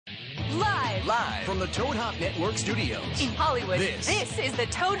Live from the Toad Hop Network studios. In Hollywood, This is the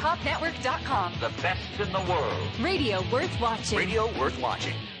ToadHopNetwork.com. The best in the world. Radio worth watching. Radio worth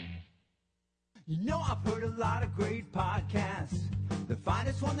watching. You know, I've heard a lot of great podcasts. The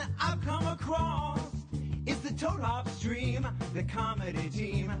finest one that I've come across is the Toad Hop Stream, the comedy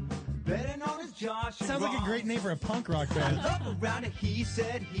team, better known as Josh and Sounds like a Ross. great name for a punk rock band. I love around it, he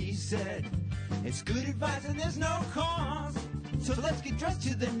said. It's good advice and there's no cost. So let's get dressed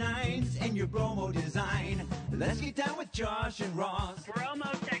to the nines in your bromo design. Let's get down with Josh and Ross. We're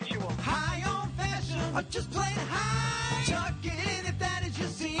homosexual. High on fashion, or just plain high. Tuck it in if that is your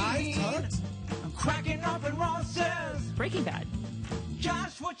scene. Eyes tucked? I'm cracking up and Ross says, Breaking Bad.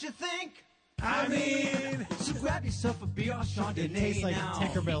 Josh, what you think? I mean, so grab yourself a beer or Chardonnay Tastes like now.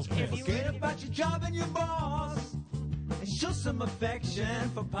 Tinkerbell's piss. Forget about your job and your boss. And show some affection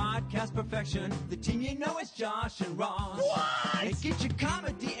for podcast perfection. The team you know is Josh and Ross. What? And get your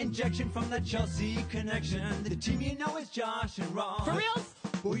comedy injection from the Chelsea connection. The team you know is Josh and Ross. For reals?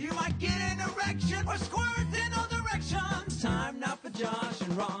 Or you might get an erection or squirt in all directions. Time now for Josh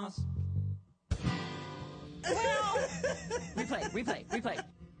and Ross. Replay.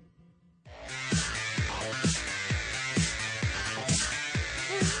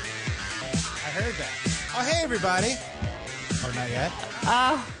 I heard that. Oh, hey, everybody. Or not yet.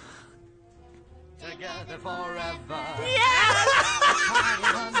 Oh. Together forever. Yes!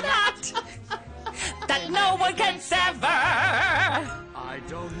 that no one can sever. I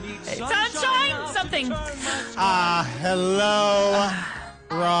don't need Sunshine, something. Hello,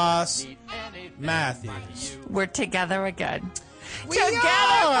 Ross Matthews. We're together again. We together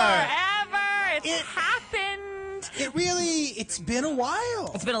are. forever. It's It- happened. It's been a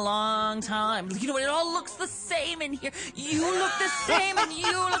while. It's been a long time. You know what? It all looks the same in here. You look the same, and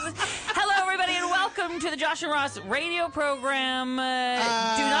you look the Hello, everybody, and welcome to the Josh and Ross radio program.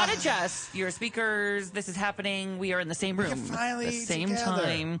 Do not adjust your speakers. This is happening. We are in the same room. finally at the same together.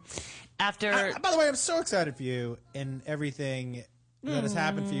 time. After... By the way, I'm so excited for you and everything that has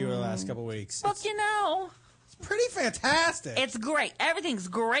happened for you in the last couple weeks. well, you know... It's pretty fantastic. It's great. Everything's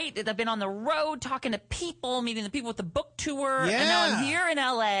great. I've been on the road talking to people, meeting the people with the book tour, and now I'm here in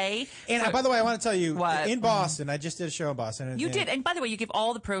L.A. And by the way, I want to tell you, What? in Boston, I just did a show in Boston. And, You did. And by the way, you give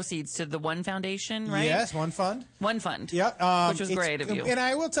all the proceeds to the One Foundation, right? Yes, One Fund. One Fund. Yep. Which was great of you. And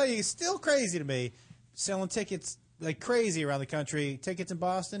I will tell you, it's still crazy to me, selling tickets like crazy around the country. Tickets in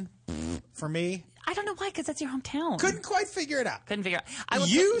Boston, for me, I don't know why, because that's your hometown. couldn't quite figure it out. Couldn't figure out. I will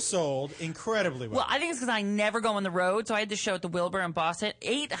You sold incredibly well. Well, I think it's because I never go on the road. So I had this show at the Wilbur in Boston.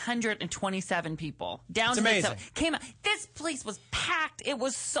 827 people. Down It's to the amazing. came out. This place was packed. It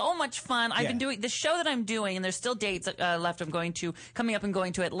was so much fun. I've Yeah. been doing the show that I'm doing, and there's still dates left. I'm going to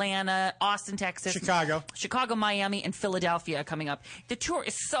Atlanta, Austin, Texas, Chicago, Miami, and Philadelphia coming up. The tour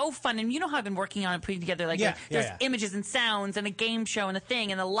is so fun, and you know how I've been working on it, putting together there's images and sounds and a game show and a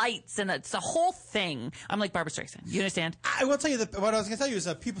thing and the lights and it's a whole thing. I'm like Barbara Streisand. You understand? I will tell you what I was going to tell you is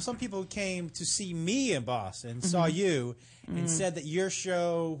that some people came to see me in Boston, saw you, and said that your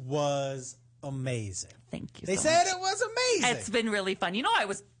show was amazing. Thank you. They so said much. it was amazing. It's been really fun. You know, I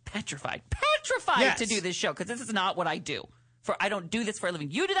was petrified Yes. to do this show because this is not what I do. I don't do this for a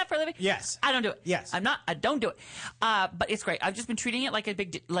living. You do that for a living? Yes. I don't do it. Yes. I don't do it. But it's great. I've just been treating it like a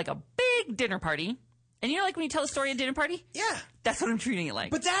big dinner party. And you know, like when you tell a story at a dinner party? Yeah. That's what I'm treating it like.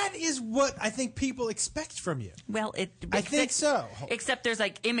 But that is what I think people expect from you. Well, I think so. Except there's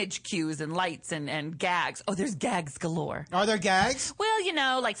like image cues and lights and gags. Oh, there's gags galore. Are there gags? Well, you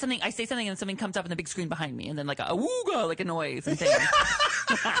know, like I say something and something comes up in the big screen behind me and then like a wooga, like a noise and things.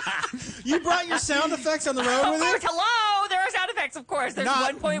 You brought your sound effects on the road Of with course, you? hello! There are sound effects, of course. There's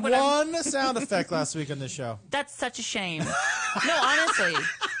Not one point when one sound effect last week on this show. That's such a shame. No, honestly.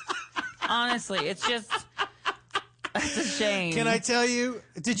 Honestly, it's just... It's a shame. Can I tell you?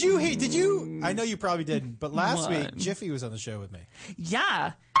 Did you? I know you probably didn't, but last What? week Jiffy was on the show with me.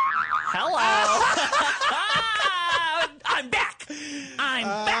 Yeah. Hello. I'm back. I'm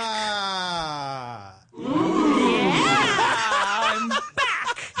back. Yeah, I'm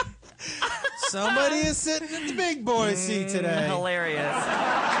back. Somebody is sitting in the big boy seat today. Hilarious.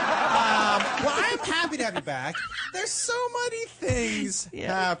 Well, I'm happy to have you back. There's so many things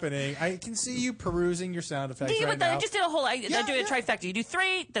happening. I can see you perusing your sound effects right now. I just did a whole. I do a Yeah. trifecta. You do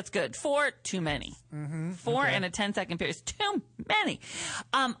 3, that's good. 4, too many. 4 in a 10-second period is too many.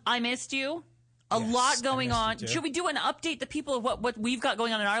 I missed you. A lot going on. you too. Should we do an update to people of what we've got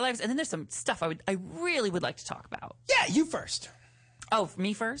going on in our lives? And then there's some stuff I really would like to talk about. Yeah, you first. Oh,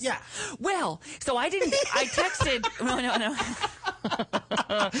 me first? Yeah. Well, so I texted. No.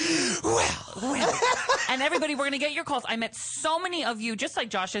 Well. And everybody, we're going to get your calls. I met so many of you, just like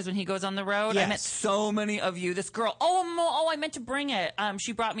Josh is when he goes on the road. Yes. I met so many of you. This girl, I meant to bring it.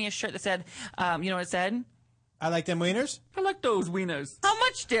 She brought me a shirt that said, you know what it said? I like them wieners. I like those wieners. How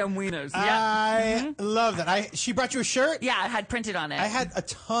much damn wieners? I love that. She brought you a shirt? Yeah, I had printed on it. I had a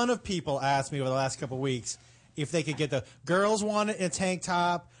ton of people ask me over the last couple of weeks if they could get the girls want it in a tank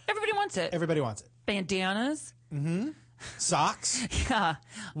top. Everybody wants it. Everybody wants it. Bandanas. Socks. Yeah.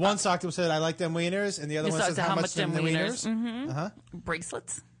 One sock that said, I like them wieners, and the other one says, how much them wieners.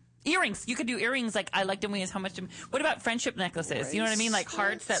 Bracelets. Earrings. You could do earrings like, I like them wieners, how much them. What about friendship necklaces? You know what I mean? Like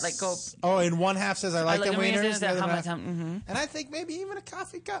hearts that like go. Oh, and one half says, I like them wieners. The other how much, half, and I think maybe even a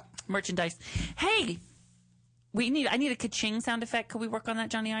coffee cup. Merchandise. Hey, I need a ka-ching sound effect. Could we work on that,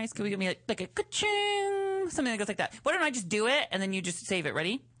 Johnny Ice? Could we give me like a ka-ching? Something that goes like that. Why don't I just do it and then you just save it?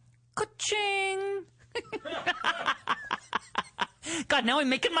 Ready? Ka-ching. God, now I'm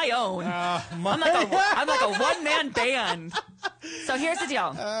making my own. I'm like a one-man band. So here's the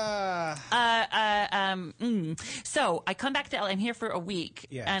deal. So I come back to LA. I'm here for a week.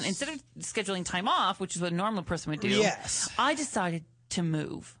 Yes. And instead of scheduling time off, which is what a normal person would do, yes, I decided to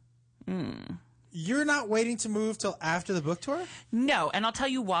move. You're not waiting to move till after the book tour? No, and I'll tell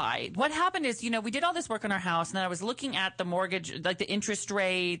you why. What happened is, we did all this work on our house, and then I was looking at the mortgage, like the interest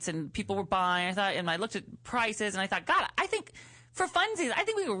rates, and people were buying. And I looked at prices, and I thought, God, I think for funsies, I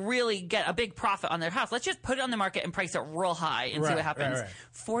think we could really get a big profit on their house. Let's just put it on the market and price it real high and see what happens. Right.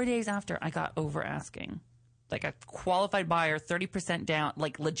 4 days after, I got over asking. Like a qualified buyer, 30% down,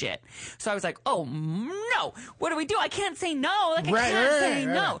 like legit. So I was like, oh no, what do we do? I can't say no. Like I can't say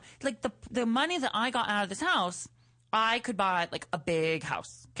no. Like the money that I got out of this house, I could buy like a big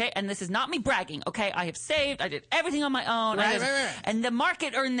house. Okay. And this is not me bragging. Okay. I have saved. I did everything on my own. And the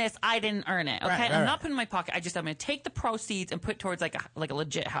market earned this. I didn't earn it. Okay. I'm not putting it in my pocket. I'm going to take the proceeds and put towards like a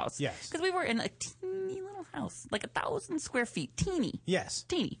legit house. Yes. Because we were in a teeny little house, like 1,000 square feet. Teeny. Yes.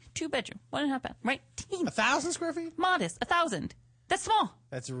 Teeny. 2-bedroom. 1.5 bath. Right. Teeny. 1,000 square feet? Modest. 1,000. That's small.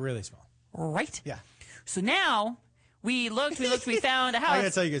 That's really small. Right. Yeah. So now we looked, we found a house. I'm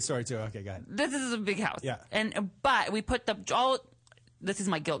going to tell you a good story too. Okay, go ahead. This is a big house. Yeah. But we put this is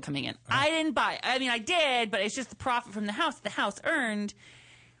my guilt coming in. I didn't buy. I mean, I did, but it's just the profit from the house earned.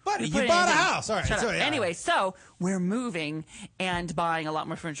 But you bought a house. All right. So, anyway, so we're moving and buying a lot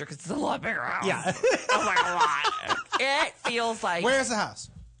more furniture because it's a lot bigger house. Yeah. Oh, my God. It feels like. Where's the house?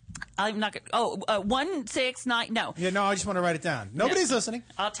 I'm not going to. 169. No. Yeah, no, I just want to write it down. Nobody's listening.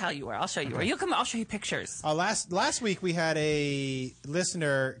 I'll tell you where. I'll show you where. You come. I'll show you pictures. Last week we had a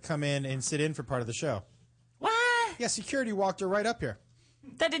listener come in and sit in for part of the show. What? Yeah, security walked her right up here.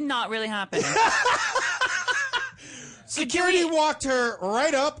 That did not really happen. Security walked her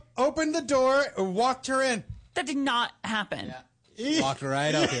right up, opened the door, and walked her in. That did not happen. Yeah. Walked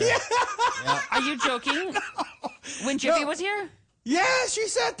right up here. Yeah. Are you joking? When Jiffy was here? Yeah, she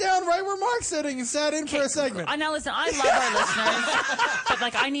sat down right where Mark's sitting and sat in for a segment. Now listen, I love our listeners, but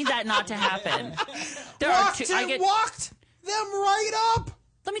like I need that not to happen. Walked them right up.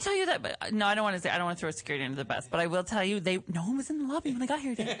 Let me tell you that, but no, I don't want to throw security under the bus, but I will tell you, no one was in the lobby when I got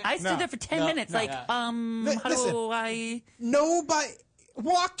here today. I stood there for 10 minutes, Nobody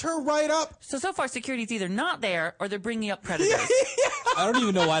walked her right up. So far, security's either not there or they're bringing up predators. I don't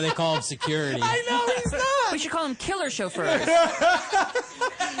even know why they call him security. I know, he's not. We should call him killer chauffeurs.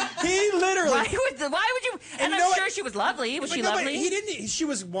 He literally. Why would you? And I'm sure she was lovely. Was she lovely? He didn't. She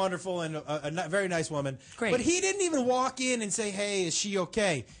was wonderful and a very nice woman. Great. But he didn't even walk in and say, "Hey, is she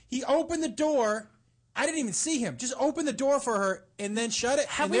okay?" He opened the door. I didn't even see him. Just opened the door for her and then shut it.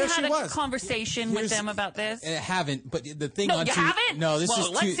 Have we had a conversation with them about this? I haven't. But the thing no, on you haven't. No, this is.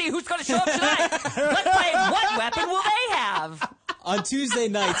 Let's see who's going to show up tonight. Let's play. What weapon will they have? On Tuesday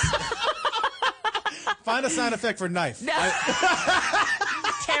nights. Find a sound effect for knife. No.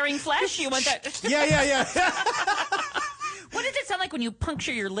 Tearing flesh? You want that? Yeah. What does it sound like when you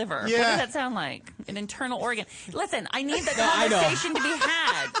puncture your liver? Yeah. What does that sound like? An internal organ. Listen, I need the conversation to be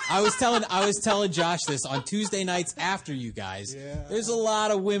had. I was telling Josh this on Tuesday nights after you guys. Yeah. There's a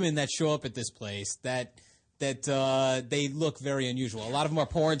lot of women that show up at this place that they look very unusual. A lot of them are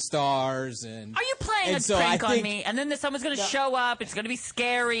porn stars. And are you playing a prank on me? And then someone's going to show up. It's going to be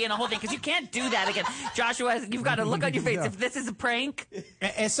scary and a whole thing because you can't do that again. Joshua, you've got to look on your face if this is a prank.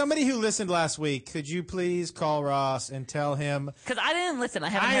 As somebody who listened last week, could you please call Ross and tell him? Because I didn't listen. I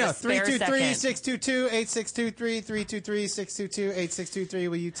haven't had a spare second. 323-622-8623, 323-622-8623.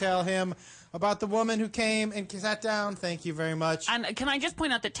 Will you tell him about the woman who came and sat down? Thank you very much. And can I just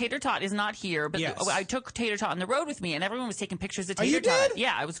point out that Tater Tot is not here, but yes. I took Tater Tot on the road with me, and everyone was taking pictures of Tater you Tot. did?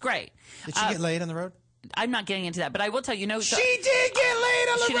 Yeah, it was great. Did she get laid on the road? I'm not getting into that, but I will tell you, She did get laid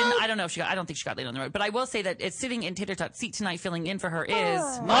on the road. I don't know if I don't think she got laid on the road, but I will say that it's sitting in Tater Tot seat tonight, filling in for her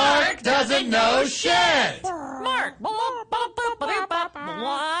is Mark doesn't know shit. Mark.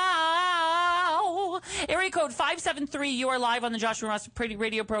 Wow. Area code 573. You are live on the Joshua Ross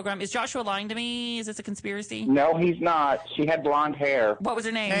radio program. Is Joshua lying to me? Is this a conspiracy? No, he's not. She had blonde hair. What was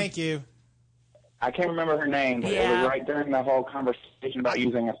her name? Thank you. I can't remember her name, but it was right during the whole conversation about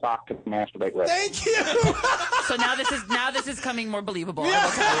using a sock to masturbate with. Thank you. So now this is coming more believable. I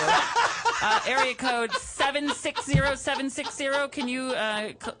will tell you. Area code 760760. Can you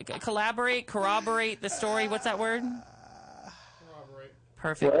corroborate the story? What's that word? Corroborate.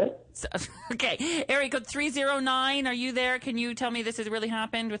 Perfect. What? So, okay. Area code 309. Are you there? Can you tell me this has really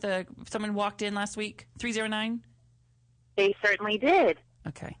happened with someone walked in last week? 309. They certainly did.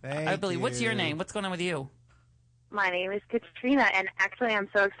 Okay. Thank I believe. you. What's your name? What's going on with you? My name is Katrina, and actually I'm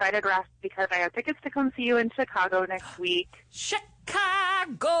so excited, Ross, because I have tickets to come see you in Chicago next week.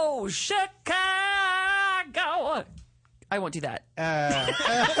 Chicago. I won't do that.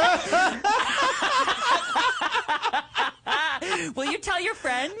 Will you tell your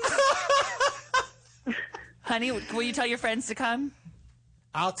friends? Honey, will you tell your friends to come?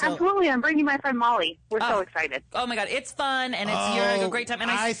 I'll tell. Absolutely, I'm bringing my friend Molly. We're so excited. Oh my God, it's fun and you're a great time. And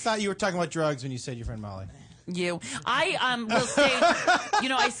I thought you were talking about drugs when you said your friend Molly. I will stay.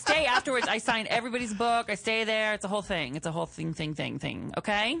 I stay afterwards. I sign everybody's book. I stay there. It's a whole thing. It's a whole thing.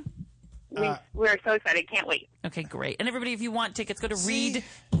 Okay. We're so excited. Can't wait. Okay, great. And everybody, if you want tickets, go to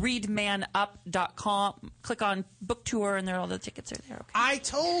readmanup.com. Click on book tour, and all the tickets are there. Okay. I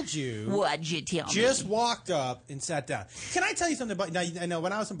told you. What'd you tell me? Just walked up and sat down. Can I tell you something about? Now, I know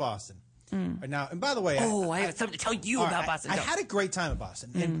when I was in Boston. Now, and by the way, I have something to tell you about Boston. I had a great time at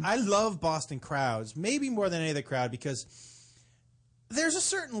Boston, and I love Boston crowds, maybe more than any other crowd, because there's a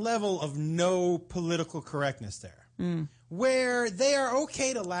certain level of no political correctness there. Where they are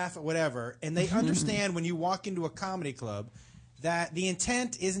okay to laugh at whatever, and they understand when you walk into a comedy club that the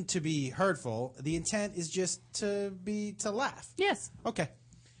intent isn't to be hurtful. The intent is just to laugh. Yes. Okay.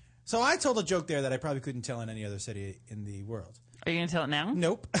 So I told a joke there that I probably couldn't tell in any other city in the world. Are you going to tell it now?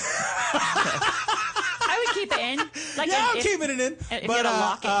 Nope. I would keep it in. I'm keeping it in. If you had to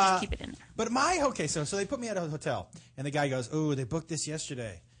lock it, just keep it in. But so they put me at a hotel, and the guy goes, "Oh, they booked this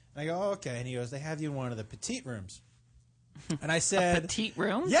yesterday." And I go, "Oh, okay." And he goes, "They have you in one of the petite rooms." And I said, a petite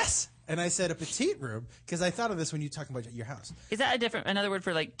room? Yes. And I said a petite room because I thought of this when you talking about your house. Is that another word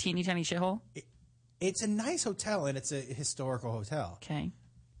for like teeny tiny shithole? It's a nice hotel and it's a historical hotel. Okay.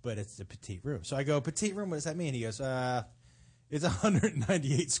 But it's a petite room. So I go, petite room, what does that mean? He goes, it's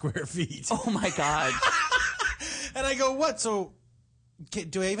 198 square feet. Oh my God. And I go, what? So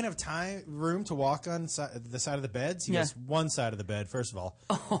do I even have room to walk on the side of the beds? He goes, one side of the bed, first of all.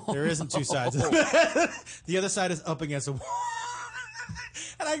 There isn't two sides of the bed. The other side is up against a wall.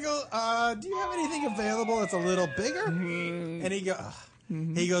 And I go, do you have anything available that's a little bigger? And he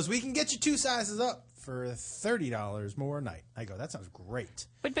goes, we can get you two sizes up for $30 more a night. I go, that sounds great.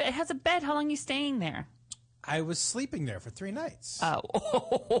 But it has a bed. How long are you staying there? I was sleeping there for 3 nights.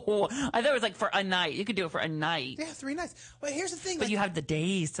 Oh. I thought it was like for a night. You could do it for a night. Yeah, 3 nights. Well, here's the thing. But you have the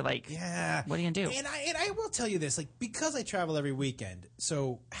days to yeah. What are you going to do? And I will tell you this, because I travel every weekend,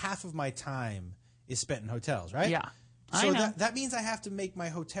 so half of my time is spent in hotels, right? Yeah. So I know. that means I have to make my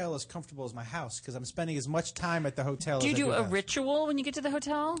hotel as comfortable as my house because I'm spending as much time at the hotel as I do. Do you do a ritual when you get to the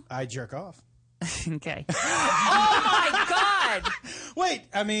hotel? I jerk off. Okay. Oh my God! Wait,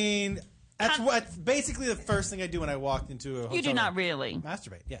 I mean, that's basically the first thing I do when I walked into a hotel. You do not really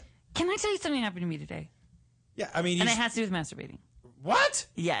masturbate. Yeah. Can I tell you something happened to me today? Yeah, I mean, and it has to do with masturbating. What?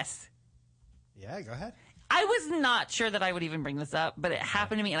 Yes. Yeah, go ahead. I was not sure that I would even bring this up, but it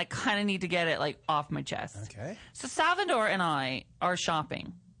happened to me, and I kind of need to get it off my chest. Okay. So Salvador and I are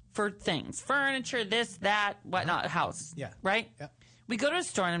shopping for things, furniture, this, that, whatnot, house. Yeah. Right? Yeah. We go to a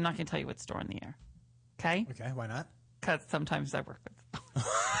store, and I'm not going to tell you what store in the air. Okay? Okay, why not? Because sometimes I work with them.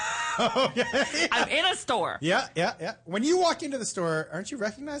 Okay. I'm in a store. Yeah. When you walk into the store, aren't you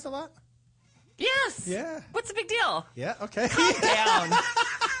recognized a lot? Yes. Yeah. What's the big deal? Yeah, okay. Calm down.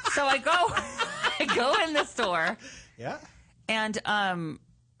 So I go in the store. Yeah. And I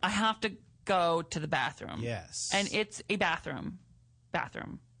have to go to the bathroom. Yes. And it's a bathroom.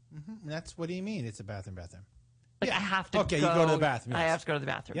 Mm-hmm. That's what do you mean? It's a bathroom. I have to you go to the bathroom. Yes. I have to go to the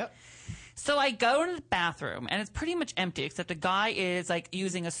bathroom. Yep. So I go to the bathroom, and it's pretty much empty, except the guy is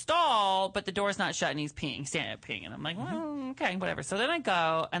using a stall, but the door's not shut, and he's peeing, standing up peeing. And I'm like, well, okay, whatever. So then I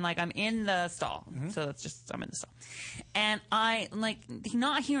go, and I'm in the stall. So that's just, I'm in the stall. And I, he's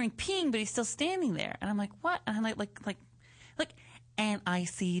not hearing peeing, but he's still standing there. And I'm like, what? And I'm like, and I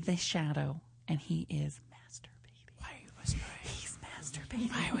see the shadow and he is masturbating. Why are you whispering? He's masturbating.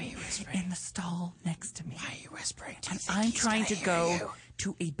 Why were you whispering? In the stall next to me. Why are you whispering? And I'm trying to go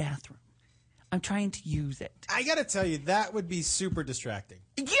to a bathroom. I'm trying to use it. I gotta tell you, that would be super distracting.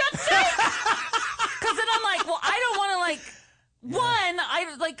 You think? Because then I'm like, well, I don't want to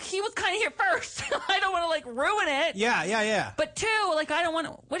he was kind of here first. I don't want to ruin it. Yeah. But two, I don't want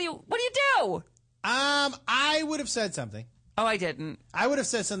to. What do you do? I would have said something. Oh, I didn't. I would have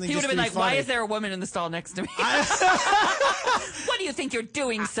said something. He would have been like, funny. "Why is there a woman in the stall next to me? What do you think you're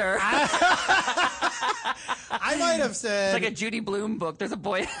doing, sir?" I might have said, it's like a Judy Blume book. There's a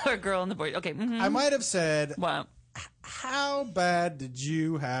boy or a girl in the boy. Okay. Mm-hmm. I might have said, "What? How bad did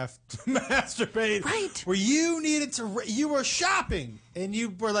you have to masturbate? Right. Where you needed to, you were shopping and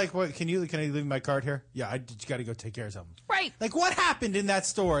you were like, "What? Can I leave my card here? Yeah, I just got to go take care of something." Right. Like, what happened in that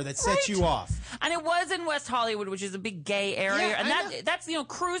store that set you off? And it was in West Hollywood, which is a big gay area. Yeah, and that's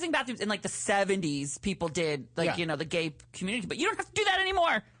cruising bathrooms in the 70s. People did the gay community, but you don't have to do that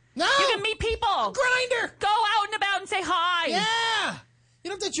anymore. No. You can meet people. Grindr. Go out and about and say hi. Yeah. You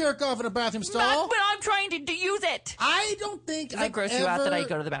don't have to jerk off in a bathroom stall. Not when I'm trying to use it. I don't think Does it gross you out that I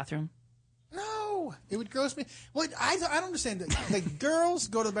go to the bathroom? No, it would gross me. What I don't understand. Like girls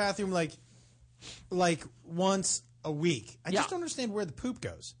go to the bathroom like once a week. I just don't understand where the poop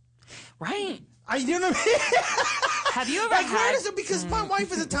goes. Right. You know what I mean? Have you ever had... where does it? Because my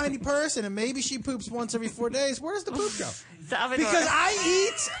wife is a tiny person, and maybe she poops once every 4 days. Where does the poop go? Because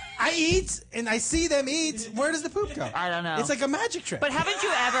I eat, and I see them eat. Where does the poop go? I don't know. It's like a magic trick. But haven't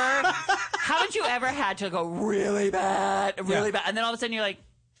you ever had to go really bad, and then all of a sudden you're like,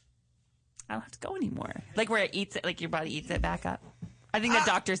 I don't have to go anymore. Like where it eats it, like your body eats it back up. I think the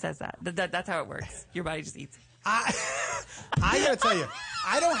doctor says that. That's how it works. Your body just eats it. I gotta tell you,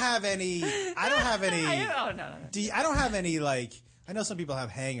 I don't have any. No. I don't have any I know some people have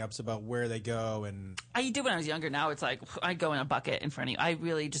hang-ups about where they go, and I did when I was younger. Now it's like I go in a bucket in front of you. I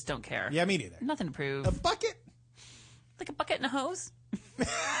really just don't care. Yeah, me neither. Nothing to prove. A bucket? Like a bucket and a hose.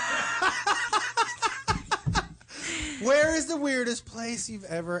 Where is the weirdest place you've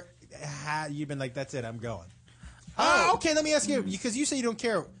ever had? You've been like, that's it, I'm going. Oh, okay. Let me ask you, because you say you don't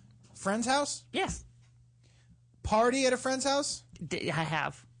care. Friend's house? Yes. Party at a friend's house? I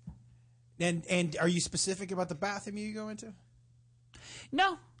have. And are you specific about the bathroom you go into?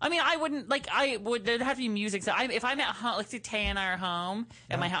 No, I mean I wouldn't There'd have to be music. So if I'm at home, say Tay and I are home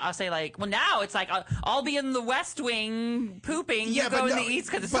at my house, I'll say now it's like I'll be in the West Wing pooping. You go in the East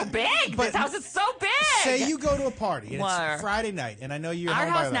because it's so big. This house is so big. Say you go to a party and it's Friday night, and I know you're our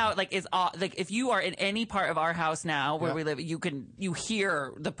home house by now. Is if you are in any part of our house now where we live, you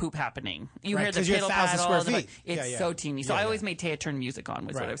hear the poop happening. You hear the piddle paddle. It's so teeny. So I always made Taya turn music on.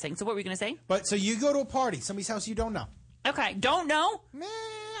 Was what I was saying. So what were you going to say? But so you go to a party, somebody's house you don't know. Okay, don't know?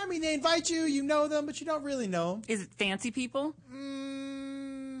 I mean, they invite you, you know them, but you don't really know them. Is it fancy people?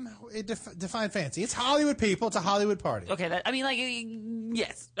 Define fancy. It's Hollywood people. It's a Hollywood party. Okay,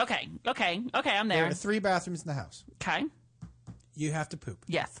 yes. Okay, I'm there. There are 3 bathrooms in the house. Okay. You have to poop.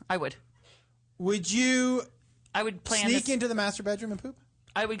 Yes, I would. Would you I would plan sneak into the master bedroom and poop?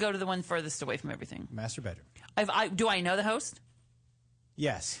 I would go to the one furthest away from everything. Master bedroom. Do I know the host?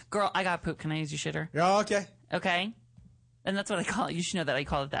 Yes. Girl, I got poop. Can I use your shitter? Oh, okay. Okay. And that's what I call it. You should know that I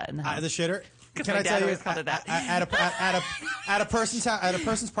call it that in the house. The shitter? Can I tell you? Called it that. At a person's house, at a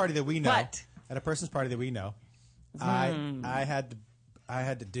person's party that we know. What? At a person's party that we know. I had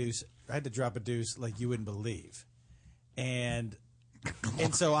to drop a deuce like you wouldn't believe. And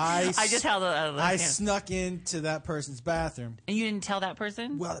so I just held it out of the hand. snuck into that person's bathroom. And you didn't tell that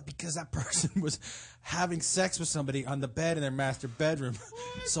person? Well, because that person was having sex with somebody on the bed in their master bedroom.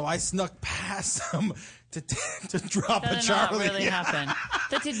 So I snuck past them to drop a Charlie. That did not really happen.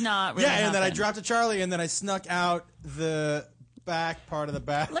 That did not really happen. Yeah, and then I dropped a Charlie, and then I snuck out the back part of the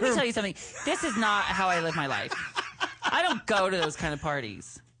bathroom. Let me tell you something. This is not how I live my life. I don't go to those kind of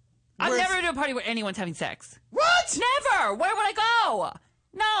parties. I've never been to a party where anyone's having sex. What? Never! Where would I go?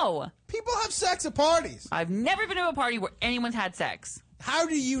 No. People have sex at parties. I've never been to a party where anyone's had sex. How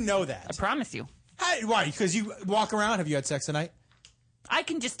do you know that? I promise you. Why? Because you walk around. Have you had sex tonight? I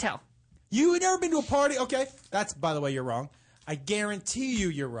can just tell. You had never been to a party? Okay. That's, by the way, you're wrong. I guarantee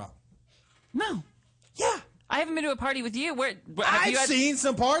you're wrong. No. Yeah. I haven't been to a party with you. I've seen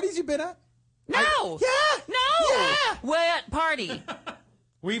some parties you've been at. No. Yeah. No. Yeah. What party?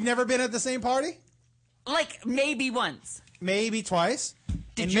 We've never been at the same party? Like, maybe once. Maybe twice.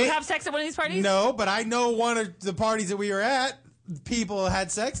 Did you have sex at one of these parties? No, but I know one of the parties that we were at. people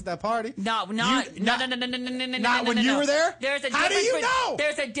had sex at that party. No. Not when you were there? How do you know?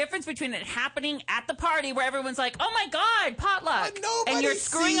 There's a difference between it happening at the party where everyone's like, oh my God, potluck. But nobody and you're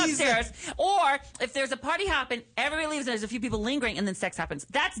screwing sees upstairs. Or if there's a party happen, everybody leaves and there's a few people lingering and then sex happens.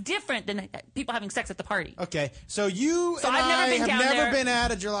 That's different than people having sex at the party. Okay, so you and I've never I been have down never there. been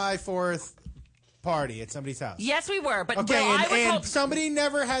at a July 4th party at somebody's house. Yes, we were. But Okay, I was and told, somebody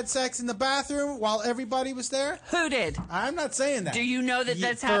never had sex in the bathroom while everybody was there? who did? I'm not saying that. Do you know that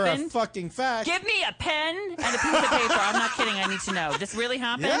that's for happened? a fucking fact. Give me a pen and a piece of paper. I'm not kidding. I need to know. This really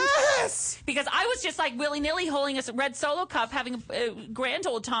happened? Yes! Because I was just like willy-nilly holding a red Solo cup, having a grand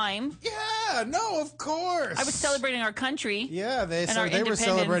old time. Yeah, no, of course. I was celebrating our country. Yeah, they and our were independence.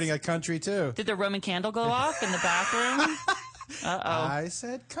 celebrating a country too. Did the Roman candle go off in the bathroom? Uh-oh. I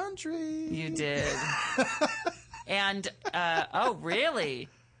said country. You did. And, oh, really?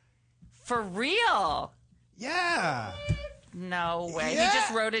 For real? Yeah. No way. Yeah. He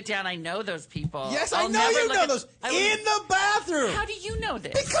just wrote it down. I know those people. Yes, I'll I know never you look know at- those. I would- In the bathroom. How do you know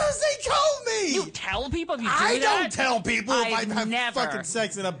this? Because they told me. You tell people if you do I that? don't tell people if I I've have never. fucking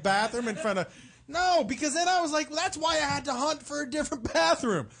sex in a bathroom in front of... No, because then I was like, well, that's why I had to hunt for a different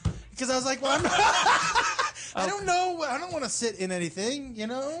bathroom. Because I was like, well, I'm not... I don't know. I don't want to sit in anything, you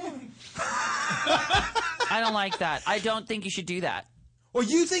know? I don't like that. I don't think you should do that. Well,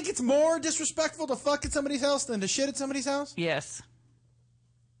 you think it's more disrespectful to fuck at somebody's house than to shit at somebody's house? Yes.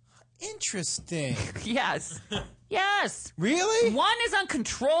 Interesting. Yes. Yes. Really? One is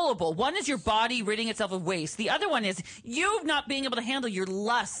uncontrollable. One is your body ridding itself of waste. The other one is you not being able to handle your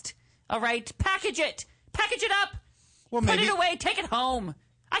lust. All right? Package it. Package it up. Well, Put maybe... it away. Take it home.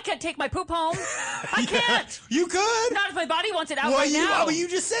 I can't take my poop home. I can't. You could. Not if my body wants it out right now. now. But you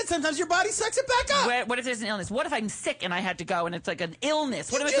just said sometimes your body sucks it back up. What if there's an illness? What if I'm sick and I had to go and it's like an illness?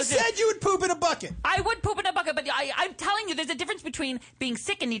 What You am I just supposed to do? said you would poop in a bucket. I would poop in a bucket, but I'm telling you, there's a difference between being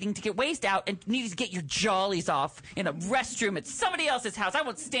sick and needing to get waste out and needing to get your jollies off in a restroom at somebody else's house. I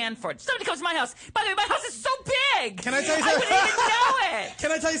won't stand for it. Somebody comes to my house. By the way, my house is so big. Can I tell you I something? wouldn't even know it.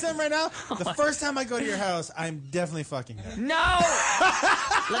 Can I tell you something right now? The first time I go to your house, I'm definitely fucking there. No.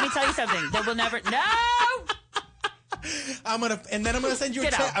 Let me tell you something. There will never. No. I'm gonna send you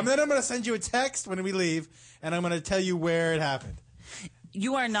Get out. I'm gonna send you a text when we leave, and I'm gonna tell you where it happened.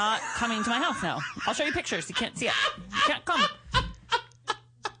 You are not coming to my house now. I'll show you pictures. You can't see it. You can't come.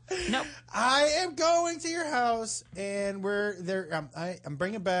 Nope. I am going to your house, and we're there. I'm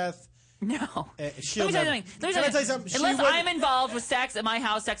bringing Beth. No. She'll Let me tell never- you something. Can I tell you something? She Unless wouldn't- I'm involved with sex at my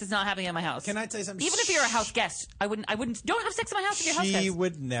house, sex is not happening at my house. Can I tell you something? Even if you're a house guest, I wouldn't. Don't have sex at my house if you're a house She guest.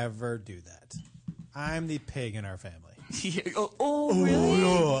 would never do that. I'm the pig in our family. Oh, really?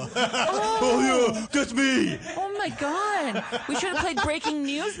 Oh, yeah, that's me. Oh my God! We should have played breaking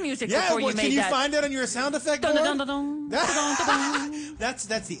news music Yeah, before well, you made can you that. find that on your sound effect Dun, board? dun, dun, dun, dun, dun, dun, dun. That's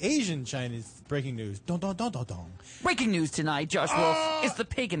the Asian Chinese breaking news. Dun, dun, dun, dun, dun. Breaking news tonight: Josh Wolf is the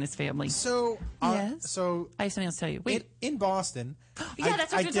pig in his family. So, Yes? so I have something else to tell you. Wait, in Boston, Yeah,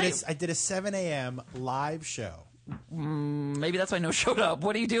 that's what I was gonna tell you. I did a 7 a.m. live show maybe that's why no showed up.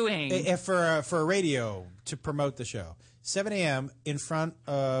 What are you doing? for a radio to promote the show. 7 a.m. in front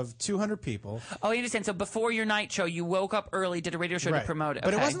of 200 people. Oh, I understand. So before your night show, you woke up early, did a radio show to promote it.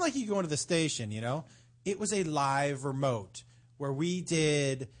 But it Okay. wasn't like you go into the station, you know? It was a live remote where I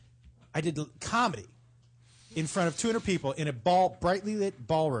did comedy in front of 200 people in a brightly lit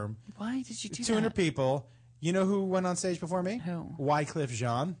ballroom. Why did you do 200 that? people. You know who went on stage before me? Who? Wycliffe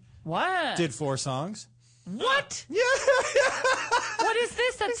Jean. What? Did 4 songs. What? Yeah. What is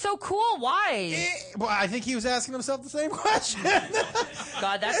this? That's so cool. Why? Well, I think he was asking himself the same question.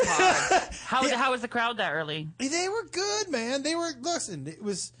 God, that's hard. How was the crowd that early? They were good, man. Listen,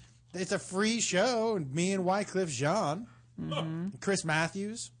 it's a free show, and me and Wycliffe Jean, Chris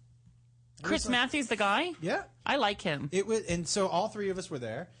Matthews. Chris Matthews, the guy? Yeah. I like him. It was, and so all 3 of us were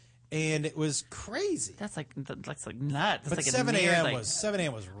there, and it was crazy. That's like nuts. But That's like 7 a a.m. like, was 7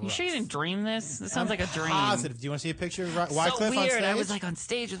 a.m. was rough. You sure you didn't dream this? This sounds like a dream. Positive. Do you want to see a picture of So Wycliffe on weird. stage? I was like on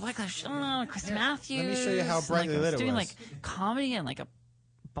stage with Wycliffe, Chris Matthews. Let me show you how brightly I lit was it doing was. like comedy in like a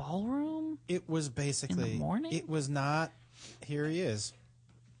ballroom. It was basically In the morning? It was not. Here he is.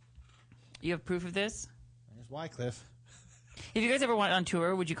 You have proof of this? There's Wycliffe. If you guys ever went on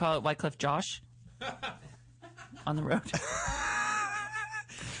tour, would you call it Wycliffe Josh? On the road.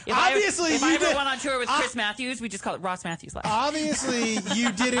 If Obviously, if you I ever did- went on tour with Chris Matthews, we just call it Ross Matthews Live. Obviously,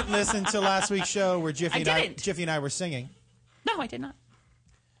 you didn't listen to last week's show where Jiffy didn't. and I were singing. No, I did not.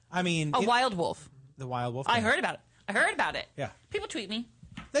 I mean, Wild Wolf. the Wild Wolf. I thing. heard about it. Yeah. People tweet me.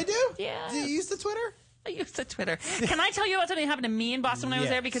 They do. Yeah. Do you use the Twitter? I use the Twitter. Can I tell you about something that happened to me in Boston when I was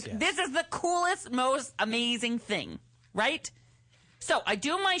there? Yes, Because yes. this is the coolest, most amazing thing, right? So I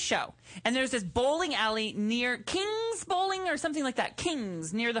do my show, and there's this bowling alley near King's Bowling or something like that.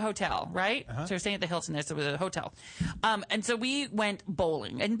 King's, near the hotel, right? So we're staying at the Hilton. There's a hotel. And so we went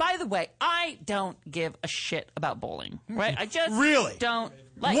bowling. And by the way, I don't give a shit about bowling, right? I just Really? don't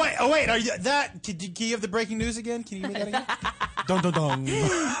like Wait, are you that? Can you have the breaking news again? Can you make that again? Dun dun dun.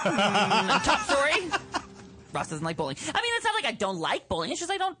 Top story. Ross doesn't like bowling. I mean, it's not like I don't like bowling. It's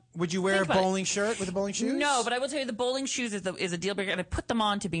just I don't. Would you wear a think about it. bowling shirt with the bowling shoes? No, but I will tell you the bowling shoes is a deal breaker, and I put them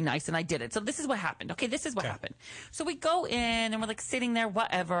on to be nice, and I did it. So this is what happened. Okay, this is what happened. So we go in, and we're like sitting there,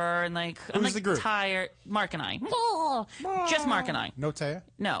 whatever, and like I'm like the group? tired. Mark and I, just Mark and I. No Taya?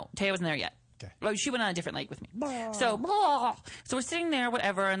 No, Taya wasn't there yet. Okay. Well, she went on a different lake with me. So we're sitting there,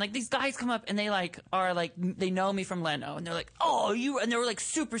 whatever, and like these guys come up, and they like are like they know me from Leno, and they're like, oh, you, and they were like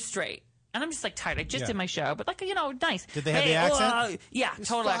super straight. And I'm just like tired. I just did my show, but like, nice. Did they have the accent? Yeah,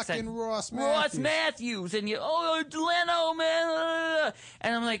 total accent. Ross Matthews. And Leno, man.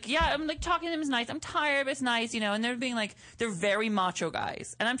 And I'm like, yeah, I'm like talking to them is nice. I'm tired, but it's nice, And they're being like, they're very macho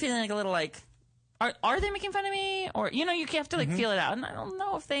guys. And I'm feeling like a little like, are they making fun of me? Or, you have to like feel it out. And I don't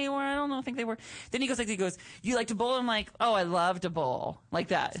know if they were. I think they were. Then he goes, you like to bowl? I'm like, oh, I love to bowl. Like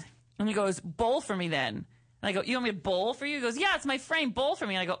that. And he goes, bowl for me then. And I go, you want me to bowl for you? He goes, yeah, it's my frame. Bowl for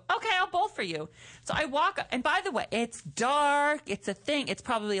me. And I go, okay, I'll bowl for you. So I walk up. And by the way, it's dark. It's a thing. It's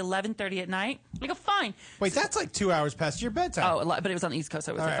probably 11:30 at night. I go, fine. Wait, that's like 2 hours past your bedtime. Oh, but it was on the East Coast,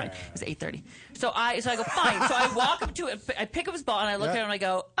 so it was fine. Right. It was 8:30. So I go, fine. So I walk up to it. I pick up his ball, and I look at him, and I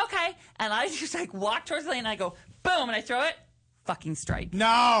go, okay. And I just like walk towards the lane, and I go, boom, and I throw it. Fucking strike.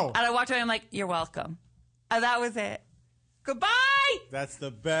 No. And I walked away, and I'm like, you're welcome. And that was it. Goodbye. That's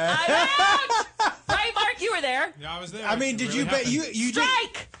the best. I'm out. Right, Mark? You were there. Yeah, I was there. I mean, did you bet you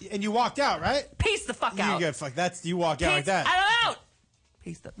strike? And you walked out, right? Peace the fuck out. You go, fuck. You walk out like that. I'm out.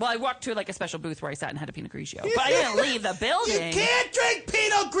 Well, I walked to like a special booth where I sat and had a Pinot Grigio, but I didn't leave the building. You can't drink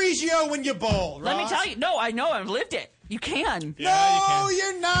Pinot Grigio when you bowl, Ross. Let me tell you. No, I know. I've lived it. You can. No,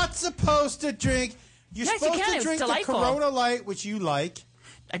 you're not supposed to drink. You're Yes, supposed you can. to It's drink the delightful. Corona Light, which you like.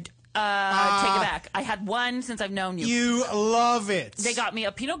 Take it back. I had one since I've known you. You love it. They got me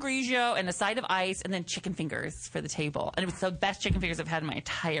a Pinot Grigio and a side of ice and then chicken fingers for the table. And it was the best chicken fingers I've had in my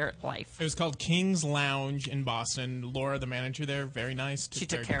entire life. It was called King's Lounge in Boston. Laura, the manager there, very nice. She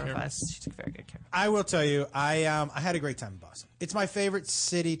took care of us. She took very good care of us. I will tell you, I had a great time in Boston. It's my favorite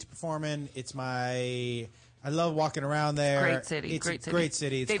city to perform in. I love walking around there. Great city. It's great a great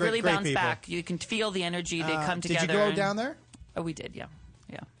city. It's they great, really great bounce people. back. You can feel the energy. They come together. Did you go down there? Oh, we did, yeah.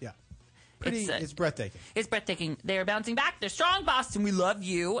 Yeah. It's breathtaking. It's breathtaking. They're bouncing back. They're strong, Boston. We love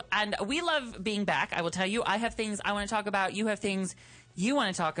you. And we love being back. I will tell you, I have things I want to talk about. You have things you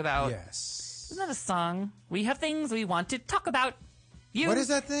want to talk about. Yes. Isn't that a song? We have things we want to talk about. You what is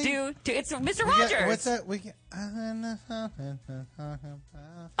that thing? It's Mr. Rogers. What's that?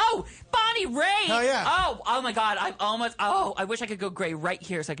 Oh, Bonnie Raitt. Oh, yeah. Oh my God. I wish I could go gray right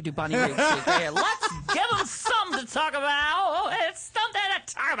here so I could do Bonnie Raitt. Let's give them something to talk about. It's something to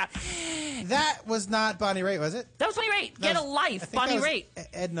talk about. That was not Bonnie Raitt, was it? That was Bonnie Raitt. Get a life. Bonnie Raitt.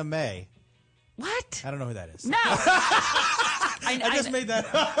 Edna May. What? I don't know who that is. No. I just made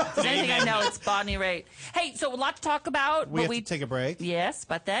that up. If anything I know, it's Bonnie Raitt. Hey, so a lot to talk about. We have to take a break. Yes,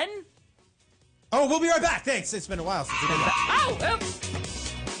 but then... Oh, we'll be right back. Thanks. It's been a while since we did that. Oh, oops.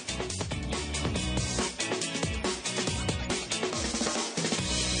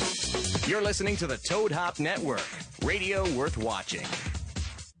 You're listening to the Toad Hop Network, radio worth watching.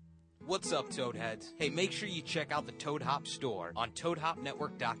 What's up, Toadheads? Hey, make sure you check out the Toad Hop store on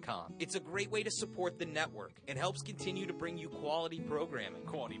ToadHopNetwork.com. It's a great way to support the network and helps continue to bring you quality programming.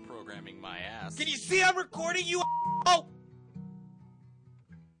 Quality programming, my ass. Can you see I'm recording you? Oh!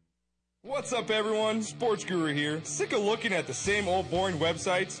 What's up, everyone? Sports Guru here. Sick of looking at the same old boring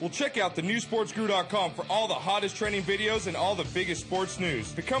websites? Well, check out thenewsportsguru.com for all the hottest trending videos and all the biggest sports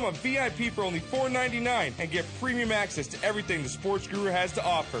news. Become a VIP for only $4.99 and get premium access to everything the Sports Guru has to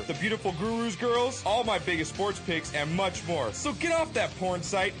offer. The beautiful gurus, girls, all my biggest sports picks, and much more. So get off that porn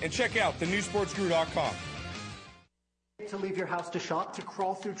site and check out thenewsportsguru.com. To leave your house to shop, to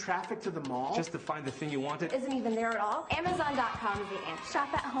crawl through traffic to the mall, just to find the thing you wanted. Isn't even there at all? Amazon.com is the answer.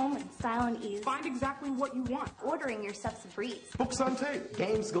 Shop at home in style and ease. Find exactly what you want. Ordering your stuff's a breeze. Books on tape,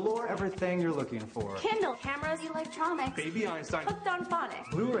 games galore, everything you're looking for. Kindle, cameras, electronics. Baby Einstein. Hooked on phonics.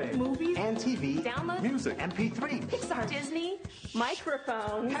 Blu-ray. Movies. And TV. Download. Music. MP3. Pixar. Disney.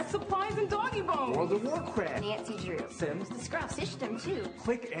 Microphones. Pet supplies and doggy bones. World of Warcraft. Nancy Drew. Sims. The Scruff System, too.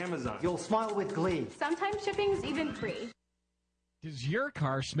 Click Amazon. You'll smile with glee. Sometimes shipping's even free. Does your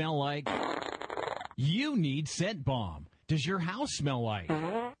car smell like? You need Scent Bomb. Does your house smell like?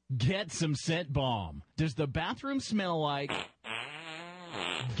 Get some Scent Bomb. Does the bathroom smell like?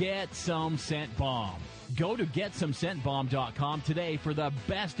 Get Some Scent Bomb. Go to GetSomeScentBomb.com today for the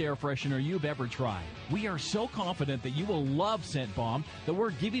best air freshener you've ever tried. We are so confident that you will love Scent Bomb that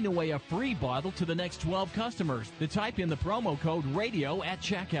we're giving away a free bottle to the next 12 customers that type in the promo code RADIO at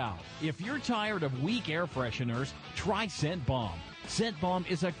checkout. If you're tired of weak air fresheners, try Scent Bomb. Scent Bomb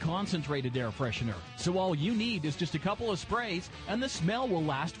is a concentrated air freshener, so all you need is just a couple of sprays and the smell will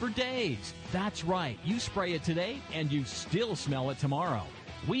last for days. That's right, you spray it today and you still smell it tomorrow.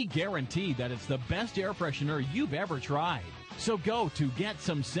 We guarantee that it's the best air freshener you've ever tried. So go to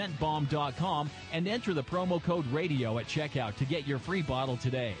GetSomeScentBomb.com and enter the promo code RADIO at checkout to get your free bottle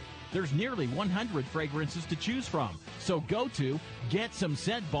today. There's nearly 100 fragrances to choose from, so go to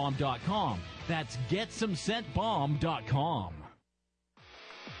GetSomeScentBomb.com. That's GetSomeScentBomb.com.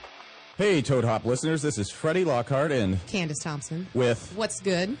 Hey, Toad Hop listeners, this is Freddie Lockhart and Candace Thompson with What's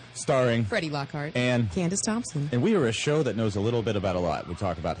Good, starring Freddie Lockhart and Candace Thompson. And we are a show that knows a little bit about a lot. We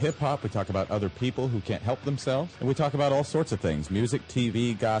talk about hip-hop, we talk about other people who can't help themselves, and we talk about all sorts of things. Music,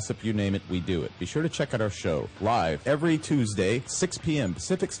 TV, gossip, you name it, we do it. Be sure to check out our show live every Tuesday, 6 p.m.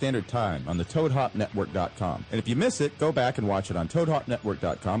 Pacific Standard Time on the ToadHopNetwork.com. And if you miss it, go back and watch it on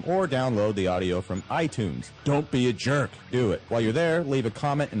ToadHopNetwork.com or download the audio from iTunes. Don't be a jerk. Do it. While you're there, leave a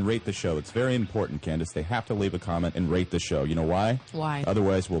comment and rate the show. It's very important, Candace. They have to leave a comment and rate the show. You know why? Why?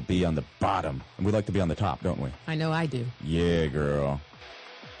 Otherwise, we'll be on the bottom. And we like to be on the top, don't we? I know I do. Yeah, girl.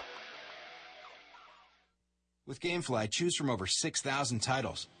 With GameFly, choose from over 6,000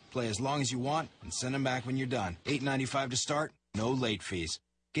 titles. Play as long as you want and send them back when you're done. $8.95 to start, no late fees.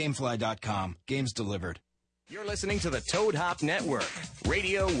 Gamefly.com. Games delivered. You're listening to the Toad Hop Network.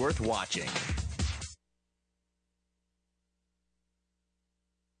 Radio worth watching.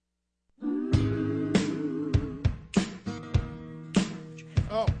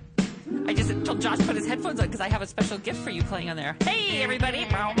 Oh. I just told Josh put his headphones on because I have a special gift for you playing on there. Hey, everybody.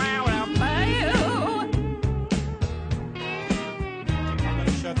 I'm going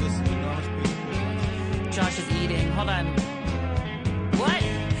to shove this enormous piece of Josh is eating. Hold on. What?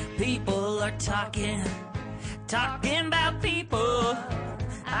 People are talking about people.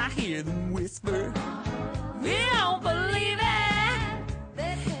 I hear them whisper. We don't believe it.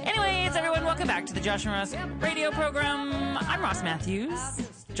 Anyways, everyone, welcome back to the Josh and Ross radio program. I'm Ross Matthews.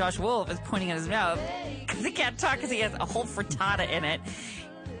 Josh Wolf is pointing at his mouth because he can't talk because he has a whole frittata in it.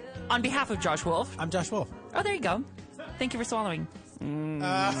 On behalf of Josh Wolf. I'm Josh Wolf. Oh, there you go. Thank you for swallowing.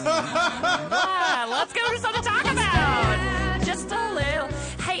 Let's go to something to talk about. Just a little.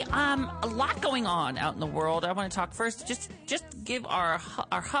 Hey, a lot going on out in the world. I want to talk first. Just give our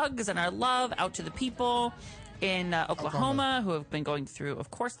hugs and our love out to the people in Oklahoma who have been going through,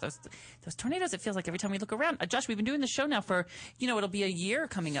 of course, those tornadoes. It feels like every time we look around. Josh, we've been doing the show now for, it'll be a year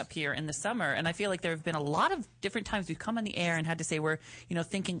coming up here in the summer, and I feel like there have been a lot of different times we've come on the air and had to say we're,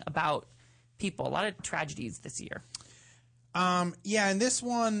 thinking about people. A lot of tragedies this year. Yeah, and this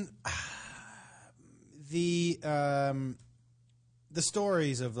one, the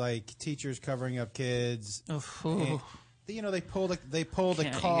stories of like teachers covering up kids. And, they pulled a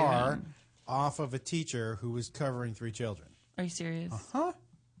car off of a teacher who was covering 3 children. Are you serious? Uh-huh.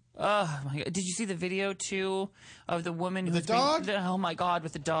 Oh my God! Did you see the video too of the woman with the dog? Oh my God,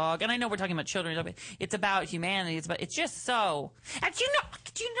 with the dog! And I know we're talking about children, but it's about humanity. It's just so. And do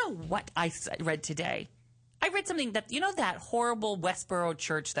you know what I read today? I read something that that horrible Westboro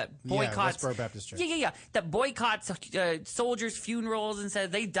church that boycotts Westboro Baptist Church. Yeah, that boycotts soldiers' funerals and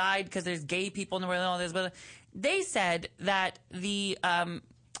says they died because there's gay people in the world and all this. But they said that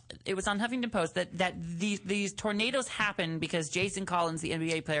it was on Huffington Post that these tornadoes happened because Jason Collins, the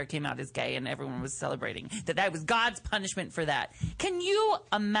NBA player, came out as gay and everyone was celebrating. That was God's punishment for that. Can you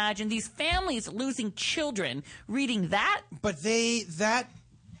imagine these families losing children reading that? But that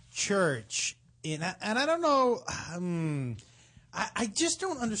church, and I don't know, I just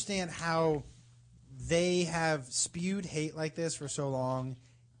don't understand how they have spewed hate like this for so long,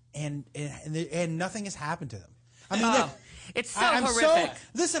 and nothing has happened to them. I mean, it's so horrific.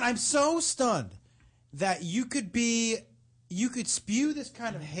 Listen, I'm so stunned that you could spew this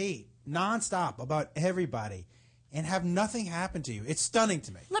kind of hate nonstop about everybody and have nothing happen to you. It's stunning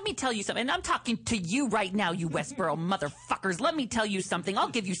to me. Let me tell you something. And I'm talking to you right now, you Westboro motherfuckers. Let me tell you something. I'll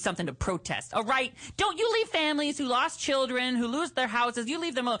give you something to protest, all right? Don't you leave families who lost children, who lose their houses. You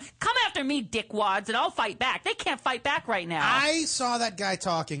leave them alone. Come after me, dickwads, and I'll fight back. They can't fight back right now. I saw that guy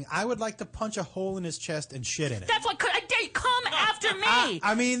talking. I would like to punch a hole in his chest and shit in it. That's what I dare you. Come after me.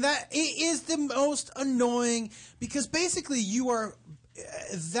 I mean, that it is the most annoying because basically you are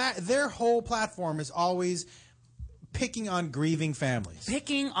that their whole platform is always picking on grieving families.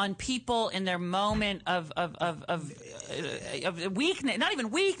 Picking on people in their moment of weakness, not even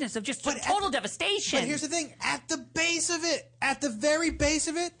weakness, of just total devastation. But here's the thing: at the base of it, at the very base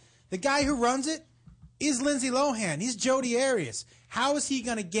of it, the guy who runs it is Lindsay Lohan. He's Jodi Arias. How is he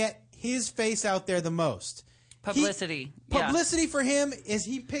going to get his face out there the most? Publicity. Publicity for him is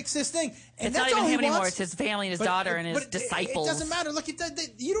he picks this thing. And it's that's not even all he him anymore. wants. It's his family and his daughter and his disciples. It doesn't matter. Look,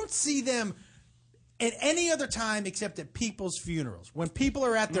 you don't see them at any other time except at people's funerals. When people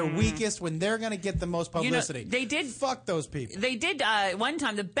are at their weakest, when they're going to get the most publicity. They did. Fuck those people. They did one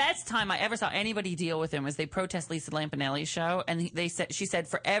time. The best time I ever saw anybody deal with him was they protest Lisa Lampanelli's show, and she said,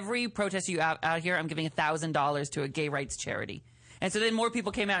 for every protest you out here, I'm giving $1,000 to a gay rights charity. And so then more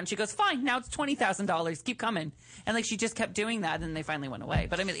people came out, and she goes, fine, now it's $20,000. Keep coming. And like she just kept doing that, and they finally went away.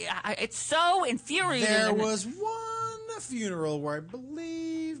 But I mean, it's so infuriating. There was one funeral where I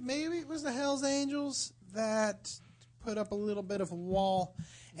believe maybe it was the Hells Angels that put up a little bit of a wall.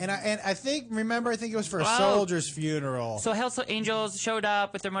 And I think it was for a soldier's funeral. So Hells Angels showed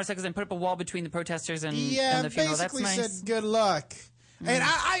up with their motorcycles and put up a wall between the protesters and the funeral. That's basically nice. said good luck. And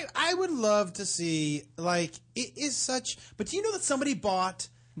I would love to see, like, it is such... But do you know that somebody bought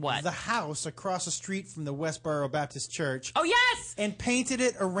the house across the street from the Westboro Baptist Church? Oh, yes! And painted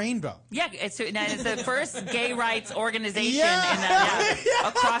it a rainbow. Yeah, it's the first gay rights organization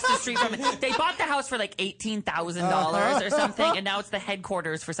across the street from it. They bought the house for like $18,000 or something, and now it's the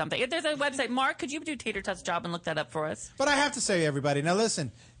headquarters for something. There's a website. Mark, could you do Tater Tut's job and look that up for us? But I have to say, everybody, now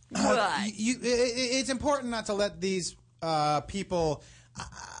listen, it's important not to let these... people,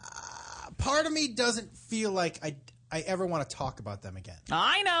 part of me doesn't feel like I ever want to talk about them again.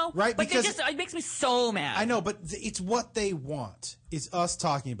 I know, right? But because it makes me so mad. I know, but it's what they want is us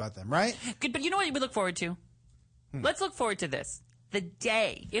talking about them, right? Good, but you know what we look forward to? Let's look forward to this. The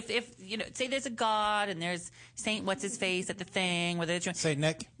day, if you know, say there's a God and there's Saint what's his face at the thing, whether it's Saint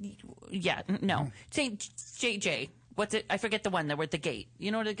Nick. Yeah, no, Saint JJ. What's it? I forget the one that we're at the gate. You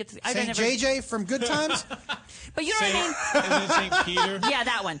know what it gets? Saint JJ from Good Times. But you know what I mean? Is it Saint Peter? Yeah,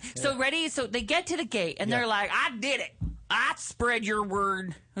 that one. Yeah. So ready? So they get to the gate and they're like, "I did it. I spread your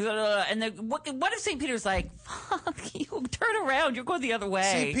word." And what if St. Peter's like, "Fuck you! Turn around. You're going the other way."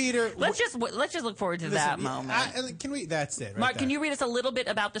 St. Peter. Let's just look forward to that moment. Can we? That's it. Right Mark, there. can you read us a little bit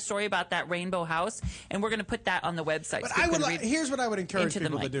about the story about that rainbow house? And we're going to put that on the website. But here's what I would encourage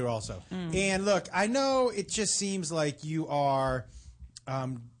people to do also. And look, I know it just seems like you are.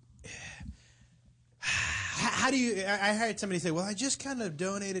 How do you? I heard somebody say, "Well, I just kind of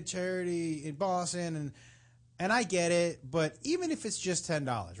donated charity in Boston," and I get it, but even if it's just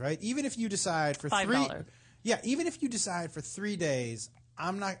 $10, right? Even if you decide for $5. Even if you decide for 3 days,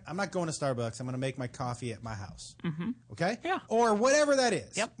 I'm not going to Starbucks. I'm going to make my coffee at my house. Okay? Yeah. Or whatever that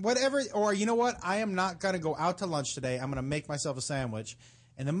is. Yep. Whatever. Or you know what? I am not going to go out to lunch today. I'm going to make myself a sandwich.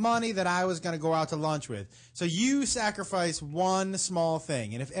 And the money that I was going to go out to lunch with. So you sacrifice one small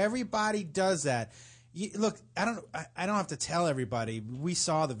thing. And if everybody does that, look, I don't have to tell everybody. We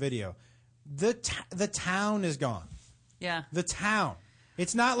saw the video. The town is gone. Yeah. The town.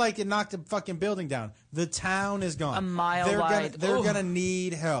 It's not like it knocked a fucking building down. The town is gone. A mile wide. They're gonna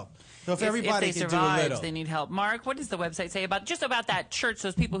need help. So if everybody they can survive, do a little, they need help. Mark, what does the website say about that church?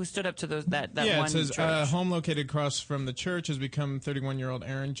 Those people who stood up to that yeah, one it says church. Home located across from the church has become 31-year-old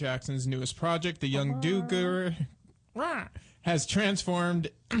Aaron Jackson's newest project. The young do-gooder has transformed.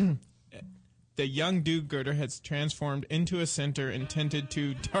 The young do-gooder has transformed into a center intended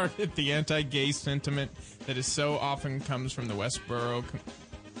to target the anti-gay sentiment that is so often comes from the Westboro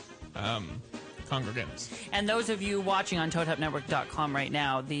congregants. And those of you watching on ToadHopNetwork.com right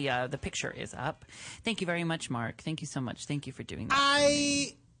now, the picture is up. Thank you very much, Mark. Thank you so much. Thank you for doing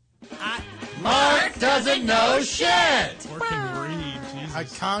that. Mark doesn't know shit. Or can read.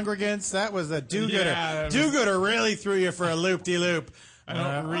 Jesus. Congregants, that was a do-gooder. Yeah, Do-gooder really threw you for a loop-de-loop. I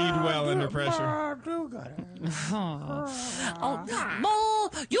don't read well under pressure.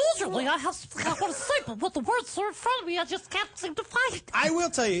 Usually I have something I want to say, but with the words that are in front of me, I just can't seem to find it. I will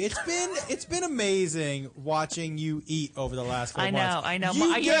tell you, it's been amazing watching you eat over the last couple months. I know.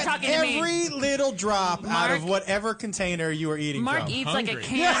 You You're get talking to me. every little drop out of whatever container you are eating Mark from. eats like a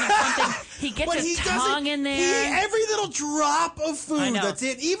can of something. He gets his tongue in there. Every little drop of food that's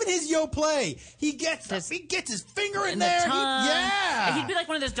in, even his Yo Play, he gets his finger in there. He'd be like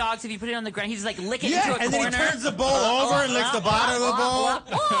one of those dogs. If you put it on the ground, he'd just like lick it into a corner. And then he turns the bowl over and licks the bottom of the bowl.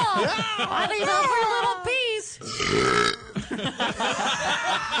 I need every little piece.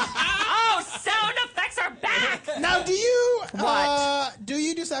 Oh, sound effects are back. Now, do you What? do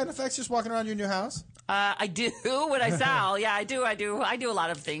you decide sound effects just walking around your new house? I do when I sell. Yeah, I do. I do a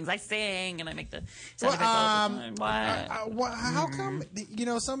lot of things. I sing and I make the sound effects all the time. What? How come?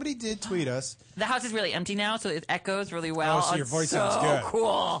 Somebody did tweet us. The house is really empty now, so it echoes really well. Oh, so your voice sounds good.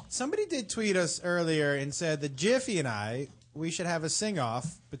 Cool. Somebody did tweet us earlier and said that Jiffy and I, we should have a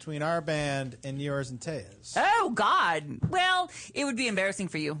sing-off between our band and yours and Taya's. Oh, God. Well, it would be embarrassing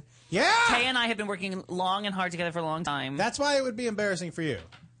for you. Yeah. Taya and I have been working long and hard together for a long time. That's why it would be embarrassing for you.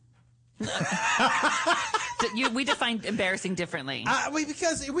 We define embarrassing differently.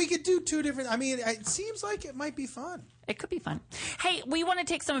 Because we could do two different. I mean, it seems like it might be fun. It could be fun. Hey, we want to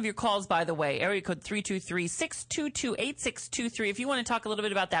take some of your calls, by the way. Area code 323-622-8623. If you want to talk a little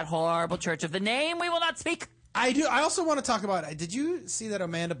bit about that horrible church of the name, we will not speak. I do. I also want to talk about. Did you see that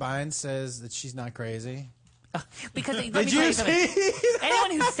Amanda Bynes says that she's not crazy? Because did you see?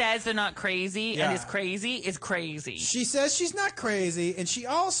 Anyone who says they're not crazy and is crazy. She says she's not crazy, and she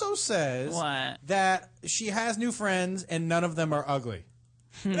also says that she has new friends and none of them are ugly.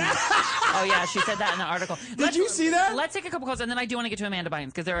 Oh yeah, she said that in the article. Did you see that? Let's take a couple calls, and then I do want to get to Amanda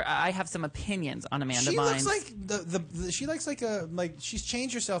Bynes because I have some opinions on Amanda Bynes. She looks like she looks like she's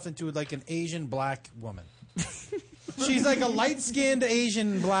changed herself into like an Asian black woman. She's like a light-skinned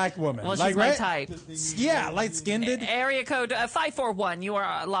Asian black woman. Well, like, she's my type. Yeah, light-skinned. Area code 541. You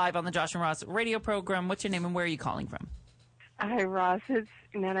are live on the Josh and Ross radio program. What's your name and where are you calling from? Hi, Ross. It's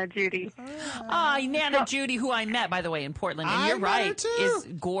Nana Judy. Nana Judy, who I met, by the way, in Portland. And you're right, is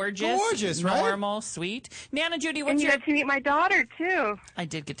gorgeous. Gorgeous, right? Normal, sweet. Nana Judy, what's and you got to meet my daughter, too. I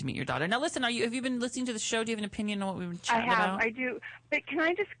did get to meet your daughter. Now, listen, have you been listening to the show? Do you have an opinion on what we were chatting about? I have. I do. But can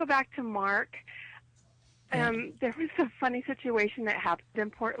I just go back to Mark? There was a funny situation that happened in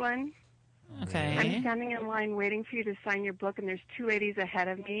Portland. Okay. I'm standing in line waiting for you to sign your book, and there's two ladies ahead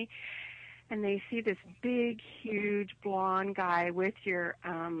of me, and they see this big, huge, blonde guy with your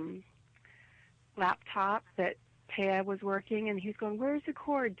laptop that Taya was working, and he's going, "Where's the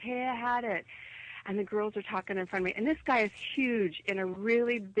cord? Taya had it." And the girls are talking in front of me, and this guy is huge in a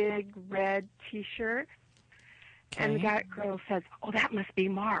really big red T-shirt, and the girl says, "Oh, that must be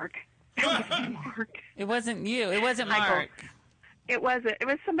Mark." Mark. It wasn't you. It wasn't Mark. It wasn't. It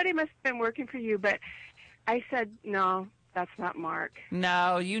was somebody must have been working for you, but I said, no, that's not Mark.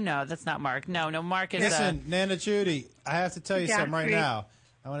 No, that's not Mark. No, Mark is... Listen, Nana Judy, I have to tell you something right now.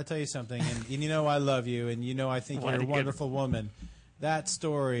 I want to tell you something, and you know I love you, and you know I think you're a wonderful woman. That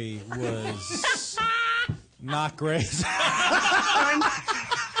story was not great.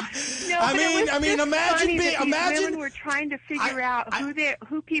 No, imagine women were trying to figure out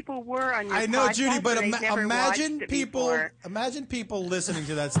who people were on your I know, podcast, Judy, but imagine people listening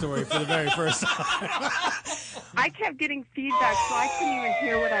to that story for the very first time. I kept getting feedback, so I couldn't even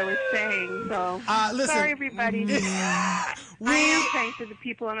hear what I was saying. So listen, sorry, everybody. I am praying for the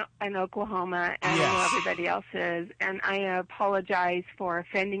people in Oklahoma, and I know everybody else is, and I apologize for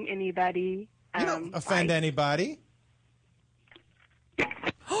offending anybody. You don't offend anybody.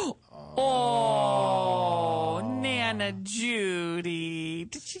 Oh, Nana Judy.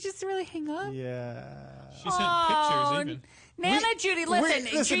 Did she just really hang up? Yeah. She sent pictures even. Nana Judy,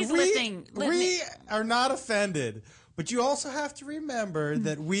 listen. She's listening. We are not offended, but you also have to remember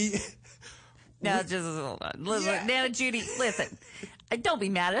that we... Now, just hold on. Listen, Nana Judy, listen. Don't be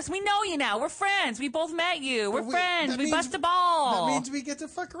mad at us. We know you now. We're friends. We both met you. We're friends. We bust a ball. That means we get to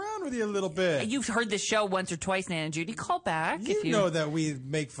fuck around with you a little bit. You've heard this show once or twice, Nana Judy. Call back. You know that we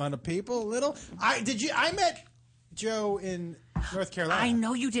make fun of people a little. I met Joe in North Carolina. I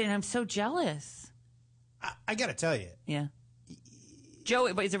know you did, and I'm so jealous. I got to tell you. Yeah. Joe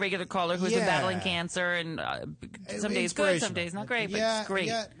is a regular caller who's been battling cancer, and some days good, some days not great, but it's great.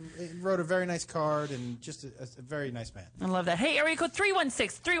 Yeah, wrote a very nice card, and just a very nice man. I love that. Hey, area code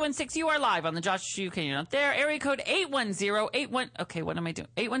 316-316, you are live on the Josh Shoe. Okay, you're not there. Area code 810-81. Okay, what am I doing?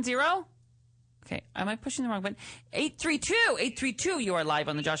 810? Okay, am I pushing the wrong button? 832, you are live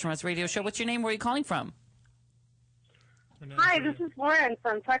on the Josh and Ross radio show. What's your name? Where are you calling from? Hi, this is Lauren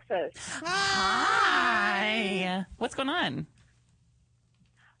from Texas. Hi. What's going on?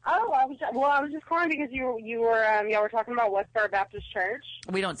 Oh, I was just calling because y'all were talking about Weststar Baptist Church.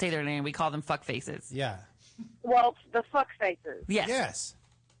 We don't say their name. We call them fuck faces. Yeah. Well, the fuck faces. Yes.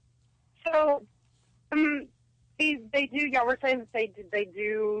 So, they do. Y'all were saying that they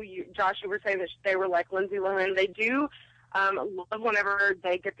do. Josh, you were saying that they were like Lindsay Lohan. They do love whenever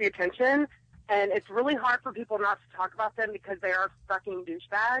they get the attention, and it's really hard for people not to talk about them because they are fucking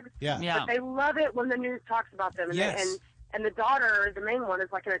douchebags. Yeah. But they love it when the news talks about them. And yes. And the daughter, the main one, is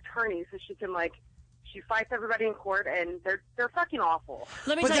like an attorney, so she can She fights everybody in court, and they're fucking awful.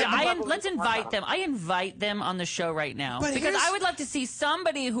 Let me tell you, let's invite them. I invite them on the show right now because I would love to see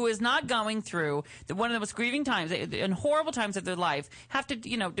somebody who is not going through one of the most grieving times and horrible times of their life have to,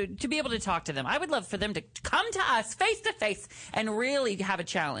 to be able to talk to them. I would love for them to come to us face to face and really have a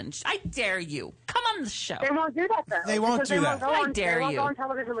challenge. I dare you. Come on the show. They won't do that, though. They won't do that. I dare they won't you. go on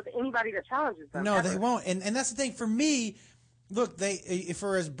television with anybody that challenges them. No, ever. they won't. And that's the thing. For me, look,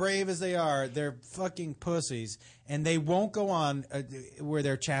 for as brave as they are, they're fucking pussies. And they won't go on where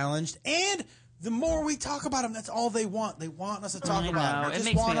they're challenged. And the more we talk about them, that's all they want. They want us to talk about them.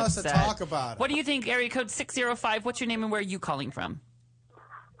 They just want us to talk about it. What do you think, area code 605? What's your name and where are you calling from?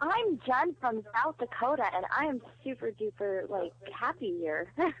 I'm Jen from South Dakota, and I am super duper happy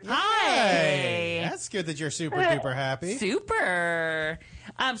here. Hi. That's good that you're super duper happy. Super.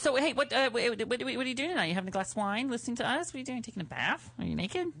 So hey, what are you doing tonight? You having a glass of wine, listening to us? What are you doing? Taking a bath? Are you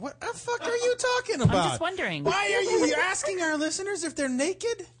naked? What the fuck are you talking about? I'm just wondering. Why are you asking our listeners if they're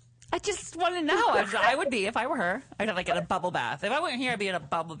naked? I just want to know. I would be if I were her. I'd have in a bubble bath. If I weren't here, I'd be in a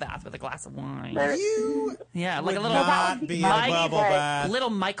bubble bath with a glass of wine. You like a little not be in a bubble bath. Little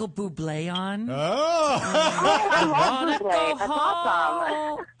Michael Bublé on. I love Bublé. That's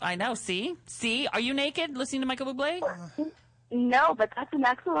awesome. I know. See, are you naked listening to Michael Bublé? No, but that's an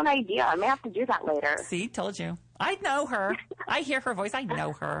excellent idea. I may have to do that later. See, told you. I know her. I hear her voice. I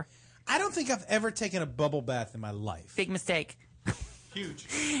know her. I don't think I've ever taken a bubble bath in my life. Big mistake. Huge.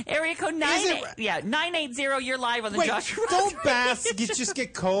 Area code 980. You're live on the Josh. Don't baths just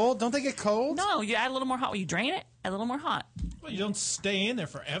get cold? Don't they get cold? No, you add a little more hot. You drain it, add a little more hot. Well, you don't stay in there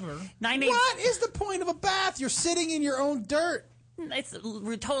forever. What is the point of a bath? You're sitting in your own dirt. It's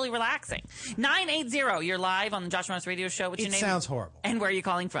totally relaxing. 980. You're live on the Josh Ross Radio Show. What's your name? It sounds horrible. And where are you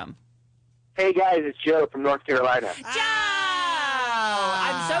calling from? Hey guys, it's Joe from North Carolina. Joe!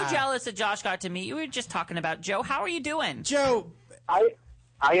 I'm so jealous that Josh got to meet you. We were just talking about Joe. How are you doing? Joe.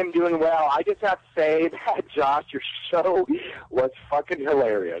 I am doing well. I just have to say that, Josh, your show was fucking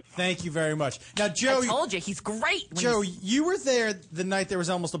hilarious. Thank you very much. Now, Joe, I told you, he's great. Joe, you were there the night there was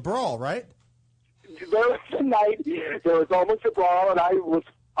almost a brawl, right? There was a night there was almost a brawl, and I was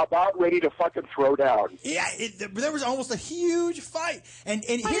about ready to fucking throw down. Yeah, there was almost a huge fight. And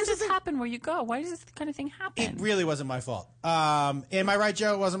Why here's does this happen where you go? Why does this kind of thing happen? It really wasn't my fault. Am I right,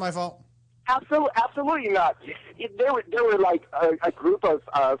 Joe? It wasn't my fault? Absolutely not. There were like a group of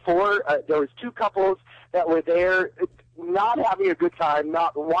four. There was two couples that were there, not having a good time,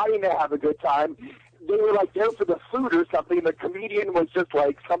 not wanting to have a good time. They were like there for the food or something. And the comedian was just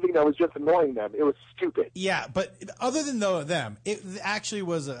like something that was just annoying them. It was stupid. Yeah, but other than them, it actually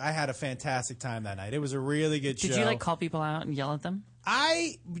was. I had a fantastic time that night. It was a really good show. Did you call people out and yell at them?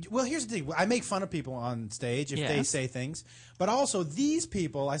 Well, here's the thing. I make fun of people on stage if they say things. But also, these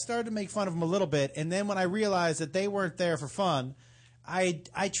people, I started to make fun of them a little bit. And then when I realized that they weren't there for fun, I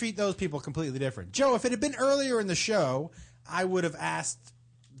treat those people completely different. Joe, if it had been earlier in the show, I would have asked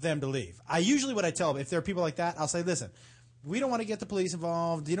them to leave. What I tell them, if there are people like that, I'll say, listen, we don't want to get the police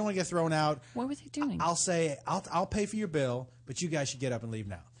involved. You don't want to get thrown out. What were they doing? I'll say, I'll pay for your bill, but you guys should get up and leave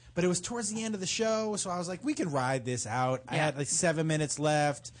now. But it was towards the end of the show, so I was like, we can ride this out. Yeah. I had 7 minutes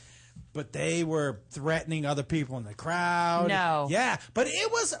left, but they were threatening other people in the crowd. No. Yeah, but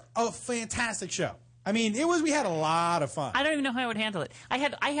it was a fantastic show. I mean, we had a lot of fun. I don't even know how I would handle it. I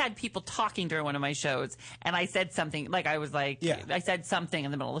had people talking during one of my shows, and I said something, I said something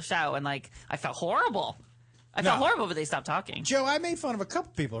in the middle of the show, and I felt horrible. I felt horrible, but they stopped talking. Joe, I made fun of a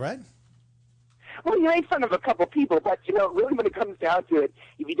couple people, right? Well, you made fun of a couple people, but, really when it comes down to it,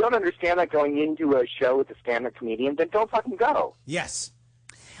 if you don't understand that going into a show with a stand-up comedian, then don't fucking go. Yes.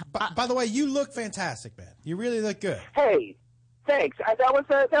 By the way, you look fantastic, man. You really look good. Hey, thanks. It was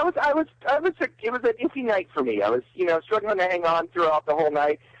an iffy night for me. I was, struggling to hang on throughout the whole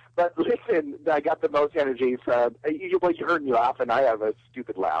night. But listen, I got the most energy. So you heard me laugh, and I have a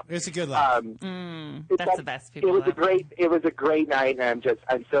stupid laugh. It's a good laugh. That's the best. People it was a great night, and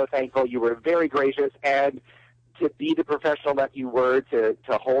I'm so thankful. You were very gracious, and to be the professional that you were, to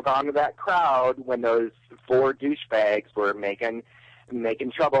hold on to that crowd when those four douchebags were making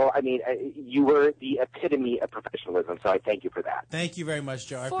trouble. I mean, you were the epitome of professionalism, so I thank you for that. Thank you very much,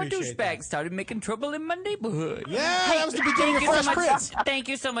 Joe. I Four appreciate douchebags that. started making trouble in my neighborhood. Yeah, that was the beginning of Fresh Prince. Thank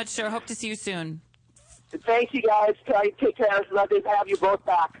you so much, sir. Hope to see you soon. Thank you, guys. Take care. Love to have you both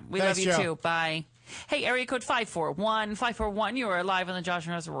back. We love you, too. Bye. Hey, area code 541. 541, you are live on the Josh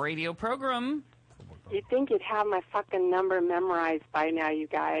and Russ radio program. You'd think you'd have my fucking number memorized by now, you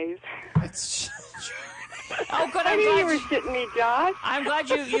guys. Oh, good. I knew you were shitting me, Josh. I'm glad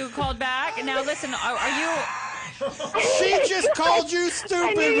you called back. And now, listen, are She just called you stupid,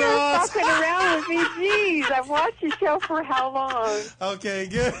 I knew you were Ross. fucking around with me. Jeez, I've watched your show for how long? Okay,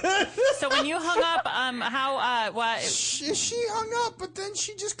 good. So when you hung up, what? She hung up, but then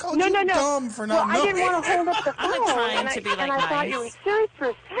she just called No, you no, no. dumb for not well, knowing. I didn't want to hold up the I'm phone. not trying and to be, I like, thought you were nice. serious for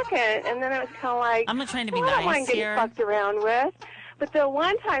a second, and then it was kind of like, I'm not trying to be I don't nice mind getting here. fucked around with. But the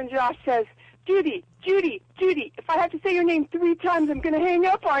one time Josh says, Judy, Judy, Judy, if I have to say your name 3 times, I'm going to hang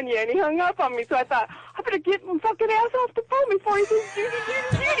up on you. And he hung up on me, so I thought, I better get my fucking ass off the phone before he says Judy,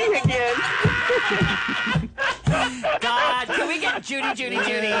 Judy, Judy again. God, can we get Judy, Judy,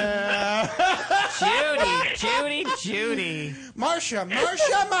 Judy? Judy, Judy, Judy. Marsha.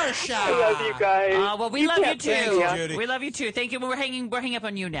 I love you guys. Well, we love you kept too. saying Judy. We love you too. Thank you. We're hanging up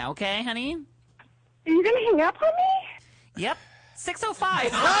on you now, okay, honey? Are you going to hang up on me? Yep.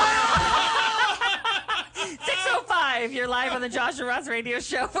 6:05. 6:05. You're live on the Josh and Ross radio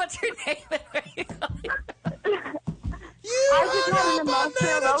show. What's your name? I just had an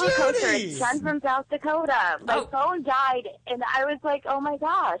emotional roller coaster. Judy. It's Jen from South Dakota. My phone died, and I was like, "Oh my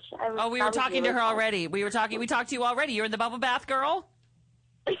gosh!" We were talking to her already. We talked to you already. You're in the bubble bath, girl.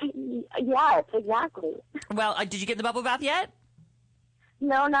 Yes, exactly. Well, did you get in the bubble bath yet?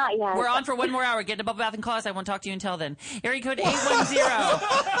 No, not yet. We're on for one more hour. Get in the bubble bath and call us. I won't talk to you until then. Area code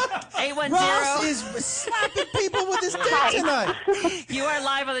 810. Ross is slapping people with his dick tonight. You are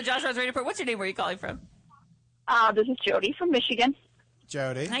live on the Josh Ross Radio Report. What's your name? Where are you calling from? This is Jody from Michigan.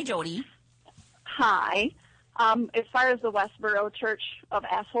 Jody. Hi, Jody. Hi. As far as the Westboro Church of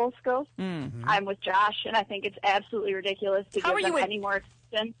Assholes goes, I'm with Josh, and I think it's absolutely ridiculous to give them any more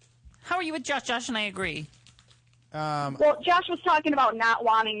attention. How are you with Josh? Josh and I agree. Well, Josh was talking about not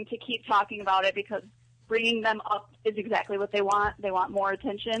wanting to keep talking about it because bringing them up is exactly what they want. They want more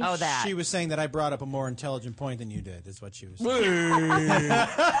attention. Oh, that. She was saying that I brought up a more intelligent point than you did, is what she was saying.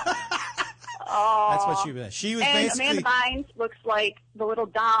 That's what she was. She was and basically. Amanda Bynes looks like the little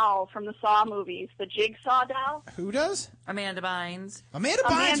doll from the Saw movies, the Jigsaw doll. Who does? Amanda Bynes. Amanda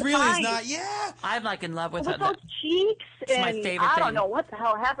Bynes really is not. Yeah. I'm like in love with her. With those cheeks, It's my and favorite I don't thing. know what the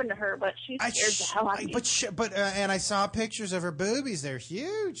hell happened to her, but she scared the hell out of me. And I saw pictures of her boobies. They're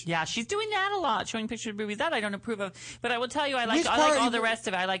huge. Yeah, she's doing that a lot, showing pictures of boobies. That I don't approve of. But I will tell you, I like Which all part- the rest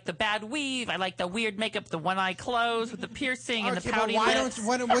of it. I like the bad weave. I like the weird makeup, the one eye closed with the piercing and the Okay, but pouty lips.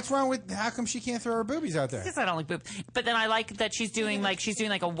 what's wrong with? How come she can't throw her boobies out there? Because I don't like boobs. But then I like that she's doing like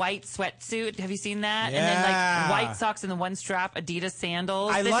a white sweatsuit. Have you seen that? Yeah. And then like white socks and the one strap Adidas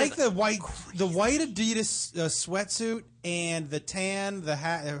sandals. I This like is the white Adidas sweatsuit and the tan,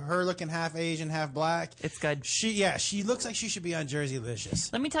 her looking half Asian, half black. It's good. She looks like she should be on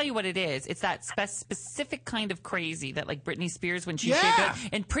Jerseylicious. Let me tell you what it is. It's that specific kind of crazy that like Britney Spears when she's Yeah. good.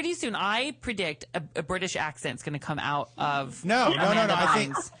 And pretty soon I predict a British accent's going to come out of No. Amanda I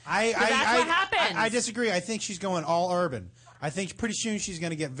think Bynes. I what happens. I disagree. I think she's going all urban. I think pretty soon she's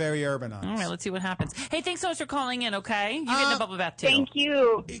going to get very urban on us. All right, let's see what happens. Hey, thanks so much for calling in, okay? You get in a bubble bath, too. Thank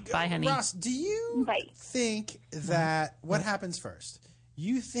you. Bye, honey. Ross, do you think that what happens first?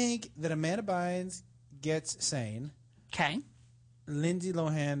 You think that Amanda Bynes gets sane? Okay. Lindsay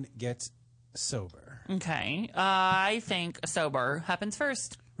Lohan gets sober. Okay. I think sober happens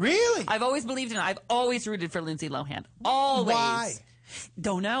first. Really? I've always believed in it. I've always rooted for Lindsay Lohan. Always. Why?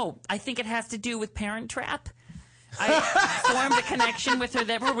 Don't know. I think it has to do with Parent Trap. I formed a connection with her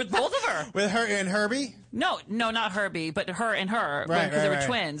with both of her. With her and Herbie? No, not Herbie, but her and her. Right, because they were right.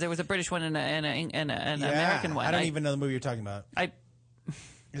 twins. There was a British one and an American one. I don't even know the movie you're talking about.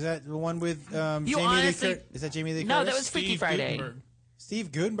 Is that the one with Jamie Lee Curtis? Is that Jamie Lee Curtis? No, that was Freaky Friday.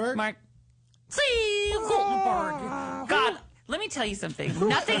 Steve Gutenberg? Steve Gutenberg. God, let me tell you something.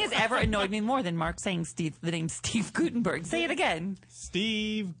 Nothing has ever annoyed me more than Mark saying the name Steve Gutenberg. Say it again.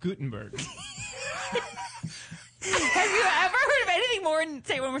 Steve Gutenberg. Have you ever heard of anything more?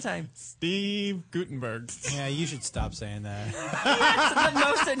 Say it one more time. Steve Gutenberg. Yeah, you should stop saying that. That's the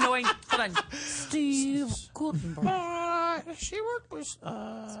most annoying. Hold on. Steve Gutenberg. She worked with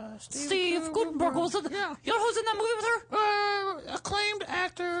Steve Gutenberg was in. You know who's in that movie with her? acclaimed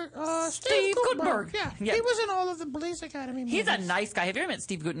actor Steve Gutenberg. Yeah, Yeah. he was in all of the Police Academy movies. He's a nice guy. Have you ever met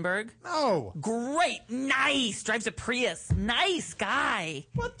Steve Gutenberg? No. Great. Nice. Drives a Prius. Nice guy.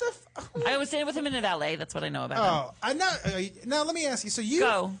 What the? I was staying with him in a valet. That's what I know about him. Oh, now let me ask you. So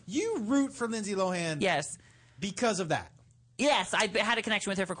you root for Lindsay Lohan? Yes. Because of that? Yes, I had a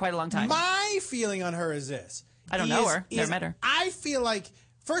connection with her for quite a long time. My feeling on her is this. I don't know her. Never met her. I feel like,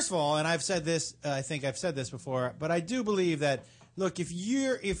 first of all, and I've said this, I think I've said this before, but I do believe that, look, if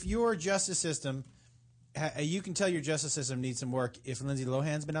your justice system, you can tell your justice system needs some work if Lindsay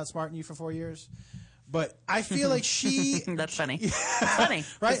Lohan's been outsmarting you for 4 years. But I feel like she... That's funny. It's funny.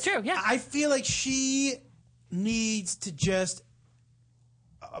 Right? It's true, yeah. I feel like she needs to just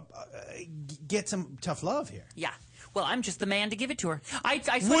get some tough love here. Yeah. Well, I'm just the man to give it to her.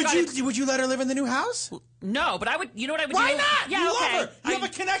 Would you let her live in the new house? No, but I would. You know what I would do? Why not? Yeah, you okay. love her. You have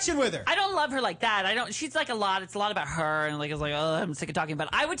a connection with her. I don't love her like that. I don't. She's like a lot. It's a lot about her, and it's like, oh, I'm sick of talking about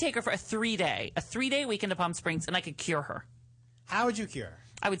it. I would take her for a 3-day weekend to Palm Springs, and I could cure her. How would you cure her?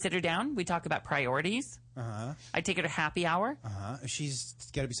 I would sit her down. We'd talk about priorities. I'd take her to happy hour. She's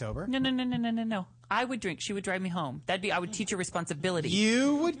got to be sober. No. I would drink. She would drive me home. I would teach her responsibility.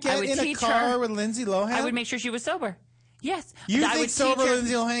 You would get in a car with Lindsay Lohan? I would make sure she was sober. Yes. You think sober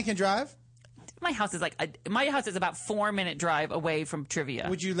Lindsay Lohan can drive? My house is about 4-minute drive away from Trivia.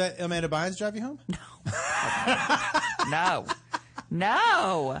 Would you let Amanda Bynes drive you home? No.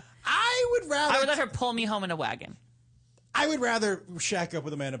 I would let her pull me home in a wagon. I would rather shack up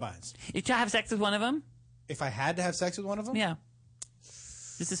with Amanda Bynes. You to have sex with one of them? If I had to have sex with one of them? Yeah.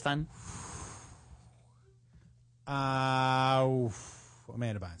 This is fun. Amanda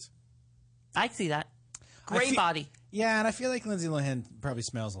Bynes. I see that. Great body. Yeah, and I feel like Lindsay Lohan probably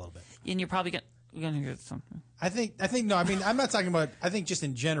smells a little bit. And you're probably going to get something. I think no, I mean, I'm not talking about, I think just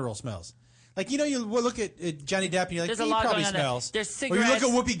in general smells. Like, you look at Johnny Depp and you're like, he probably smells. There's cigarettes. Or you look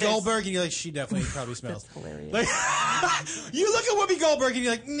at Whoopi Goldberg and you're like, she definitely probably smells. That's hilarious. Like, you look at Whoopi Goldberg and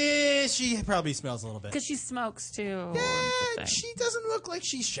you're like, nah, she probably smells a little bit. Because she smokes too. Yeah, she doesn't look like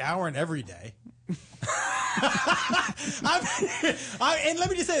she's showering every day. And let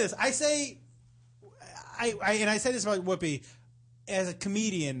me just say this. I say this about Whoopi. As a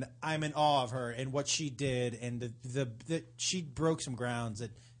comedian, I'm in awe of her and what she did, and the she broke some grounds.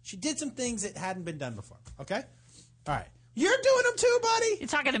 That she did some things that hadn't been done before. Okay, all right. You're doing them too, buddy. You're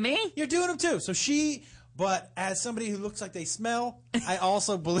talking to me. You're doing them too. So but as somebody who looks like they smell, I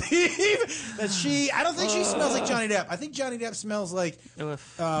also believe that I don't think she smells like Johnny Depp. I think Johnny Depp smells like,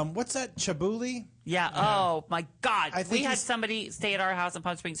 what's that, Chabuli? Yeah. Oh my God. We had somebody stay at our house in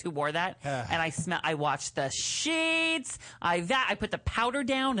Palm Springs who wore that, and I watched the sheets. I put the powder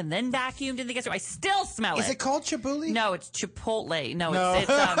down and then vacuumed in the guest room. I still smell it. Is it called Chabuli? No, it's Chipotle. No.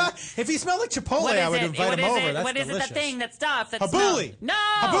 It's if he smelled like Chipotle, I would invite him over. That's what delicious. Is it? That thing, that stuff? That Habuli. No.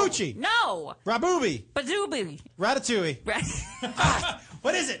 Habuchi. No. Rabubi. Bazubi. Ratatouille.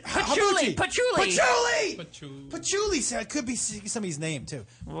 What is it? Patchouli. Patchouli. So it could be somebody's name too.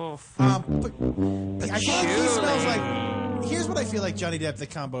 I feel like he smells like. Here's what I feel like Johnny Depp. The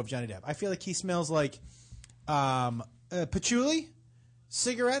combo of Johnny Depp. I feel like he smells like patchouli,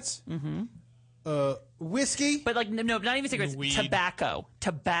 cigarettes, whiskey. But no, not even cigarettes. Weed. Tobacco.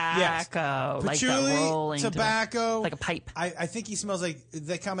 Yes. Patchouli, like rolling tobacco, like a pipe. I think he smells like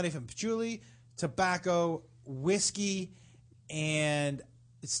the combination of patchouli, tobacco, whiskey, and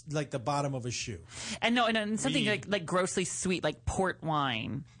it's like the bottom of a shoe. And something like grossly sweet, like port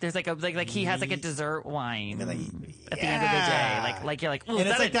wine. There's like he has like a dessert wine at the end of the day. Like you're like, and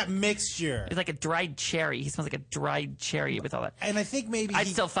it's like that mixture. It's like a dried cherry. He smells like a dried cherry with all that. And I think maybe I'd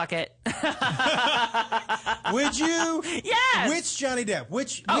still fuck it. Would you? Yes. Which Johnny Depp?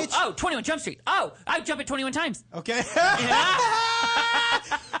 Which? 21 Jump Street. Oh, I'd jump it 21 times. Okay.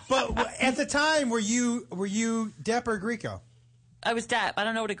 But at the time, were you Depp or Grieco? I was Depp. I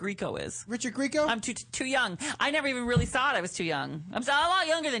don't know what a Grieco is. Richard Grieco? I'm too young. I never even really thought I was too young. I'm a lot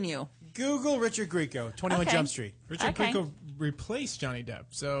younger than you. Google Richard Grieco, 21 Jump Street. Richard Grieco replaced Johnny Depp,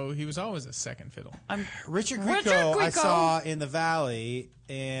 so he was always a second fiddle. Richard Grieco I saw in the Valley,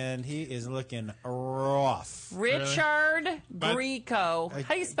 and he is looking rough. Richard Grieco.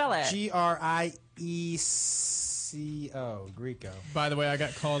 How do you spell it? Grieco. Grieco. By the way, I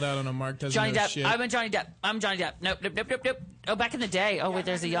got called out on a Mark doesn't Johnny know Depp. shit. I'm Johnny Depp. Nope. Oh, back in the day. Oh, wait,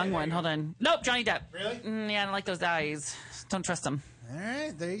 there's a young one. Hold on. Nope, Johnny Depp. Really? Yeah, I don't like those eyes. Don't trust him. All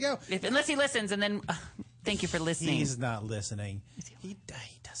right, there you go. Unless he listens, and then thank you for listening. He's not listening. He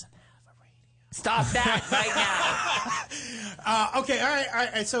doesn't have a radio. Stop that right now. Okay, all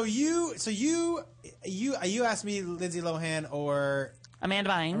right. So you asked me Lindsay Lohan or Amanda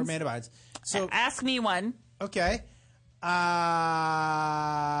Bynes. So ask me one. Okay.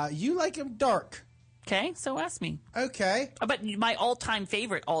 You like him dark. Okay, so ask me. Okay. But my all-time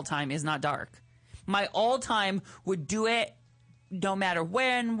favorite is not dark. My all-time would do it no matter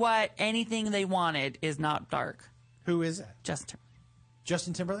when, what, anything they wanted is not dark. Who is that?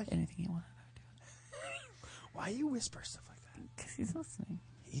 Justin Timberlake? Anything you want. Why you whisper stuff like that? Because he's listening.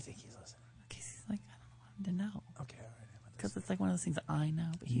 You think he's listening? Because he's like, I don't want him to know. Okay, all right. Because it's like one of those things that I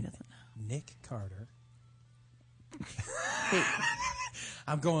know, but he doesn't know. Nick Carter. Wait.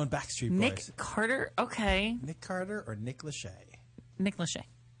 I'm going Backstreet Boys. Nick Carter? Okay. Nick Carter or Nick Lachey? Nick Lachey.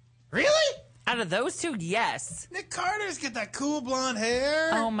 Really? Out of those two, yes. Nick Carter's got that cool blonde hair.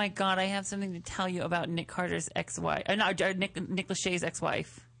 Oh my God, I have something to tell you about Nick Carter's ex-wife. Nick Lachey's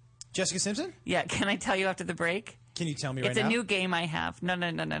ex-wife. Jessica Simpson? Yeah, can I tell you after the break? Can you tell me right now? It's a new game I have. No.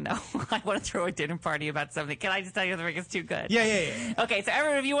 I want to throw a dinner party about something. Can I just tell you the break? It's too good. Yeah. Okay, so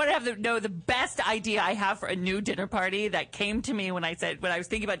everyone, if you want to know the best idea I have for a new dinner party that came to me when I was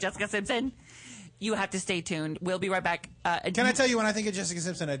thinking about Jessica Simpson, you have to stay tuned. We'll be right back. Can I tell you, when I think of Jessica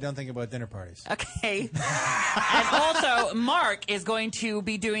Simpson, I don't think about dinner parties. Okay. And also, Mark is going to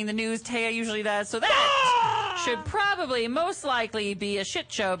be doing the news Taya usually does, so that should probably most likely be a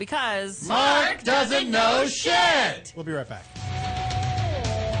shit show because Mark doesn't know shit! We'll be right back.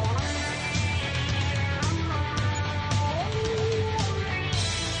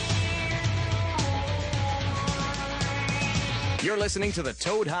 You're listening to the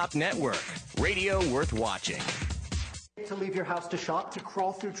Toad Hop Network, radio worth watching. To leave your house to shop, to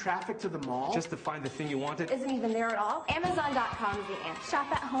crawl through traffic to the mall. Just to find the thing you wanted. Isn't even there at all. Amazon.com is the answer.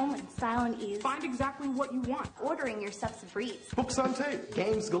 Shop at home in style and ease. Find exactly what you want. Ordering your stuff's a breeze. Books on tape,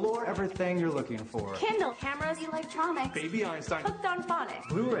 games galore, everything you're looking for. Kindle, cameras, electronics. Baby Einstein. Hooked on phonics.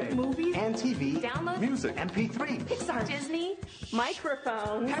 Blu-ray, movies, and TV. Download, music, MP3, Pixar, Disney,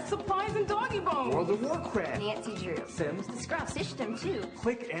 microphones, pet supplies, and doggy bones. World of Warcraft, Nancy Drew, Sims, The Scrubs, System 2.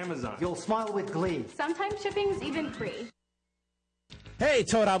 Click Amazon. You'll smile with glee. Sometimes shipping's even free. Hey,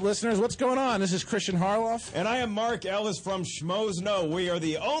 Toad Hop listeners, what's going on? This is Christian Harloff. And I am Mark Ellis from Schmoes Know. We are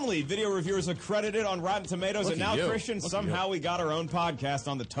the only video reviewers accredited on Rotten Tomatoes. Look and at now, you. Christian, Look at somehow you. we got our own podcast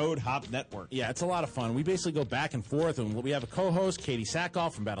on the Toad Hop Network. Yeah, it's a lot of fun. We basically go back and forth, and we have a co-host, Katie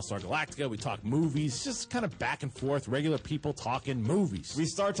Sackhoff from Battlestar Galactica. We talk movies, just kind of back and forth, regular people talking movies. We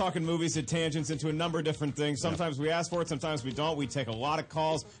start talking movies at tangents into a number of different things. Sometimes we ask for it, sometimes we don't. We take a lot of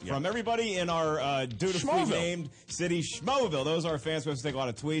calls from everybody in our dutifully named city, Schmoville. Those are our fans. We have to take a lot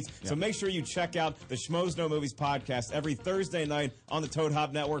of tweets. So make sure you check out the Schmoes Know Movies podcast every Thursday night on the Toad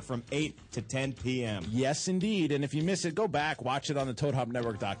Hop Network from 8 to 10 p.m. Yes, indeed. And if you miss it, go back, watch it on the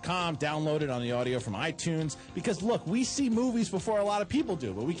ToadHopNetwork.com, download it on the audio from iTunes. Because, look, we see movies before a lot of people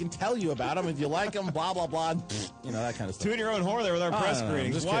do, but we can tell you about them. If you like them, blah, blah, blah, you know, that kind of stuff. Toot your own horn there with our press no,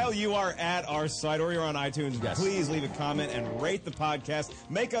 greetings. While you are at our site or you're on iTunes, please leave a comment and rate the podcast.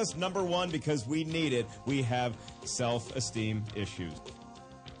 Make us number one because we need it. We have self-esteem issues.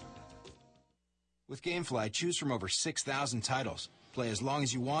 With GameFly, choose from over 6,000 titles. Play as long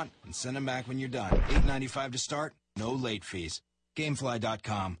as you want and send them back when you're done. $8.95 to start, no late fees.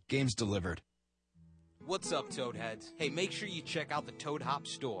 Gamefly.com. Games delivered. What's up, Toadheads? Hey, make sure you check out the Toad Hop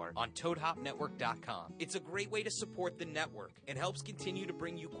store on ToadHopNetwork.com. It's a great way to support the network and helps continue to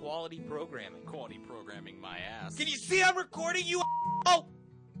bring you quality programming. Quality programming, my ass. Can you see I'm recording you? Oh!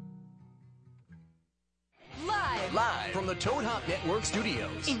 Live from the Toad Hop Network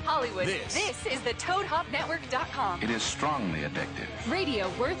studios. In Hollywood, This is the ToadHopNetwork.com. It is strongly addictive. Radio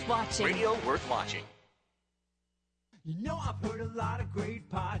worth watching. Radio worth watching. You know, I've heard a lot of great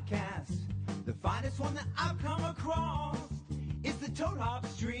podcasts. The finest one that I've come across is the Toad Hop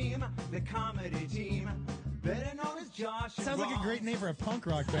Stream, the comedy team. Better known as Josh. Sounds like a great name for a punk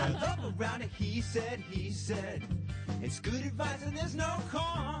rock band. I love around it, he said. It's good advice and there's no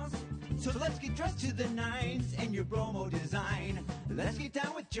cost. So let's get dressed to the nines in your bromo design. Let's get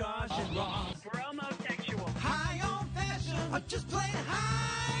down with Josh and Ross. We're homosexual. High on fashion, or just plain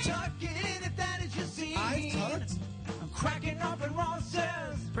high. Tuck it in if that is your scene. I'm cracking up and Ross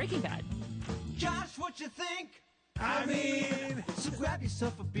says, Breaking Bad. Josh, what you think? I mean, so grab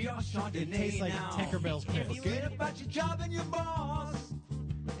yourself a beer or Chardonnay. It tastes like now. Tinkerbell's piss. Forget about your job and your boss.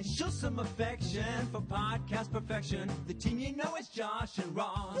 And show some affection for podcast perfection. The team you know is Josh and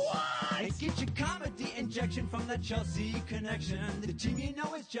Ross. What? And get your comedy injection from the Chelsea connection. The team you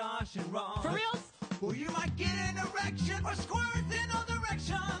know is Josh and Ross. For reals? Or you might get an erection or squirt in all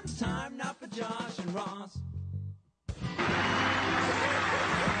directions. Time now for Josh and Ross.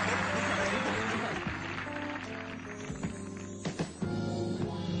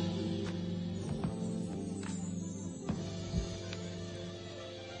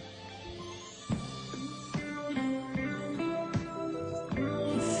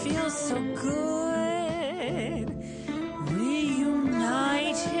 Feels so good,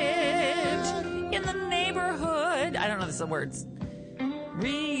 reunited in the neighborhood. I don't know the words.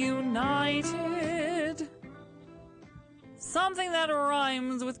 Reunited. Something that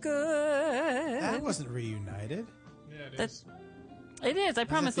rhymes with good. That wasn't reunited. Yeah, it is. It is. I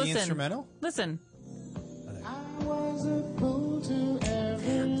promise. the Listen. instrumental? Listen. I was a fool to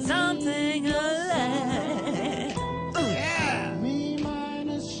ever Something alive. Me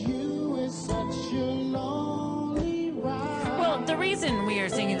minus you is such a lonely ride. Well, the reason we are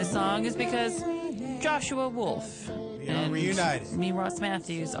singing the song is because Joshua Wolf and reunited. Me, Ross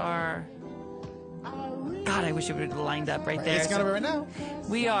Matthews are. God, I wish it would have lined up right there. It's gonna be right now.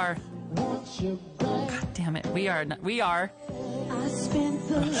 We are. God damn it. We are. We are.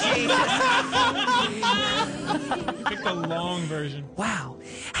 Pick the long version. Wow.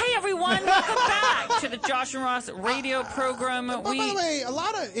 Hey, everyone. Welcome back to the Josh and Ross radio program. By the way, a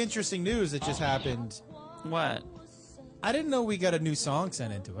lot of interesting news that just happened. What? I didn't know we got a new song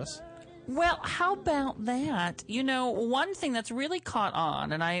sent in to us. Well, how about that? You know, one thing that's really caught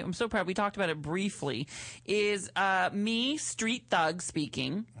on, and I'm so proud we talked about it briefly, is me, Street Thug,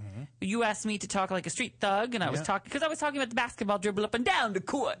 speaking. Mm-hmm. You asked me to talk like a street thug, and I was talking about the basketball dribble up and down the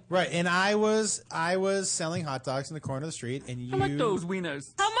court. Right, and I was selling hot dogs in the corner of the street, and you... I like those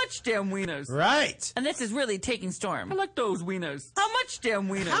wieners. How much damn wieners? Right. And this is really taking storm. I like those wieners. How much damn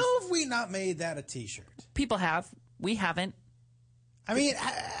wieners? How have we not made that a T-shirt? People have. We haven't. I mean...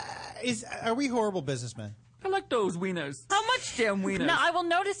 Are we horrible businessmen? I like those wieners. How much damn wieners? Now, I will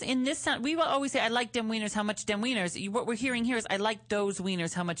notice in this sound, we will always say, I like dem wieners, how much dem wieners? What we're hearing here is, I like those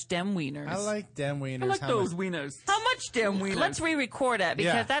wieners, how much dem wieners? I like dem wieners. I like those wieners. How much dem wieners? Let's re-record it,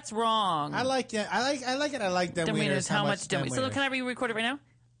 because that's wrong. I like it. I like it. I like dem wieners. How much dem wieners? So can I re-record it right now?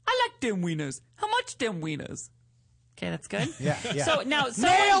 I like dem wieners. How much dem wieners? Okay, that's good. Yeah. So now,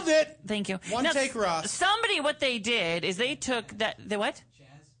 nailed it. Thank you. One take, Ross. Somebody, what they did is they took that. The what?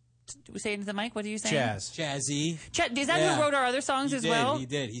 Say it into the mic. What are you saying? Jazzy. Is that who wrote our other songs as well? He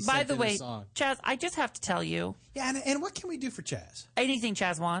did. He By the way, Chaz, I just have to tell you. Yeah, and what can we do for Chaz? Anything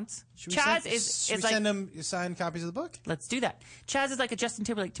Chaz wants. Should we send him signed copies of the book? Let's do that. Chaz is like a Justin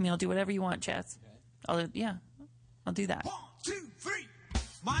Timberlake to me. I'll do whatever you want, Chaz. Okay. I'll do that. 1, 2, 3.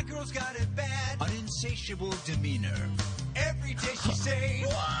 My girl's got it bad, an insatiable demeanor. Every day she say,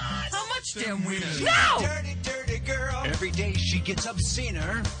 what? How much damn wieners? No! Dirty, dirty girl. Every day she gets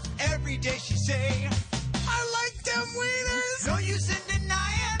obscener. Every day she say, I like them wieners. No use in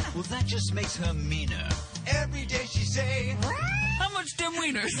denying. Well, that just makes her meaner. Every day she say, how much damn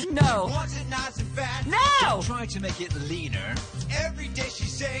wieners? No. Wants it nice and fat. No! Try to make it leaner. Every day she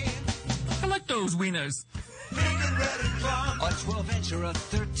say, I like those wieners. Big and red and plum. A 12-inch or a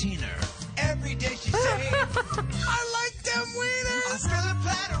 13er. Every day she say, I like them wieners. I fill a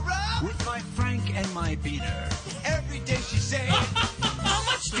platter up with my Frank and my beaner. Every day she say, how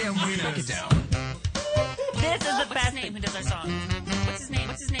much damn wieners? Break it down. This is the best name who does our song. What's his name?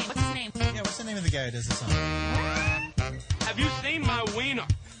 What's his name? What's his name? Yeah, what's the name of the guy who does the song? Have you seen my wiener?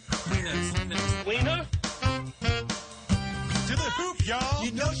 Wieners. Wiener? To the hoop, y'all.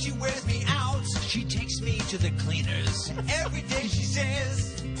 You know she wears me out. She takes me to the cleaners. Every day she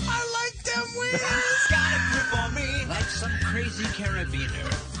says, I like them wieners. Got a grip on me like some crazy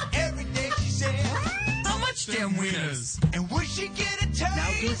carabiner. Every day she says, how much damn wieners? And would she get a taste?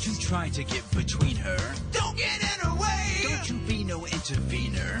 Now don't you try to get between her. Don't get in her way. Don't you be no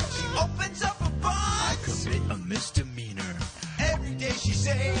intervener. She opens up a bar. I commit a misdemeanor. Every day she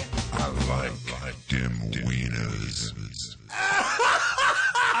say, I like them wieners.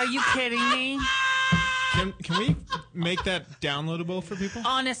 Are you kidding me? Can we make that downloadable for people?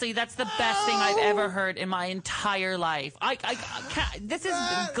 Honestly, that's the best thing I've ever heard in my entire life. I can't, this is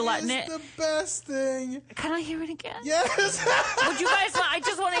gluttonous. That is the best thing. Can I hear it again? Yes. Would you guys? I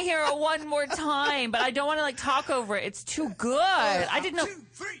just want to hear it one more time, but I don't want to talk over it. It's too good. I didn't know. 2,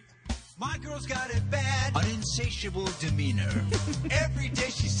 3. My girl's got it bad, an insatiable demeanor. Every day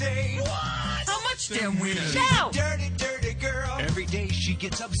she say, what? How much damn wieners? No! Dirty, dirty girl. Every day she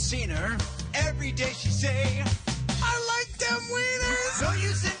gets obscener. Every day she say, I like them wieners. No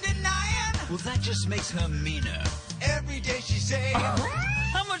use in denying. Well, that just makes her meaner. Every day she say,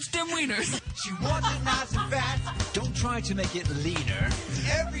 how much damn wieners? She wants it nice and fat. Don't try to make it leaner.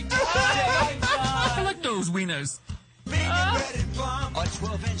 Every day she say, I like those wieners.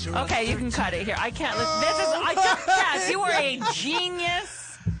 Okay, you can cut it here. I can't listen. Chaz, you are a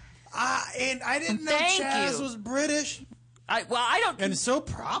genius. And I didn't know Chaz was British. I don't. And so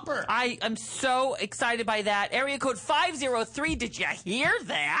proper. I am so excited by that. Area code 503. Did you hear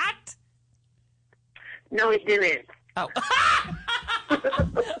that? No, it didn't. Oh.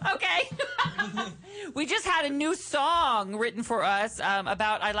 Okay. We just had a new song written for us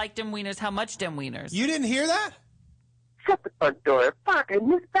about I like dem wieners. How much dem wieners? You didn't hear that? Shut the front door. Fuck, I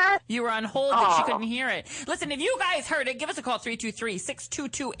missed that. You were on hold, but she couldn't hear it. Listen, if you guys heard it, give us a call,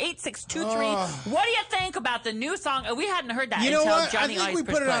 323-622-8623. What do you think about the new song? We hadn't heard that You know until what? Johnny I think Ice we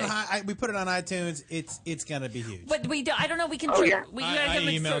pushed put it play. on we put it on iTunes. It's gonna be huge. But I don't know. We can. I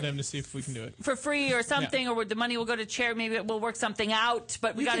emailed him to see if we can do it for free or something, or the money will go to charity. Maybe we'll work something out.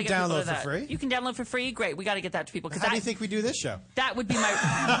 But we got to can get people download to that. for free. You can download for free. Great. We got to get that to people. How do you think we do this show? That would be my.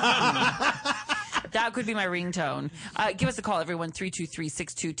 That could be my ringtone. Give us a call, everyone.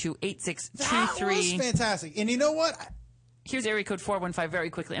 323-622-8623. That was fantastic. And you know what? Here's area code 415 very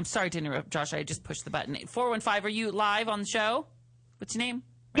quickly. I'm sorry to interrupt, Josh. I just pushed the button. 415, are you live on the show? What's your name?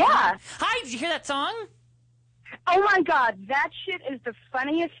 Yeah. Hi, did you hear that song? Oh, my God. That shit is the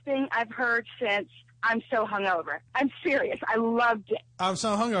funniest thing I've heard since I'm So Hungover. I'm serious. I loved it. I'm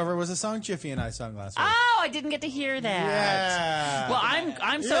So Hungover was a song Jiffy and I sung last week. Oh, I didn't get to hear that. Yeah. Well,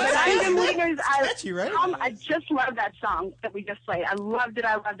 I'm so excited. Catchy, right? I just love that song that we just played. I loved it.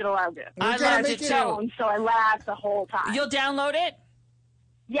 I loved it. I loved it. I loved it, too. So I laughed the whole time. You'll download it?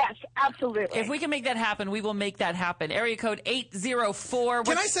 Yes, absolutely. If we can make that happen, we will make that happen. Area code 804.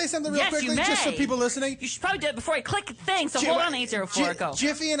 Can I say something real quickly, you may. just for people listening? You should probably do it before I click the thing, so hold on, 804, go.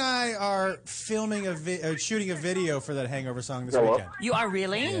 Jiffy and I are filming shooting a video for that Hangover song this weekend. You are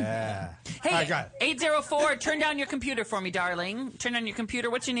really? Yeah. Hey, I got it. 804, turn down your computer for me, darling. Turn down your computer.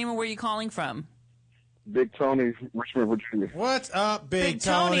 What's your name and where are you calling from? Big Tony, Richmond, Virginia. What's up, Big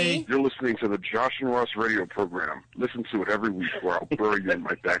Tony? You're listening to the Josh and Ross radio program. Listen to it every week or I'll bury you in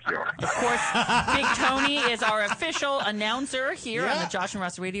my backyard. Of course, Big Tony is our official announcer here on the Josh and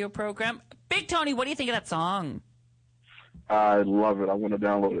Ross radio program. Big Tony, what do you think of that song? I love it. I want to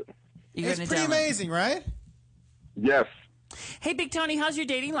download it. It's pretty amazing, right? Yes. Hey, Big Tony, how's your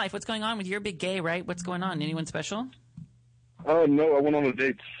dating life? What's going on with you? You're big gay, right? What's going on? Anyone special? Oh, no. I went on a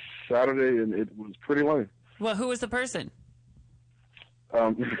date Saturday, and it was pretty lame. Well, who was the person?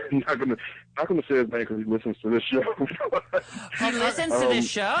 Not gonna say his name because he listens to this show. He listens to this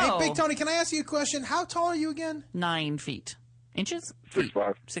show. Hey, Big Tony, can I ask you a question? How tall are you again? 9 feet. Inches?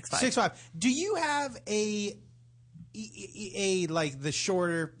 6'5". 6'5". Do you have a like the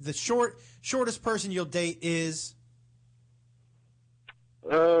shortest person you'll date is?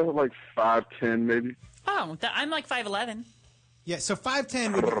 Like 5'10", maybe. Oh, I'm like 5'11". Yeah, so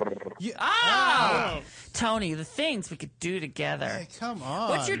 5'10" would... Tony, the things we could do together. Hey, come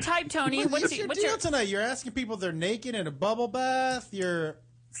on. What's your type, Tony? What's your deal tonight? You're asking people if they're naked in a bubble bath. Saul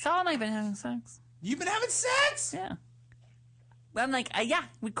and I have been having sex. You've been having sex? Yeah. I'm like, yeah,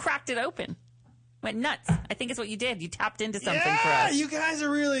 we cracked it open. Went nuts. I think it's what you did. You tapped into something for us. You guys are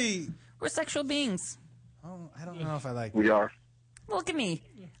really... We're sexual beings. Oh, I don't know if I like We are. Look at me.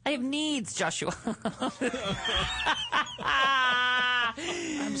 I have needs, Joshua.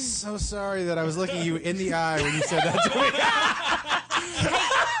 I'm so sorry that I was looking you in the eye when you said that to me.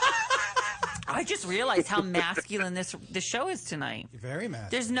 I just realized how masculine this show is tonight. Very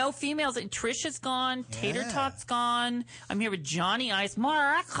masculine. There's no females. Trisha's gone. Tater Tot's gone. I'm here with Johnny Ice,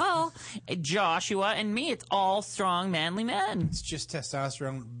 Marco, Joshua, and me. It's all strong, manly men. It's just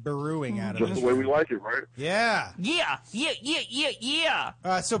testosterone brewing out of Just the way we like it, right? Yeah. Yeah.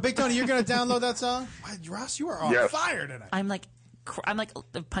 So, Big Tony, you're going to download that song? Wow, Ross, you are on fire tonight. I'm like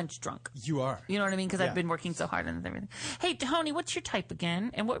punch drunk. You are. You know what I mean? Because I've been working so hard on everything. Hey, Tony, what's your type again?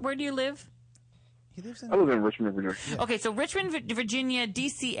 And where do you live? He lives I live in Richmond, Virginia. Yeah. Okay, so Richmond, Virginia,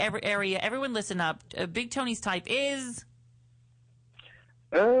 D.C. area. Everyone listen up. Big Tony's type is?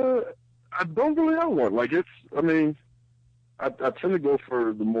 I don't really have one. Like, I tend to go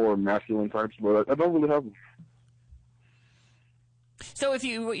for the more masculine types, but I don't really have one. So what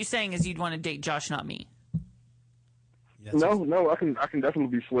you're saying is you'd want to date Josh, not me? No, I can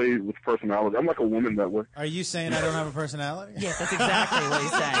definitely be swayed with personality. I'm like a woman that way. Are you saying I don't have a personality? Yes, that's exactly what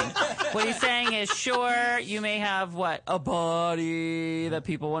he's saying. What he's saying is, sure, you may have, a body that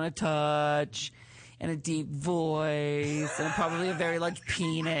people want to touch, and a deep voice, and probably a very large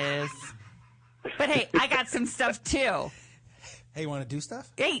penis. But hey, I got some stuff, too. Hey, you want to do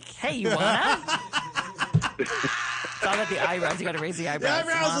stuff? Hey, you wanna? It's all about the eyebrows. You got to raise the eyebrows.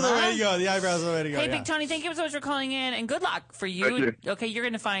 The eyebrows are the way to go. The eyebrows are the way to go. Hey, Big Tony, thank you so much for calling in, and good luck for you. Thank you. Okay, you're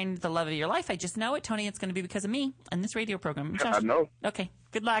going to find the love of your life. I just know it, Tony. It's going to be because of me and this radio program. I know. Okay,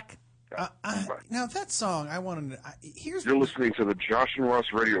 good luck. Now, that song, I wanted to... You're listening to the Josh and Ross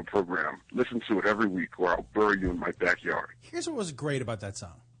radio program. Listen to it every week or I'll bury you in my backyard. Here's what was great about that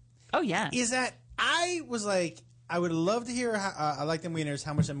song. Oh, yeah. Is that I was like, I would love to hear I Like Them Wieners,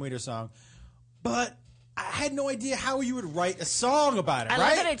 How Much Them Wieners song, but I had no idea how you would write a song about it, I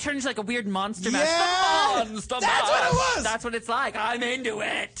right? love that it turns like a weird monster Yeah! mash. That's what it was! That's what it's like. I'm into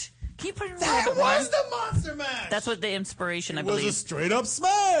it. Can you put it That was the Monster Mash. That's what the inspiration, I It was believe. a straight up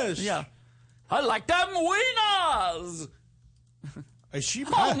smash. Yeah. I like them wieners.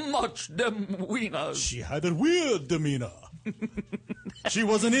 How much them wieners? She had a weird demeanor. She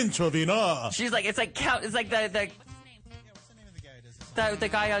was an intravenous. She's like, it's like Count. It's like the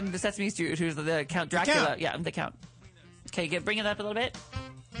guy on the Sesame Street who's the Count Dracula. Count. Yeah, the Count. Okay, bring it up a little bit.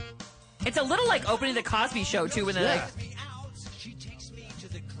 It's a little like opening the Cosby Show too, when they're like.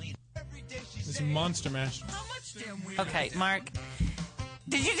 It's Monster Mash. Okay, Mark.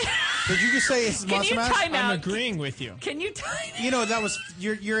 Did you just say it's Can Monster you Mash? time out? I'm agreeing with you. Can you time? You know, that was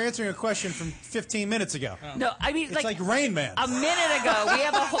you're answering a question from 15 minutes ago. No, I mean it's like Rain Man. A minute ago, we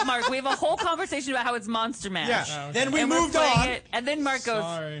have a whole, Mark. We have a whole conversation about how it's Monster Mash. Yeah. Then we And we're moved playing on. it, and then Mark goes,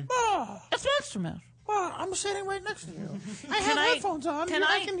 Sorry. "It's Monster Mash." Well, I'm sitting right next to you. I Can have headphones on.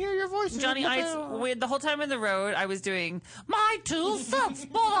 I can hear your voice. Johnny, the whole time on the road, I was doing my 2 cents,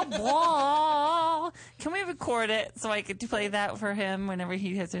 blah, blah. Can we record it so I could play that for him whenever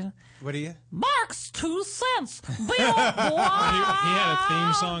he has to? What are you? Mark's 2 cents, blah, He had blah. a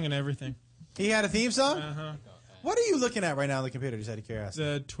theme song and everything. He had a theme song? Uh-huh. What are you looking at right now on the computer, just out of curiosity?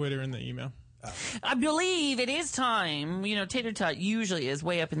 The Twitter and the email. I believe it is time. You know, Tater Tot usually is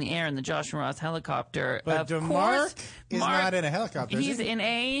way up in the air in the Josh and Ross helicopter. But of Mark course, is not in a helicopter, is He's he? in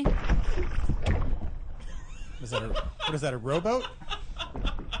a... What is that, a rowboat?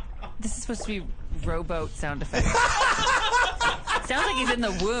 This is supposed to be rowboat sound effects. Sounds like he's in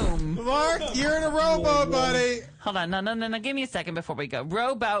the womb. Mark, you're in a rowboat, buddy. Hold on. No. Give me a second before we go.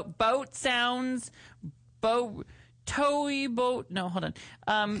 Rowboat, boat sounds, towy boat. No, hold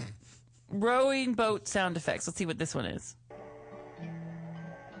on. Rowing boat sound effects. Let's see what this one is.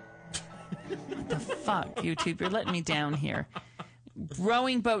 What the fuck, YouTube? You're letting me down here.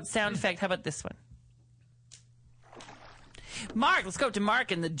 Rowing boat sound effect. How about this one? Mark, let's go up to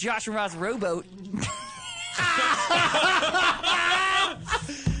Mark in the Josh and Ross rowboat.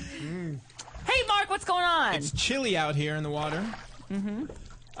 Hey, Mark, what's going on? It's chilly out here in the water. Mm-hmm.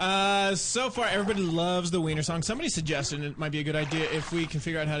 So far, everybody loves the Wiener song. Somebody suggested it might be a good idea if we can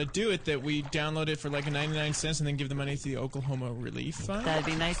figure out how to do it, that we download it for like 99 cents and then give the money to the Oklahoma Relief Fund. That'd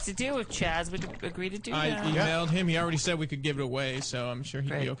be nice to do if Chaz would agree to do I that. emailed him. He already said we could give it away, so I'm sure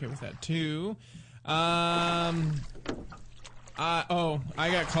he'd be okay with that too. I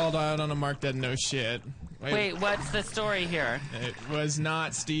got called out on a Mark doesn't know shit. Wait, what's the story here? It was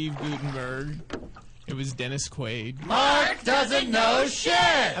not Steve Gutenberg. It was Dennis Quaid. Mark doesn't know shit.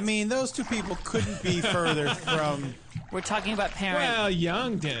 I mean, those two people couldn't be further from. We're talking about parents. Well,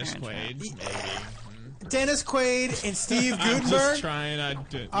 young Dennis Quaid, maybe. Dennis Quaid and Steve I'm Gutenberg. just trying. Let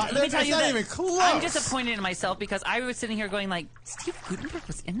me tell you not that even close. I'm disappointed in myself because I was sitting here going like, Steve Gutenberg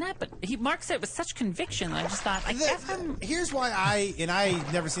was in that, but Mark said it with such conviction. I just thought, Here's why I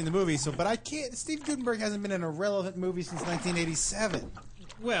never seen the movie, but I can't. Steve Gutenberg hasn't been in a relevant movie since 1987.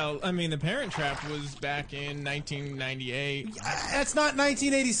 Well, I mean, The Parent Trap was back in 1998. That's not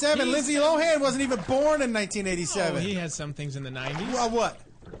 1987. Lindsay Lohan wasn't even born in 1987. Oh, he had some things in the 90s. Well, what?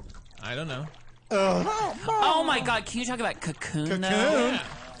 I don't know. Oh my God! Can you talk about Cocoon? Cocoon? Though? Yeah.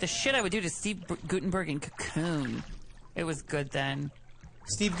 The shit I would do to Steve Gutenberg in Cocoon. It was good then.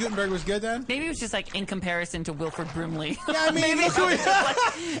 Steve Gutenberg was good then? Maybe it was just like in comparison to Wilford Brimley. Yeah, I mean, look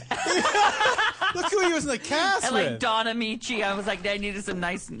who he was in the cast and with. like Don Amici. I was like, I needed some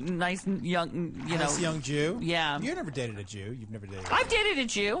nice young, Nice young Jew? Yeah. You never dated a Jew. You've never dated I've dated a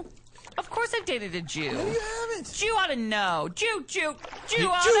Jew. Of course I've dated a Jew. No, you haven't. Jew ought to know. Jew ought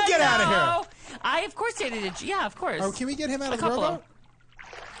to get know. out of here. I, of course, dated a Jew. Yeah, of course. Oh, can we get him out A of the couple rowboat?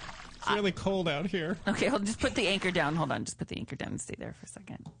 It's really cold out here. Okay, I'll just put the anchor down. Hold on, just put the anchor down and stay there for a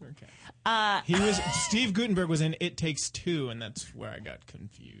second. Okay. He Steve Gutenberg was in It Takes Two, and that's where I got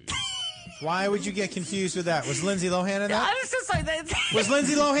confused. Why would you get confused with that? Was Lindsay Lohan in that? I was just like that. Was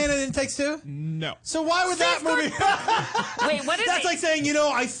Lindsay Lohan in It Takes Two? No. So why would that movie? Wait, what is That's it? like saying,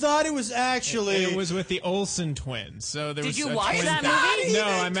 I thought it was actually. It was with the Olsen twins. So there Did was you a watch twin- that movie? No,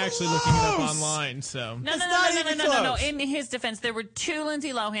 I'm actually looking it up online. So No. In his defense, there were two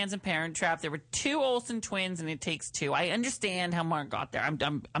Lindsay Lohans in Parent Trap. There were two Olsen twins, and It Takes Two. I understand how Mark got there.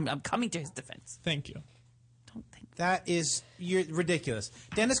 I'm coming to his defense. Thank you. That is ridiculous.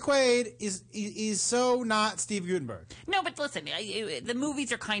 Dennis Quaid is so not Steve Gutenberg. No, but listen, the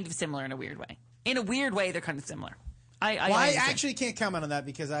movies are kind of similar in a weird way. In a weird way, they're kind of similar. I actually can't comment on that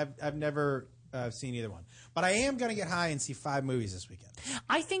because I've never seen either one. But I am going to get high and see 5 movies this weekend.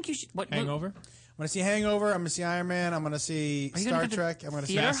 I think you should. Hangover? I'm going to see Hangover. I'm going to see Iron Man. I'm going to see Star Trek. I'm going to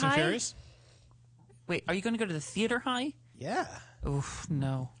see Fast and Furious. Wait, are you going to go to the theater high? Yeah. Oof,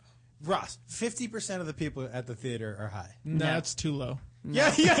 no. Ross, 50% of the people at the theater are high. No, that's too low. Yeah,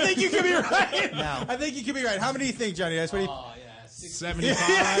 I think you could be right. No. I think you could be right. How many do you think, Johnny Ice? What do you... 75.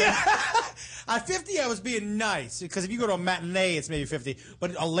 At 50, I was being nice, because if you go to a matinee, it's maybe 50.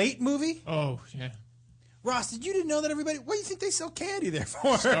 But a late movie? Oh, yeah. Ross, did you know that everybody... What do you think they sell candy there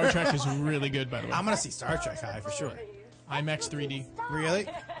for? Star Trek is really good, by the way. I'm going to see Star Trek high for sure. IMAX 3D. Really?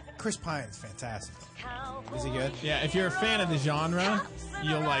 Chris Pine is fantastic. Is he good? Yeah, if you're a fan of the genre,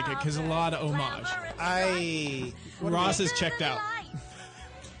 you'll like it, because a lot of homage. Ross is checked out.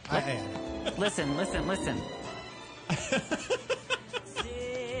 Listen.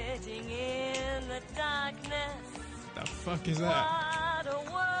 Sitting in the darkness. The fuck is that? What a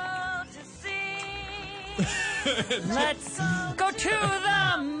world to see. Let's go to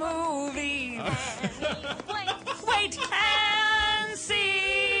the movies. Wait and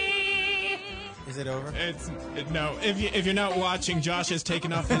see. Is it over? No. If you're not watching, Josh has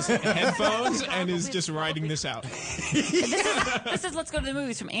taken off his headphones and is just writing this out. This is Let's Go to the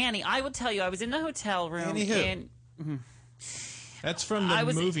Movies from Annie. I will tell you, I was in the hotel room. Annie who? That's from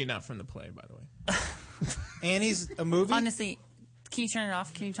the movie, not from the play, by the way. Annie's a movie? Honestly, can you turn it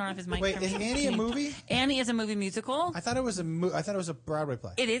off? Can you turn off his mic? Wait, is Annie a movie? Annie is a movie musical. I thought it was a Broadway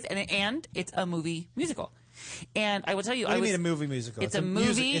play. It is, and it's a movie musical. And I will tell you, What do you mean a movie musical? It's a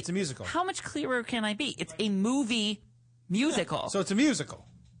movie. It's a musical. How much clearer can I be? It's a movie musical. So it's a musical.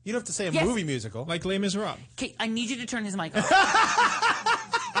 You don't have to say a movie musical. Like Les Miserables. Okay, I need you to turn his mic off.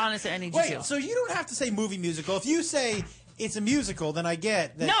 Honestly, I need you to. Wait, so you don't have to say movie musical. If you say it's a musical, then I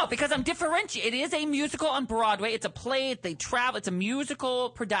get that. No, because I'm differentiating. It is a musical on Broadway. It's a play. They travel. It's a musical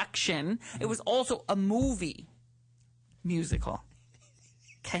production. It was also a movie musical.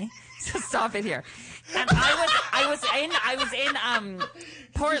 Okay, so stop it here. And I was in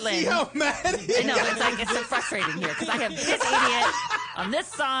Portland. See how mad he is? I know, it's so frustrating here because I have this idiot on this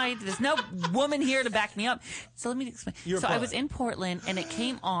side. There's no woman here to back me up. So let me explain. So I was in Portland and it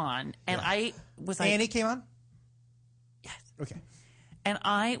came on, and I was like, Annie came on. Yes. Okay. And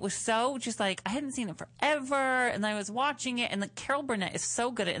I was so just like, I hadn't seen it forever, and I was watching it, and the Carol Burnett is so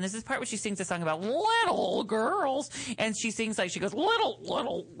good at it. And there's this part where she sings a song about little girls, and she sings like, she goes, little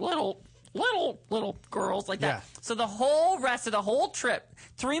girls, like that. Yeah. So the whole rest of the whole trip,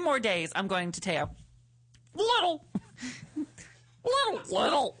 3 more days, I'm going to Teo. Little.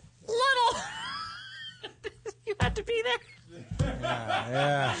 You had to be there.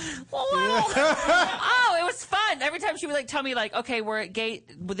 Yeah. Oh, it was fun. Every time she would like tell me like, okay, we're at gate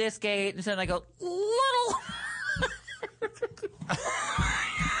with this gate, and then I go little.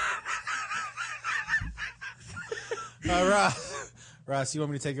 Ross, you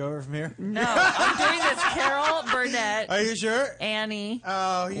want me to take over from here? No, I'm doing this. Carol Burnett. Are you sure? Annie.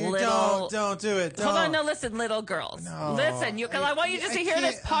 Oh, you don't do it. Don't. Hold on, no, listen, little girls. No. Listen, because I want you just to hear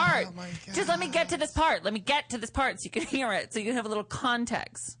this part. Oh, just let me get to this part. Let me get to this part so you can hear it, so you can have a little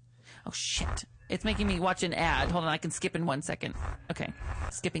context. Oh, shit. It's making me watch an ad. Hold on, I can skip in 1 second. Okay,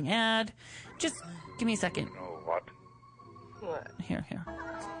 skipping ad. Just give me a second. Oh, what? Here.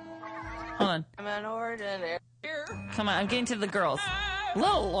 Hold on. I'm an ordinary. Come on, I'm getting to the girls.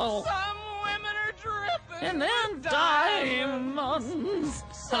 Little. Some women are dripping. And then diamonds. Hold on.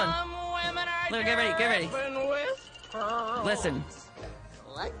 Some women are Get ready. with pearls. Listen.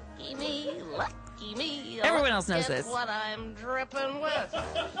 Lucky me. Everyone else knows Look at this. What I'm dripping with.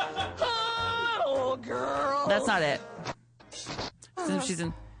 Oh, girl. That's not it. So she's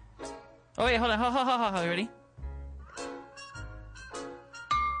in. Oh wait, hold on. Hold. You ready?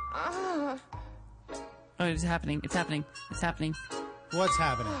 Oh, it's happening. It's happening. What's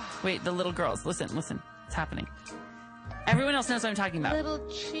happening? Wait, the little girls. Listen. It's happening. Everyone else knows what I'm talking about. Little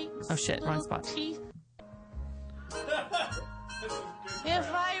cheeks. Oh shit, wrong spot. Teeth. If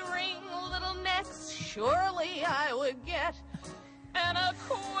I wring little necks, surely I would get an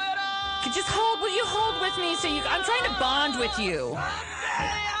acquittal. Could just hold. Will you hold with me so you? I'm trying to bond with you.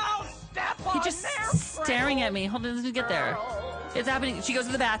 He's just staring at me. Hold on, let me get there. It's happening. She goes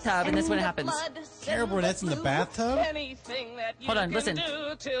to the bathtub, and this is what happens. Carol Burnett's in the bathtub? Anything that you Hold on, listen.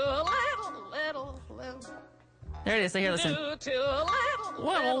 do to a little. There it is. Here, listen. Do to a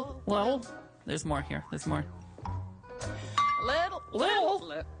little. There's more here. There's more. Little.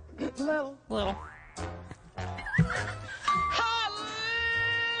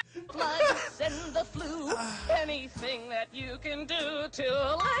 Blood, send the flu. Anything that you can do to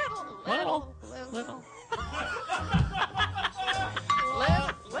a little.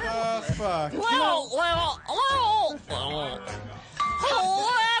 Fuck. Little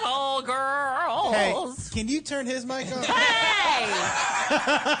girls. Hey, can you turn his mic on? Hey!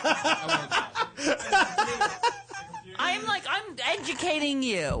 I'm educating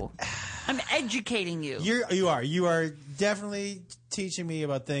you. I'm educating you. You are definitely teaching me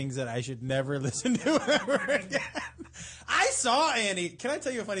about things that I should never listen to ever again. I saw Annie. Can I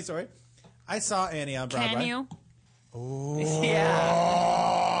tell you a funny story? I saw Annie on Broadway. Can you? Oh.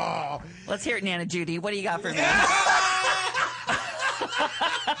 Yeah. Let's hear it, Nana Judy. What do you got for me?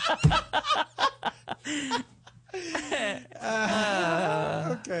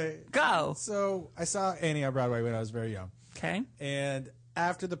 Okay. Go. So I saw Annie on Broadway when I was very young. Okay. And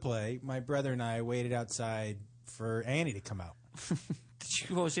after the play, my brother and I waited outside for Annie to come out. She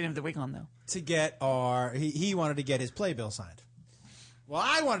didn't have the wig on, though. To get he wanted to get his playbill signed. Well,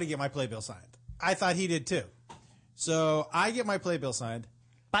 I wanted to get my playbill signed. I thought he did too. So I get my playbill signed.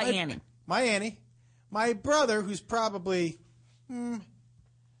 By Annie. My Annie. My brother, who's probably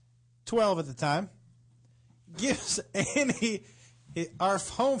 12 at the time, gives Annie our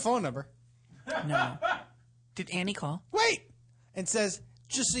home phone number. No. Did Annie call? Wait! And says,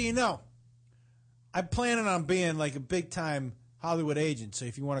 just so you know, I'm planning on being like a big-time Hollywood agent, so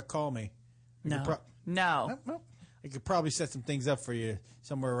if you want to call me. No. No. I could probably set some things up for you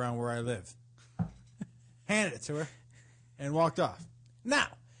somewhere around where I live. Handed it to her and walked off. Now,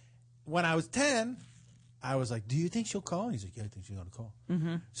 when I was 10, I was like, do you think she'll call? And he's like, yeah, I think she's going to call.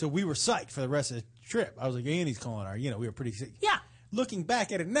 Mm-hmm. So we were psyched for the rest of the trip. I was like, Annie's calling her. We were pretty sick. Yeah. Looking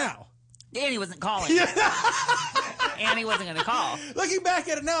back at it now. Annie wasn't calling. Annie wasn't going to call. Looking back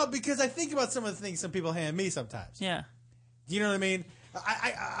at it now, because I think about some of the things some people hand me sometimes. Yeah. You know what I mean?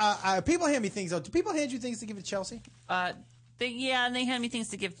 People hand me things. Do people hand you things to give to Chelsea? And they hand me things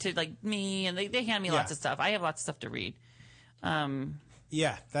to give to like me, and they hand me lots of stuff. I have lots of stuff to read.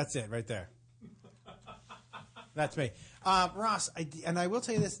 Yeah, that's it right there. That's me. Ross, I will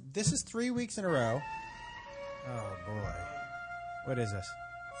tell you this. This is 3 weeks in a row. Oh, boy. What is this?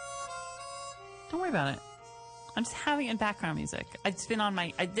 Don't worry about it. I'm just having it in background music. It's been on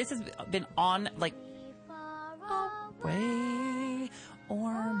this has been on, like, away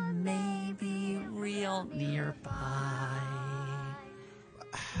or maybe real nearby.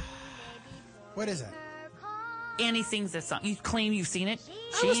 What is that? Annie sings this song. You claim you've seen it?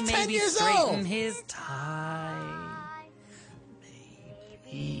 I was 10 years old. His tie.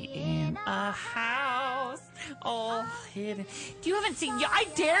 Maybe in a house all hidden. You haven't seen... I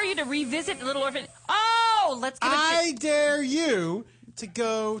dare you to revisit Little Orphan... Oh, let's give it... I dare you to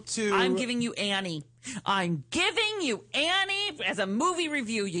go to... I'm giving you Annie. I'm giving you Annie as a movie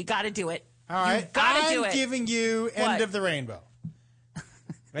review. You got to do it. All right. You got to do it. I'm giving you End of the Rainbow.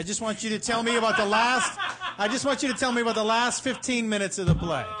 I just want you to tell me about the last... I just want you to tell me about the last 15 minutes of the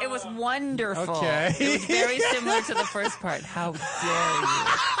play. It was wonderful. Okay. It was very similar to the first part. How dare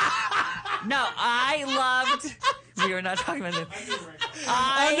you? No, I loved... We were not talking about this.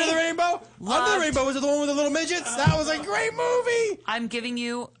 Under the Rainbow? Under the Rainbow, was it the one with the little midgets? That was a great movie. I'm giving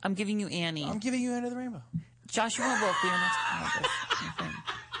you Annie. I'm giving you Under the Rainbow. Joshua Wolf, we are not talking about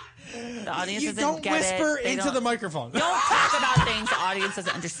this. The audience doesn't don't get it. whisper They into don't- the microphone. Don't talk about things the audience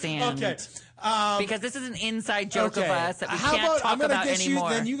doesn't understand. Okay. Because this is an inside joke Okay. of us that we How can't about, talk I'm gonna about get anymore.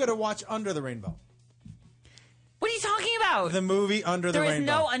 Then you got to watch Under the Rainbow. What are you talking about? The movie Under the There is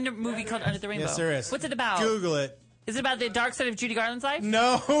Rainbow. no movie called Under the Rainbow. Yes, there is. What's it about? Google it. Is it about the dark side of Judy Garland's life?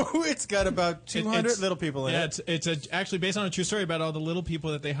 No, it's got about 200 It's- little people in it. It's actually based on a true story about all the little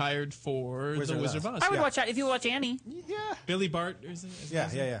people that they hired for Wizard the of Wizard of Oz. Oz. I would watch that if you would watch Annie. Yeah. Billy Bart. Is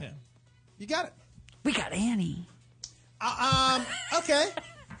Yeah. You got it. We got Annie. Okay.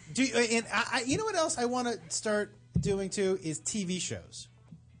 You know what else I want to start doing too is TV shows.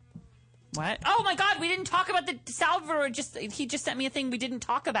 What? Oh my God! We didn't talk about the Salvador. He just sent me a thing we didn't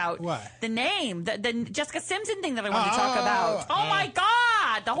talk about. What? The name, the Jessica Simpson thing that I wanted to talk about. Oh my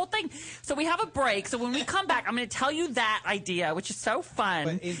God! The whole thing. So we have a break. So when we come back, I'm going to tell you that idea, which is so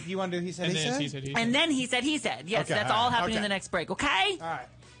fun. But you want to do he said And he then said? he said he And then he said. Yes, Okay, that's all all right, happening in okay. the next break. Okay. All right.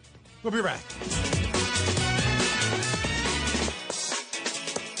 We'll be back.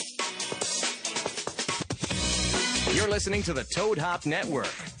 You're listening to the Toad Hop Network,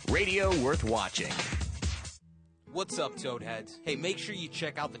 radio worth watching. What's up, Toadheads? Hey, make sure you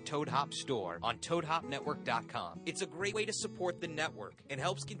check out the Toad Hop store on ToadHopNetwork.com. It's a great way to support the network and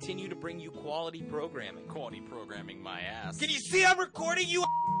helps continue to bring you quality programming. Quality programming, my ass. Can you see I'm recording you?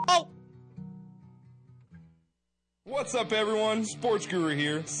 Oh! What's up, everyone? Sports Guru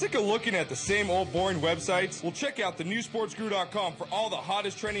here. Sick of looking at the same old boring websites? Well, check out thenewsportsguru.com for all the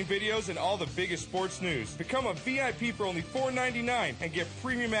hottest trending videos and all the biggest sports news. Become a VIP for only $4.99 and get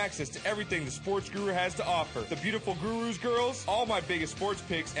premium access to everything the Sports Guru has to offer. The beautiful gurus girls, all my biggest sports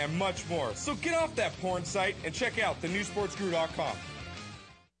picks, and much more. So get off that porn site and check out thenewsportsguru.com.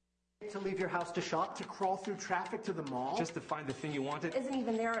 to leave your house to shop, to crawl through traffic to the mall. Just to find the thing you wanted. Isn't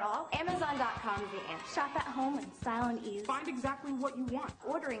even there at all. Amazon.com is the answer. Shop at home in style and ease. Find exactly what you want.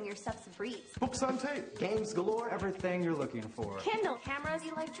 Ordering your stuff's a breeze. Books on tape, games galore, everything you're looking for. Kindle, cameras,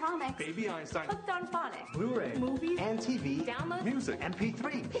 electronics. Baby Einstein. Hooked on phonics. Blu-ray. Movies. And TV. Download. Music.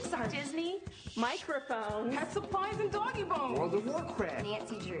 MP3. Pixar. Disney. Microphones. Pet supplies and doggy bones. World of Warcraft.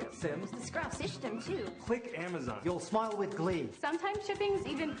 Nancy Drew. Sims. The Scruff. System too. Click Amazon. You'll smile with glee. Sometimes shipping's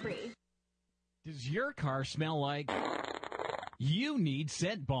even free. Does your car smell like? You need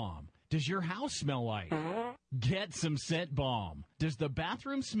Scent Bomb. Does your house smell like? Get some Scent Bomb. Does the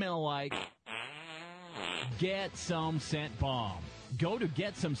bathroom smell like? Get some Scent Bomb. Go to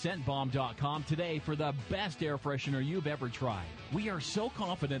GetSomeScentBomb.com today for the best air freshener you've ever tried. We are so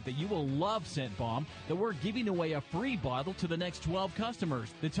confident that you will love Scent Bomb that we're giving away a free bottle to the next 12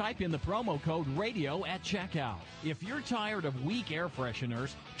 customers that type in the promo code RADIO at checkout. If you're tired of weak air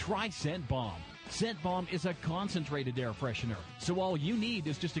fresheners, try Scent Bomb. Scent Bomb is a concentrated air freshener, so all you need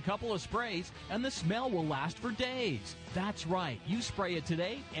is just a couple of sprays and the smell will last for days. That's right, you spray it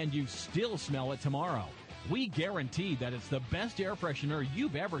today and you still smell it tomorrow. We guarantee that it's the best air freshener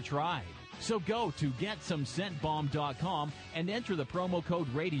you've ever tried. So go to GetSomeScentBomb.com and enter the promo code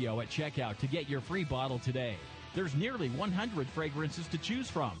RADIO at checkout to get your free bottle today. There's nearly 100 fragrances to choose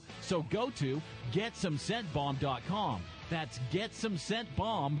from, so go to GetSomeScentBomb.com. That's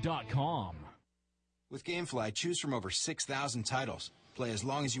GetSomeScentBomb.com. With GameFly, choose from over 6,000 titles. Play as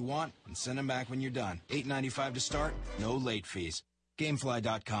long as you want and send them back when you're done. $8.95 to start, no late fees.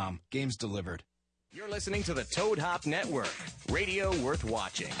 Gamefly.com. Games delivered. You're listening to the Toad Hop Network, radio worth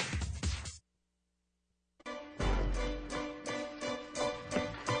watching.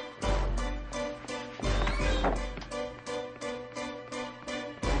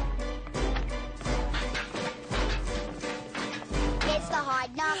 It's the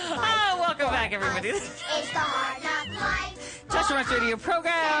Hard Knock Life. Welcome back, everybody. It's the Hard Knock Life. Josh and Rock's radio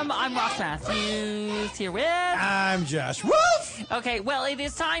program. I'm Ross Matthews here with... I'm Josh Wolf. Okay, well, it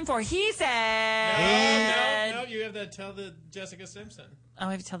is time for He Said. No, you have to tell the Jessica Simpson. Oh,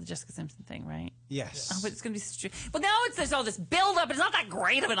 I have to tell the Jessica Simpson thing, right? Yes. Oh, but it's going to be such a... Well, now there's all this build-up. It's not that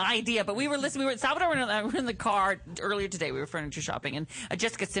great of an idea, but we were listening. Salvador and I were in the car earlier today. We were furniture shopping, and a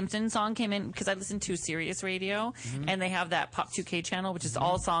Jessica Simpson song came in because I listened to Sirius Radio, and they have that Pop 2K channel, which is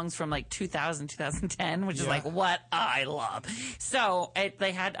all songs from like 2000, 2010, which is like what I love. So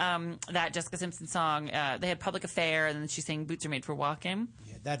they had that Jessica Simpson song. They had Public Affair, and then she sang Boots Are Made for Walking.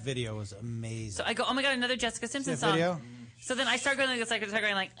 Yeah, that video was amazing. So I go, oh my God, another Jessica Simpson See that song. video? So then I start going to the secretary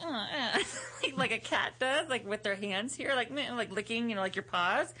going like, like a cat does, like with their hands here, like licking, your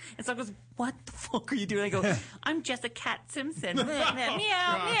paws. And so I goes, what the fuck are you doing? I go, I'm just a Cat Simpson. Meow,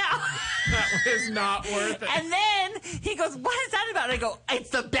 meow. That was not worth it. And then he goes, what is that about? And I go, it's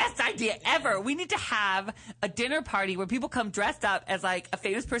the best idea ever. We need to have a dinner party where people come dressed up as like a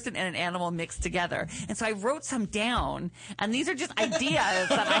famous person and an animal mixed together. And so I wrote some down, and these are just ideas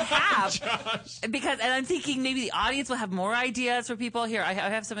that I have. And I'm thinking maybe the audience will have more ideas for people. Here, I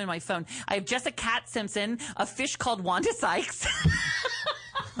have some in my phone. I have just a Cat Simpson, a fish called Wanda Sykes.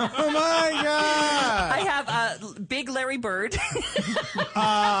 Oh my God! I have Big Larry Bird.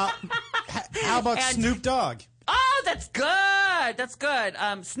 How about Snoop Dogg? Oh, that's good. That's good.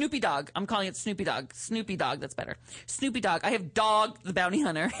 Snoopy Dogg. I'm calling it Snoopy Dogg. Snoopy Dogg. That's better. Snoopy Dogg. I have Dog the Bounty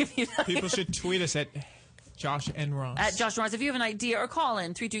Hunter. People should tweet us at Josh and Ross. At Josh and Ross. If you have an idea, or call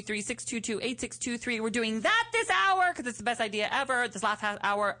in 323-622-8623. We're doing that this hour because it's the best idea ever. This last half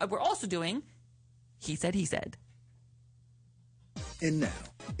hour, we're also doing He Said, He Said. And now,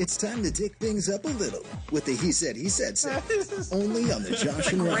 it's time to dig things up a little with the He Said segment, only on the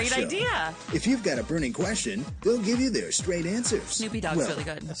Josh and Ross Great Show. idea. If you've got a burning question, they'll give you their straight answers. Snoopy Dogg's really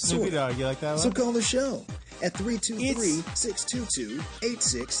good. Snoopy Dogg, you like that one? So call the show at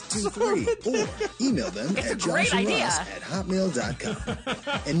 323-622-8623 or email them at joshandross@hotmail.com.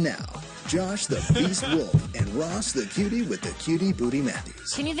 And now, Josh the Beast Wolf and Ross the Cutie with the Cutie Booty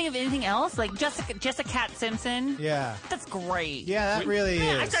Matthews. Can you think of anything else? Like just a Cat Simpson? Yeah. That's great. Yeah, that really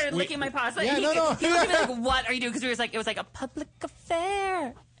is. I started licking my paws. Yeah, he no. looked at me like, what are you doing? Because it was like a public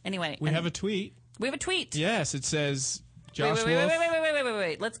affair. Anyway. We have a tweet. We have a tweet. Yes, it says Josh wait, Wolf.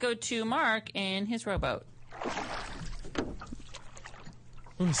 Wait. Let's go to Mark in his rowboat.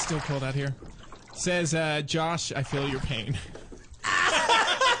 Oh, it's still cold out here. Says, Josh, I feel your pain.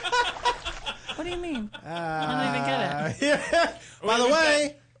 What do you mean? I don't even get it. Yeah. By the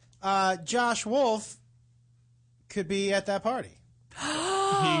way, Josh Wolf could be at that party.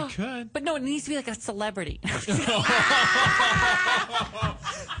 He could. But no, it needs to be like a celebrity. No,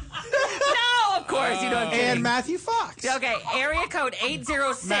 of course, you know I'm kidding. And Matthew Fox. Okay, area code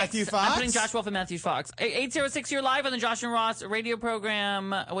 806. Matthew Fox? I'm putting Josh Wolf and Matthew Fox. 806, you're live on the Josh and Ross radio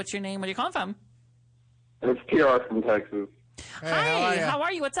program. What's your name? Where are you calling from? It's TR from Texas. Hey, Hi, how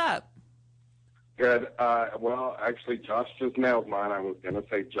are you? What's up? Good. Well, actually, Josh just nailed mine. I was going to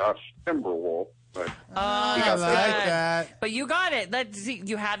say Josh Timberwolf, but I like that. But you got it.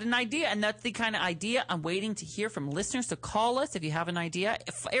 You had an idea, and that's the kind of idea I'm waiting to hear from listeners. So call us if you have an idea.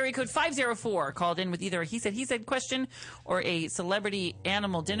 Area code 504 called in with either a he said question or a celebrity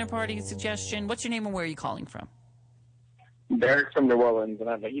animal dinner party suggestion. What's your name and where are you calling from? Derek from New Orleans, and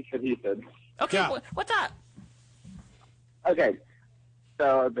I'm a he said. Okay, what's up? Okay,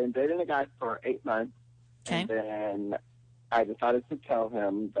 so I've been dating a guy for 8 months, okay. And then I decided to tell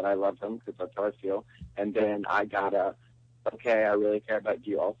him that I love him because that's how I feel, and then I got a, okay, I really care about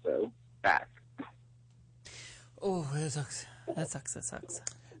you also, back. Oh, that sucks. That sucks.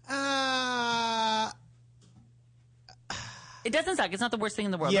 It doesn't suck. It's not the worst thing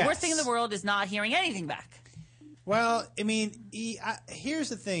in the world. Yes. The worst thing in the world is not hearing anything back. Well, I mean, here's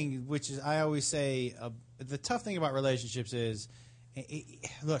the thing, which is I always say the tough thing about relationships is,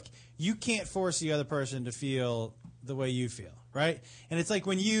 look, you can't force the other person to feel the way you feel, right? And it's like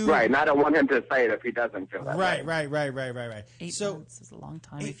when you... Right, and I don't want him to say it if he doesn't feel that way. Right. 8 months is a long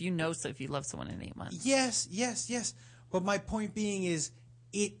time. If you love someone in 8 months. Yes. But my point being is,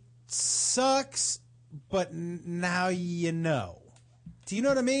 it sucks, but now you know. Do you know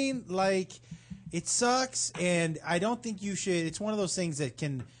what I mean? Like... It sucks, and I don't think you should. It's one of those things that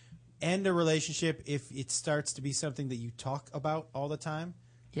can end a relationship if it starts to be something that you talk about all the time.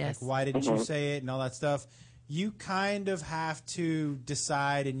 Yes. Like, why didn't you say it and all that stuff? You kind of have to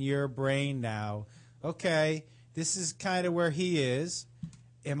decide in your brain now, okay, this is kind of where he is.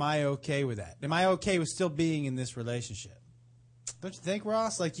 Am I okay with that? Am I okay with still being in this relationship? Don't you think,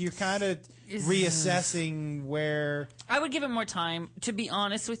 Ross? Like, you're kind of reassessing where... I would give it more time, to be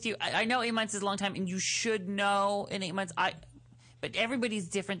honest with you. I know 8 months is a long time, and you should know in 8 months. But everybody's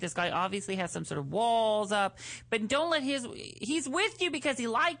different. This guy obviously has some sort of walls up. But don't let he's with you because he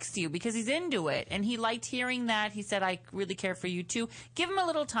likes you, because he's into it. And he liked hearing that. He said, I really care for you, too. Give him a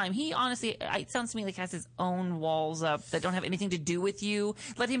little time. He honestly, it sounds to me like has his own walls up that don't have anything to do with you.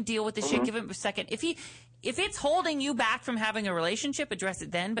 Let him deal with the shit. Give him a second. If it's holding you back from having a relationship, address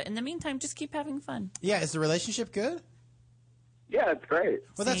it then. But in the meantime, just keep having fun. Yeah, is the relationship good? Yeah, it's great.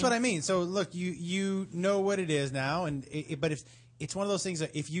 Well, that's what I mean. So, look, you know what it is now, but if it's one of those things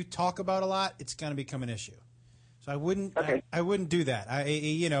that if you talk about a lot, it's going to become an issue. So I wouldn't do that.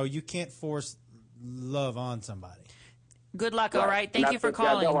 You can't force love on somebody. Good luck. All right. Thank you for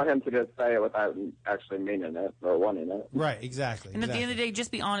calling. I don't want him to just say it without actually meaning it or wanting it. Right. Exactly. And at the end of the day, just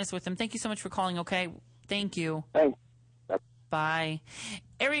be honest with him. Thank you so much for calling. Okay. Thank you. Thanks. Bye.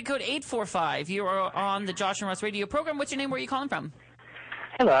 Area code 845. You are on the Josh and Ross radio program. What's your name? Where are you calling from?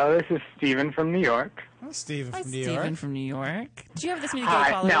 Hello, this is Steven from New York. Oh, Steven Hi, from New York. Steven from New York. Do you have this many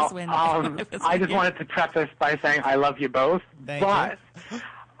Hi. followers? Now, I just wanted to preface by saying I love you both. But,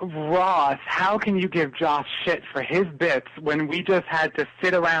 Ross, how can you give Josh shit for his bits when we just had to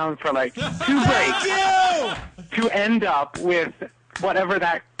sit around for like 2 breaks to end up with whatever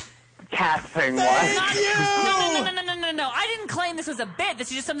that cat thing was? No. I didn't claim this was a bit. This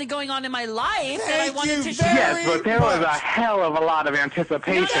is just something going on in my life that I wanted to share. Yes, but there was a hell of a lot of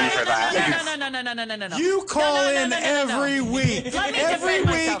anticipation for that. No. You call in every week. Let me Every defend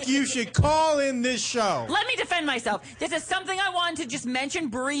week myself. you should call in this show. Let me defend myself. This is something I wanted to just mention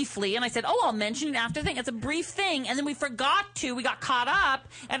briefly, and I said, I'll mention it after the thing. It's a brief thing, and then we forgot to. We got caught up,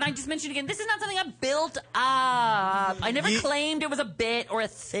 and I just mentioned again, this is not something I built up. I never claimed it was a bit or a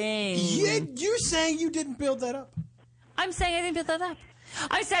thing. You're saying you didn't build that up. I'm saying I didn't build that up.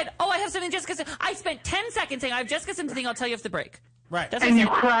 I said, I have something Jessica said. I spent 10 seconds saying I have Jessica something I'll tell you after the break. Right. That's and you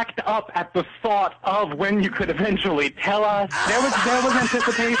cracked up at the thought of when you could eventually tell us. There was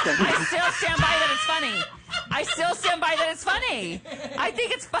anticipation. I still stand by that it's funny. I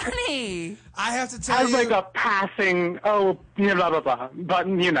think it's funny. I have to tell you. As like a passing, blah, blah, blah. But,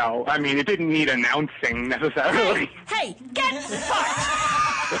 it didn't need announcing necessarily. Hey, get fucked.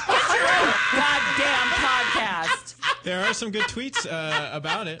 Get your own goddamn podcast. There are some good tweets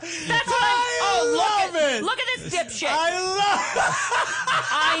about it. That's what look at this dipshit.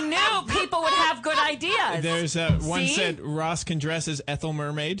 I knew people would have good ideas. There's one said Ross can dress as Ethel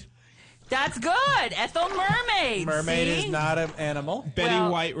Mermaid. That's good. Ethel Mermaid. Mermaid is not an animal.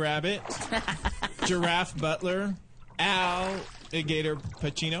 Betty White Rabbit. Giraffe Butler. Alligator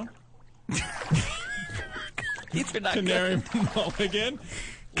Pacino. These are not Canary good. Mulligan.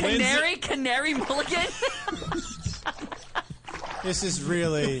 Canary Mulligan. This is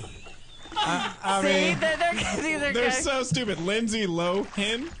really... I mean, they're so stupid. Lindsay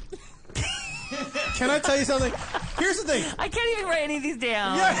Lohan. Can I tell you something? Here's the thing. I can't even write any of these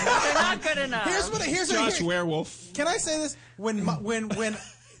down. Yeah. They're not good enough. Here's Josh Werewolf. Can I say this? When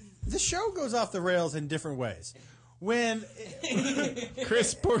the show goes off the rails in different ways. When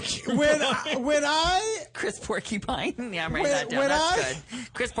Chris Porcupine. when I Chris Porcupine. Yeah, I'm writing that down. That's good.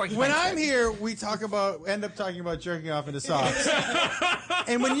 Chris Porcupine. When I'm here, we end up talking about jerking off into socks.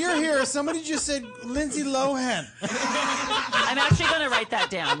 And when you're here, somebody just said Lindsay Lohan. I'm actually going to write that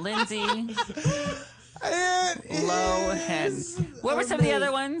down. Lindsay Lohan. What were some of the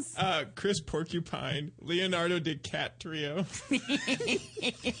other ones? Chris Porcupine, Leonardo DiCaprio.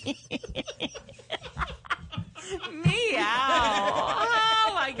 Meow.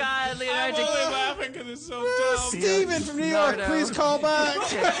 Oh my God, Leonardo. I'm only laughing because it's so dumb. Steven from New York, please call back.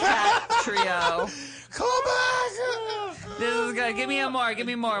 Cat trio. Call back. This is good. Give me more. Give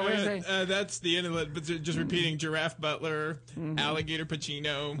me more. What is it? That's the end of it. But just repeating: Giraffe Butler, Alligator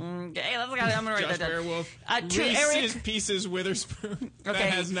Pacino. Okay, let's go. I'm gonna write Josh that down. Werewolf. Reese's Pieces Witherspoon. That Okay.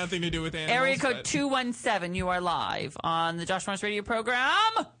 has nothing to do with animals. Area code 217. You are live on the Josh Morris Radio program.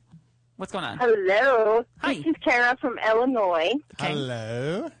 What's going on? Hello. Hi. This is Kara from Illinois.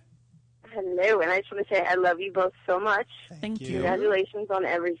 Hello. Hello, and I just want to say I love you both so much. Thank you. Congratulations on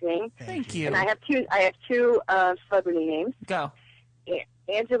everything. Thank you. And I have two celebrity names. Go.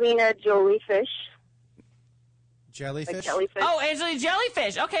 Angelina Jolie Fish. Jellyfish? Like jellyfish. Oh, Angelina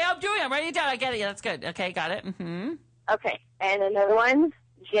Jellyfish. Okay, I'm writing it down. I get it. Yeah, that's good. Okay, got it. Mm-hmm. Okay, and another one,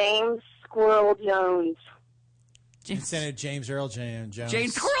 James Squirrel Jones. Senator James Earl Jones.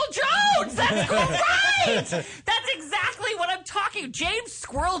 James Squirrel Jones! That's great! That's exactly what I'm talking. James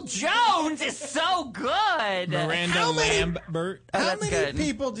Squirrel Jones is so good. Miranda Lambert. How many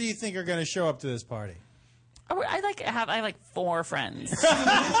people do you think are going to show up to this party? Oh, I have 4 friends.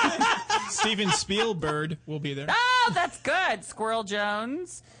 Steven Spielberg will be there. Oh, that's good. Squirrel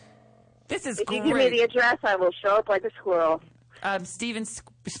Jones. This is If great. you give me the address, I will show up like a squirrel. Steven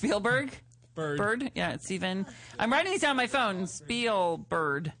Spielberg? Bird? Yeah, it's Steven. I'm writing these down on my phone.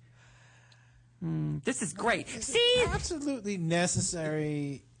 Spielberg. This is great. See? Absolutely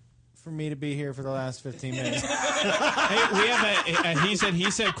necessary for me to be here for the last 15 minutes. Hey, we have a he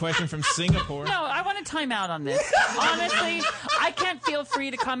said question from Singapore. No, I want a timeout on this. Honestly, I can't feel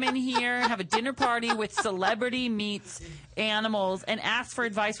free to come in here and have a dinner party with celebrity meets animals and ask for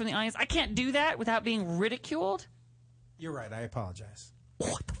advice from the audience. I can't do that without being ridiculed. You're right. I apologize.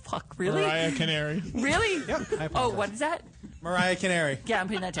 What the fuck? Really? Mariah Canary. Really? Yep. Oh, what is that? Mariah Canary. Yeah, I'm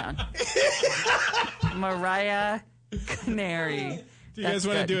putting that down. Mariah Canary. Do you guys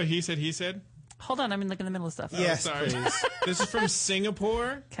want to do a he said? Hold on, I'm in the middle of stuff. Yes, sorry. please. This is from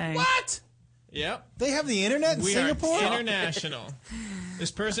Singapore. Okay. What? Yep. They have the internet in We Singapore? are international. This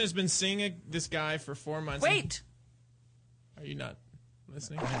person has been seeing this guy for 4 months. Wait. Are you not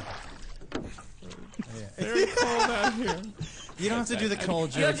listening? Very cold out here. You don't have to do the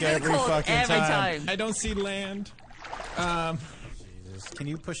cold You have joke to do the every cold fucking every time. I don't see land. Jesus. Can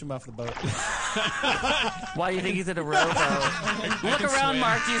you push him off the boat? Why do you think he's in a rowboat? Look around,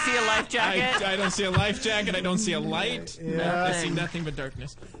 Mark. Do you see a life jacket? I don't see a life jacket. I don't see a light. Yeah. I see nothing but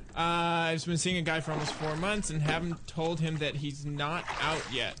darkness. I've been seeing a guy for almost 4 months and haven't told him that he's not out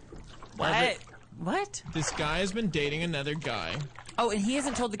yet. What? What? This guy has been dating another guy. Oh, and he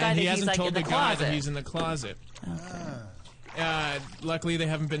hasn't told the guy And that he he's hasn't like told in the the guy closet. that he's in the closet. Luckily, they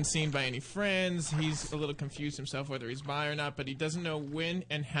haven't been seen by any friends. He's a little confused himself whether he's bi or not, but he doesn't know when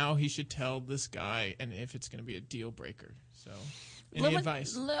and how he should tell this guy and if it's going to be a deal breaker. So, any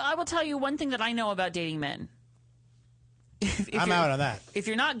advice? I will tell you one thing that I know about dating men. If I'm you're- out on that. If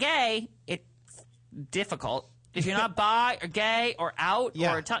you're not gay, it's difficult. If you're not bi or gay or out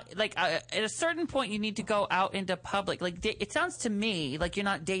Yeah. or at a certain point, you need to go out into public. Like it sounds to me like you're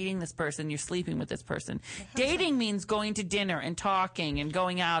not dating this person; you're sleeping with this person. Dating means going to dinner and talking and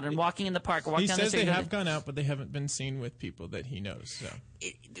going out and walking in the park or walking He down the says street. they have gone out, but they haven't been seen with people that he knows. So.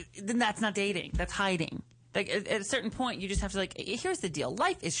 Then that's not dating. That's hiding. Like at a certain point, you just have to here's the deal.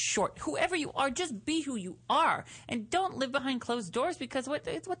 Life is short. Whoever you are, just be who you are, and don't live behind closed doors because what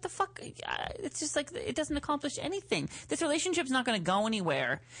the fuck? It's just like it doesn't accomplish anything. This relationship's not going to go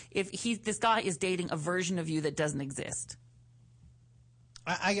anywhere if this guy is dating a version of you that doesn't exist.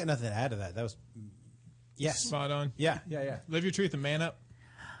 I got nothing to add to that. That was yes, Spot on. Yeah. Live your truth and man up.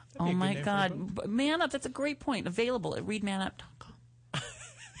 That'd be Oh a good my name for a God, book. Man Up. That's a great point. Available at readmanup.com.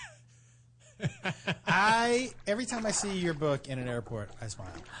 Every time I see your book in an airport, I smile.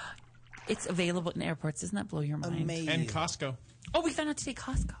 It's available in airports. Doesn't that blow your mind? Amazing. And Costco. Oh, we found out today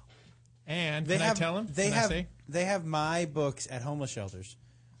Costco. And They can have, I tell him? They Can I have say? they have my books at homeless shelters.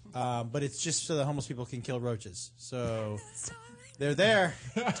 but it's just so that homeless people can kill roaches. So they're there.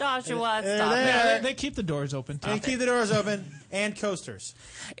 Joshua, They're stop there. it. They keep the doors open. They keep the doors open and coasters.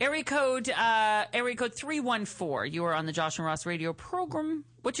 Area code 314. You are on the Josh and Ross radio program.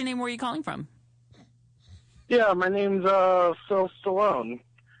 What's your name? Where are you calling from? Yeah, my name's Phil Stallone.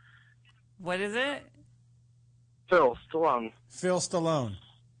 What is it? Phil Stallone. Phil Stallone.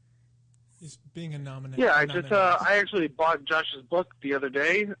 He's being a nominee. Yeah, I actually bought Josh's book the other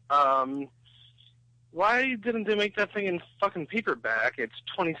day. Why didn't they make that thing in fucking paperback? It's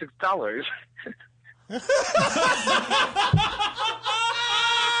 $26.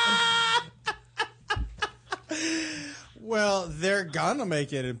 Well, they're gonna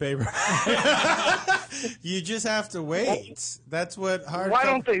make it in paper. You just have to wait. That's what hard. Why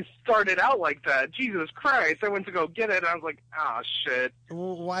don't they start it out like that? Jesus Christ! I went to go get it, and I was like, "Ah, shit."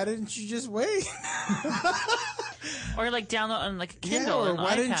 Well, why didn't you just wait? Or like download on like a Kindle. Or or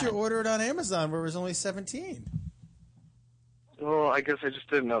why iPad. didn't you order it on Amazon where it was only $17? Well, I guess I just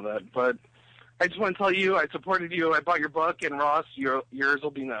didn't know that, but I just want to tell you, I supported you. I bought your book, and Ross, yours will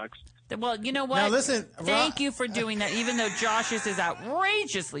be next. Well, you know what? Now listen, Thank you for doing that, even though Josh's is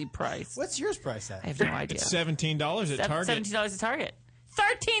outrageously priced. What's yours priced at? I have no idea. It's $17 at Target. $17 at Target.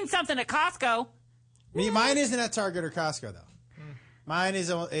 13 something at Costco. Mine isn't at Target or Costco though. Mine is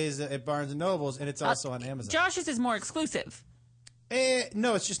at Barnes and Nobles, and it's also on Amazon. Josh's is more exclusive.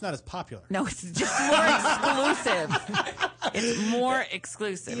 No, it's just not as popular. No, it's just more exclusive. It's more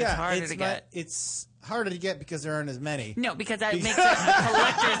exclusive. Yeah, it's harder to get. It's harder to get because there aren't as many. No, because that makes it a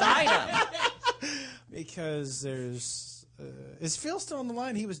collector's item. Because there's... is Phil still on the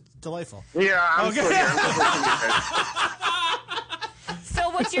line? He was delightful. Yeah, I'm still here. So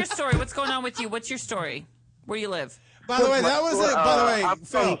what's your story? What's going on with you? What's your story? Where you live? By the way, that was it. By the way, I'm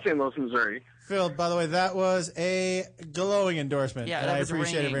Phil. from St. Louis, Missouri. Phil, by the way, that was a glowing endorsement. Yeah, and that I was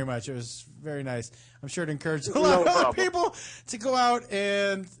appreciate ringing. it very much. It was very nice. I'm sure it encouraged a lot of other people to go out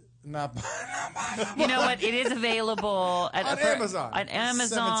and not buy. You know what? It is available at On Amazon. On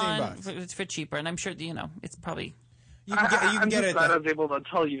Amazon $17. for cheaper, and I'm sure it's probably. You can get, I'm just it. glad I was able to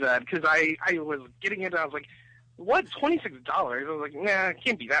tell you that because I was getting it and I was like, what, $26? I was like, nah, it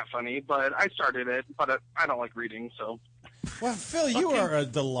can't be that funny. But I started it, but I don't like reading, so. Well, Phil, you are a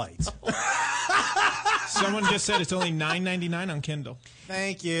delight. Someone just said it's only $9.99 on Kindle.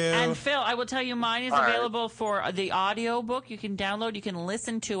 Thank you. And Phil, I will tell you, mine is All right. available for the audio book. You can download, you can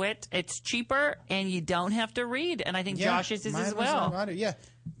listen to it. It's cheaper, and you don't have to read. And I think Josh's is mine as was well. on audio. Yeah,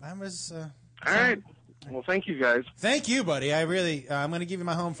 mine was. All right. Well, thank you guys. Thank you, buddy. I really, I'm going to give you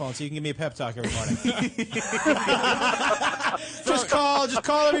my home phone so you can give me a pep talk every morning. just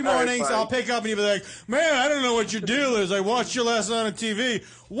call every morning. So I'll pick up and you'll be like, man, I don't know what your deal is. I watched you last night on TV.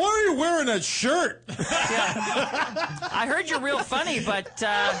 Why are you wearing that shirt? I heard you're real funny, but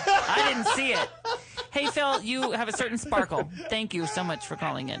I didn't see it. Hey, Phil, you have a certain sparkle. Thank you so much for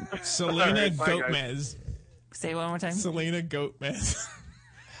calling in. Selena Bye, guys. Gomez. Say it one more time. Selena Gomez.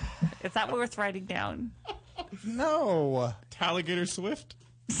 Is that worth writing down? No. Talligator Swift.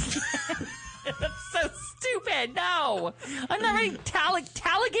 That's so stupid. No. I'm not writing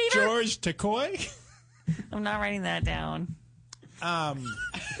Talligator. George Takei. I'm not writing that down. Um,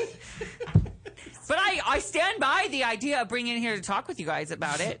 But I stand by the idea of bringing in here to talk with you guys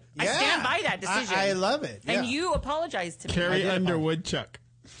about it. I stand by that decision. I love it. And yeah. you apologized to me. Carrie Underwood Chuck.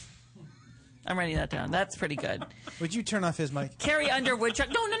 I'm writing that down. That's pretty good. Would you turn off his mic? Carrie Underwood Chuck.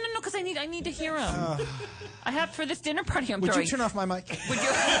 No, because I need to hear him. I have for this dinner party I'm Would throwing. you turn off my mic? Would you?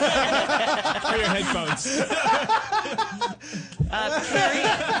 For your headphones.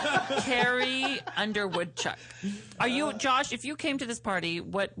 Carrie Underwood Chuck. Are you, Josh, if you came to this party,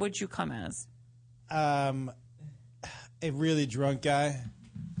 what would you come as? A really drunk guy.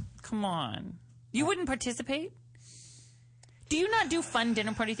 Come on. You wouldn't participate? Do you not do fun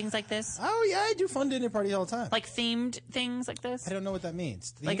dinner party things like this? Oh, yeah, I do fun dinner parties all the time. Like themed things like this? I don't know what that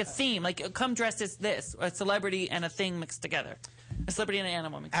means. Like a theme. Like come dressed as this. A celebrity and a thing mixed together. A celebrity and an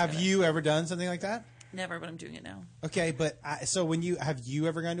animal mixed together. Have you ever done something like that? Never, but I'm doing it now. Okay, but so have you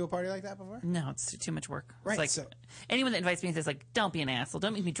ever gone to a party like that before? No, it's too much work. Right. It's like, anyone that invites me says, like, don't be an asshole.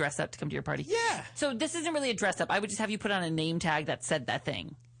 Don't make me dress up to come to your party. Yeah. So this isn't really a dress up. I would just have you put on a name tag that said that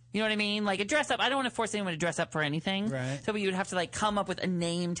thing. You know what I mean? Like a dress up. I don't want to force anyone to dress up for anything. Right. So you would have to like come up with a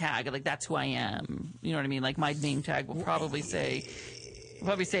name tag. Like that's who I am. You know what I mean? Like my name tag will probably say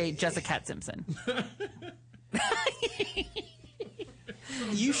Jessica Cat Simpson.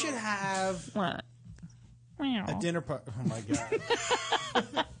 You should have what? A dinner party. Oh my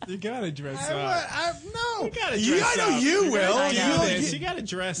god! You gotta dress No. You gotta dress I know up. you You will. gotta do You- this. You gotta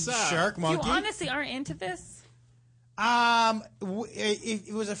dress up. Shark monkey. You honestly aren't into this? If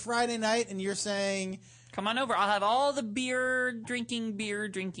it was a Friday night and you're saying, come on over. I'll have all the drinking beer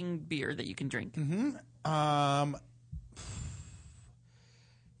that you can drink. Mm-hmm.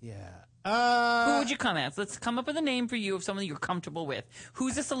 Yeah. Who would you come as? Let's come up with a name for you of someone you're comfortable with.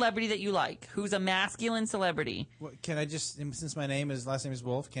 Who's a celebrity that you like? Who's a masculine celebrity? Can I just, since my last name is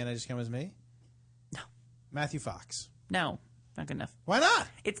Wolf, can I just come as me? No. Matthew Fox. No, not good enough. Why not?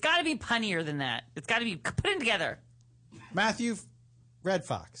 It's got to be punnier than that. It's got to be put it together. Matthew Red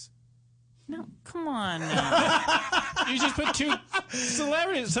Fox. No, come on. You just put two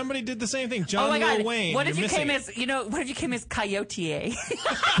celebrities. Somebody did the same thing. John Lil Wayne. What if you came as, what if you came as Coyote?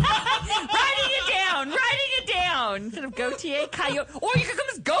 Writing it down. Instead of Gautier, Coyote. Or you could come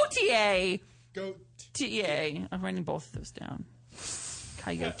as Gautier. Gautier. I'm writing both of those down.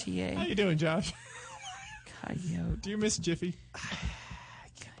 Coyote. How you doing, Josh? Coyote. Do you miss Jiffy? I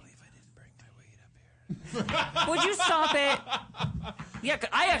can't believe I didn't bring my weed up here. Would you stop it? Yeah,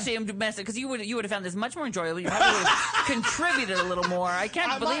 I actually am messing because you would have found this much more enjoyable. You probably would have contributed a little more. I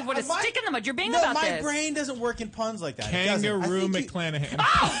can't believe what is sticking in the mud. You're being about my this. brain doesn't work in puns like that. Kangaroo McClanahan.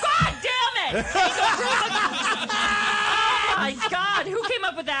 Oh, God damn it! Oh, my God. Who came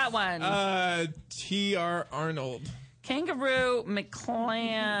up with that one? T.R. Arnold. Kangaroo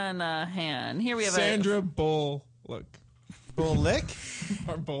McClanahan. Here we have Sandra Bullock. Bullock?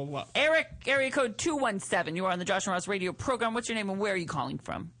 Or Bullock. Eric, area code 217. You are on the Josh and Ross radio program. What's your name and where are you calling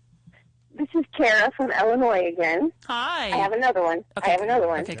from? This is Kara from Illinois again. Hi. I have another one. Okay.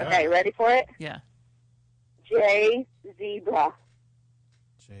 Okay, ready for it? Yeah. J Zebra.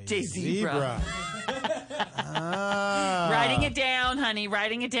 J Zebra. Writing it down, honey.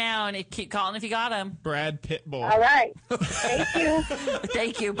 Writing it down. Keep calling if you got him. Brad Pitbull. All right. Thank you.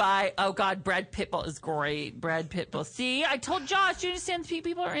 Thank you. Bye. Oh, God. Brad Pitbull is great. Brad Pitbull. See, I told Josh, you understand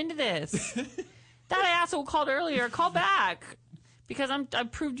people are into this. That asshole called earlier. Call back. Because I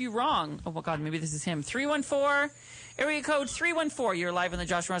proved you wrong. Oh, my God. Maybe this is him. 314. Area code 314. You're live on the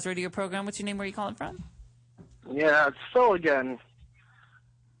Josh Ross radio program. What's your name? Where are you calling from? Yeah, it's Phil again.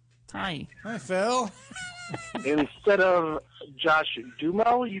 Hi. Hi, Phil. Instead of Josh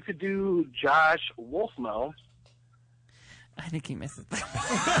Dumo, you could do Josh Wolfmo. I think he misses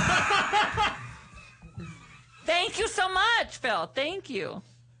that. Thank you so much, Phil. Thank you.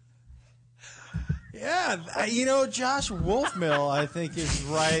 Yeah, Josh Wolfmill, I think is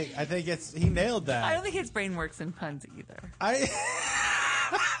right. I think he nailed that. I don't think his brain works in puns either. I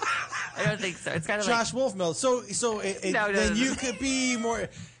don't think so. It's kind of Josh Wolfmill. So then you could be more.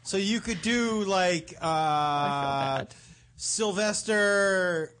 So you could do like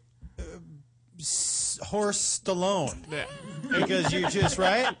Sylvester Horse Stallone. Yeah. Because you just,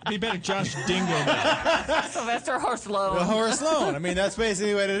 right? Be better Josh Dingo. Sylvester Horselone. Horselone. I mean, that's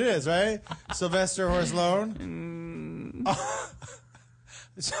basically what it is, right? Sylvester Horselone.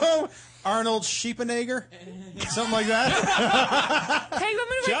 So, Arnold Schiepenegger? Something like that? Hey, I'm going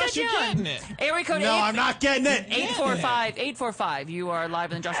to write Josh, that you're down. getting it. Area code No, I'm not getting it. 845. You are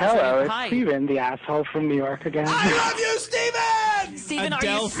live in the Josh Hello, Radio. it's Hi. Steven, the asshole from New York again. I love you, Steven! Steven,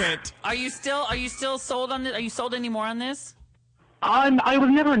 are you still sold on this? Are you sold any more on this? I was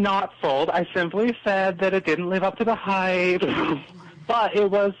never not sold. I simply said that it didn't live up to the hype. But it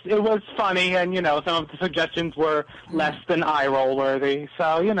was funny, and some of the suggestions were less than eye roll worthy.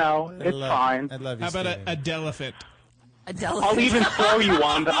 So it's fine. I love you. How about a Delphant? I'll even throw you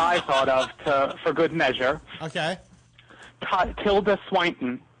one that I thought of for good measure. Okay. Tilda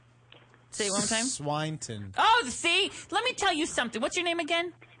Swinton. Say it one more time. Swinton. Oh, see, let me tell you something. What's your name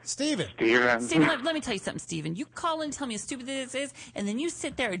again? Steven, let me tell you something, Steven. You call and tell me how stupid this is, and then you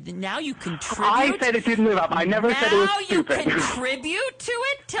sit there, and now you contribute. I said it didn't live up. I never said it was stupid. Now you contribute to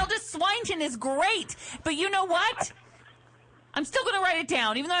it? Tilda Swinton is great. But you know what? I'm still going to write it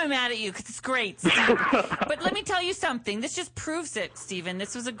down, even though I'm mad at you, because it's great. But let me tell you something. This just proves it, Steven.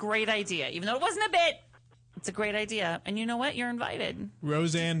 This was a great idea. Even though it wasn't a bit, it's a great idea. And you know what? You're invited.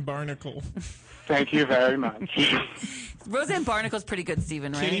 Roseanne Barnacle. Thank you very much. Roseanne Barnacle's pretty good,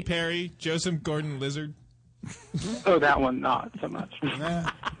 Steven, right? Kitty Perry, Joseph Gordon-Levitt. Oh, that one, not so much.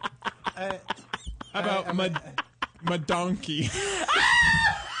 How about Madonkey?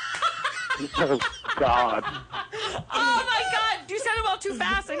 Oh, God. Oh, my God. You said them all too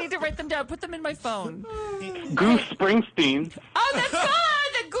fast. I need to write them down. Put them in my phone. Goose Springsteen. Oh, that's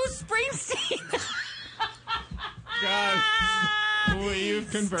good. The Goose Springsteen. God. Well, you've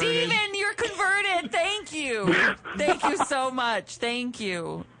converted. Steven, you're converted. Thank you. Thank you so much. Thank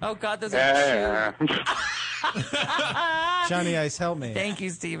you. Oh, God, those are cute. Johnny Ice, help me. Thank you,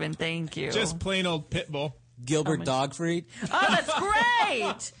 Steven. Thank you. Just plain old Pitbull. Gilbert Dogfried. Oh, that's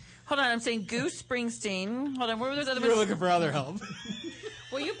great. Hold on, I'm saying Goose Springsteen. Hold on, where were those other ones? You're looking for other help.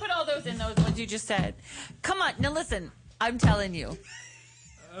 Well, you put all those in those ones you just said. Come on, now listen. I'm telling you.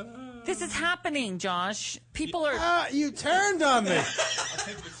 This is happening, Josh. People are... you turned on me.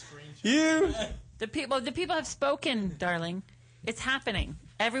 You... The people have spoken, darling. It's happening.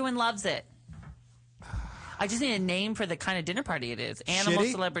 Everyone loves it. I just need a name for the kind of dinner party it is. Animal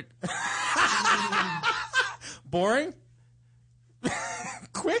Shitty? celebrity. Boring?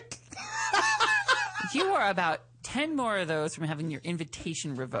 Quick? You are about 10 more of those from having your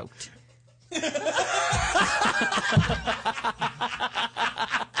invitation revoked. 10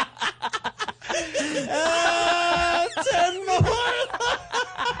 more.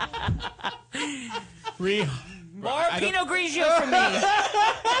 More Pinot Grigio for me.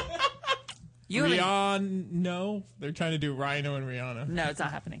 Rihanna, no. They're trying to do Rhino and Rihanna. No, it's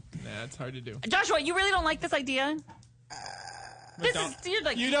not happening. Nah, it's hard to do. Joshua, you really don't like this idea? You're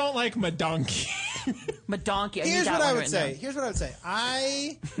like, you don't like Madonkey. Madonkey. Here's what I would say.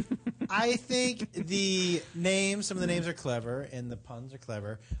 I think some of the names are clever and the puns are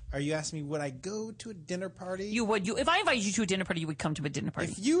clever. Are you asking me, would I go to a dinner party? You would. If I invited you to a dinner party, you would come to a dinner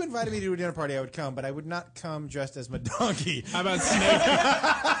party. If you invited me to a dinner party, I would come, but I would not come dressed as Madonkey. How about Snake?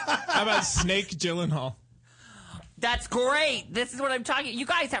 How about Snake Gyllenhaal? That's great. This is what I'm talking. You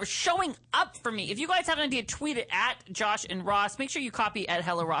guys are showing up for me. If you guys have an idea, tweet it at Josh and Ross. Make sure you copy at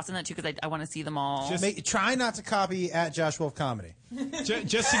Hello Ross in that too, because I want to see them all. Try not to copy at Josh Wolf Comedy.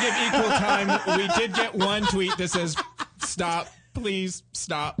 Just to give equal time, we did get one tweet that says, "Stop, please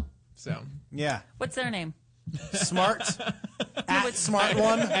stop." So yeah, what's their name? Smart at Smart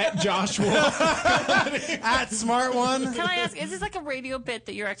One at Josh Wolf at Smart One. Can I ask? Is this like a radio bit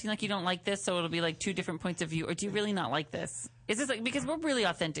that you're acting like you don't like this, so it'll be like two different points of view, or do you really not like this? Is this like, because we're really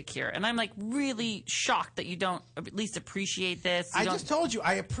authentic here, and I'm like really shocked that you don't at least appreciate this. I just told you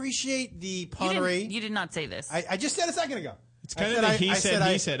I appreciate the punnery. You did not say this. I just said a second ago. It's kind of the he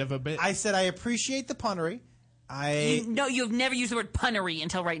said of a bit. I said I appreciate the punnery. No, you've never used the word punnery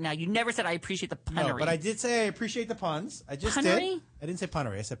until right now. You never said I appreciate the punnery. No, but I did say I appreciate the puns. I just punnery? did. I didn't say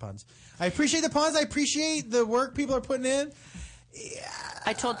punnery. I said puns. I appreciate the puns. I appreciate the work people are putting in. Yeah.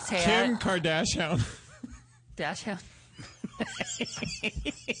 I told Taya. Kim Kardashian. Dashhound.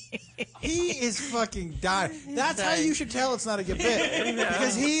 He is fucking dying. That's how you should tell it's not a good bit.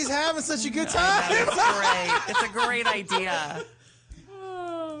 Because he's having such a good time. It's great. It's a great idea.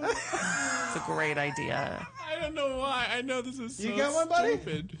 It's a great idea. I don't know why. I know this is so You got one, buddy?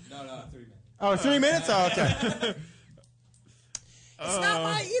 stupid. No, 3 minutes. Oh, 3 minutes? Oh, okay. It's not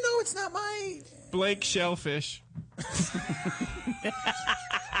my, it's not my... Blake Shellfish.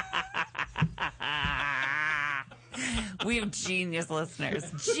 We have genius listeners.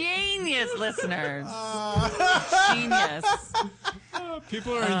 Genius listeners. Genius.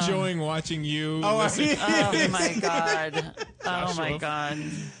 People are enjoying watching you. Oh my God. Oh my God.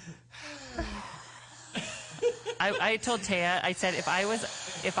 I told Taya, I said if I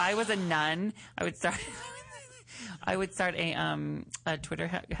was a nun, I would start a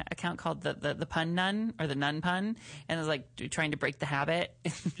Twitter account called the Pun Nun, or the Nun Pun, and it was like trying to break the habit.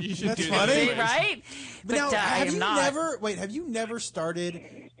 You should That's do funny, that. Right? But now, I am not. have you never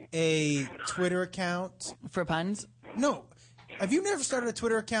started a Twitter account for puns? No. Have you never started a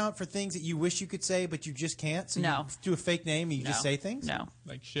Twitter account for things that you wish you could say but you just can't? So No. you do a fake name and you just say things? No.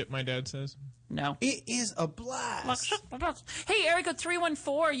 Like shit my dad says. No. It is a blast. Hey, Erica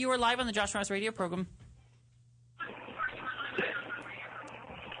 314, you were live on the Josh Ross radio program.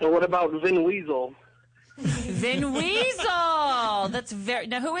 So what about Vin Weasel? Vin Weasel! That's very...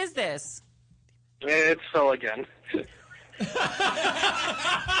 Now, who is this? It's Phil again.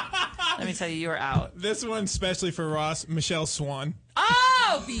 Let me tell you, you're out. This one's especially for Ross, Michelle Swan.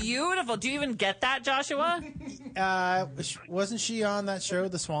 Oh, beautiful. Do you even get that, Joshua? Wasn't she on that show,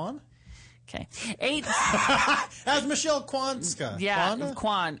 The Swan? Okay. As Michelle Kwanzaa. Yeah,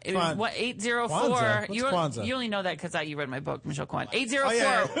 Kwan. What, 804. Kwanzaa. What's You Kwanzaa? only know that because you read my book, Michelle Kwan. 804. Oh,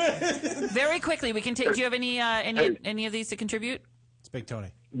 yeah. Very quickly, we can take. Do you have any of these to contribute? It's Big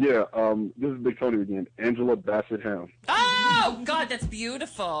Tony. Yeah, this is Big Tony again. Angela Bassett Hound. Oh God, that's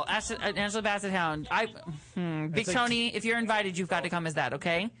beautiful. Angela Bassett Hound. Big Tony, if you're invited, you've got to come as that.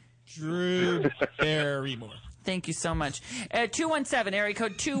 Okay. Drew Barrymore. Thank you so much. 217, area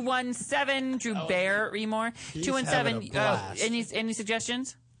code 217, Drew Barrymore. 217, any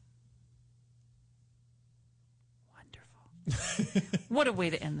suggestions? Wonderful. What a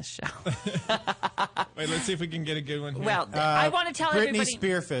way to end the show. Wait, let's see if we can get a good one here. Well, I want to tell Britney everybody.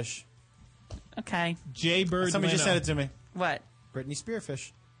 Spearfish. Okay. Jay Bird. Somebody just Leno. sent it to me. What? Britney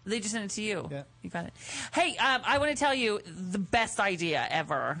Spearfish. They just sent it to you. Yeah. You got it. Hey, I want to tell you the best idea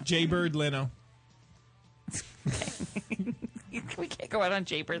ever. Jaybird Leno. We can't go out on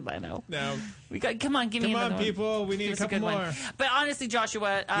Jaybird Leno. No. Come on, give me another one. Come on, people. We need a couple more. One. But honestly,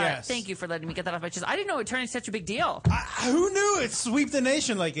 Joshua, Yes. thank you for letting me get that off my chest. I didn't know it turned into such a big deal. Who knew it sweep the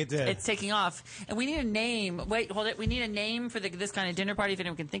nation like it did? It's taking off. And we need a name. Wait, hold it. We need a name for this kind of dinner party. If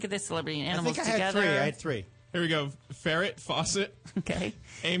anyone can think of this, celebrity and animals together. I had three. Here we go. Ferret Fawcett. Okay.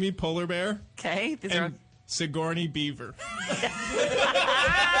 Amy Polar Bear. Okay. And Sigourney Beaver.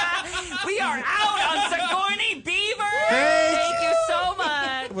 We are out on Sigourney Beaver. Thank you so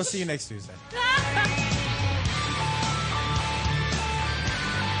much. We'll see you next Tuesday.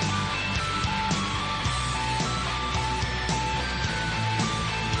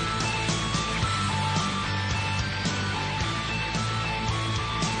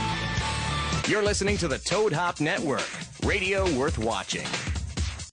 You're listening to the Toad Hop Network, radio worth watching.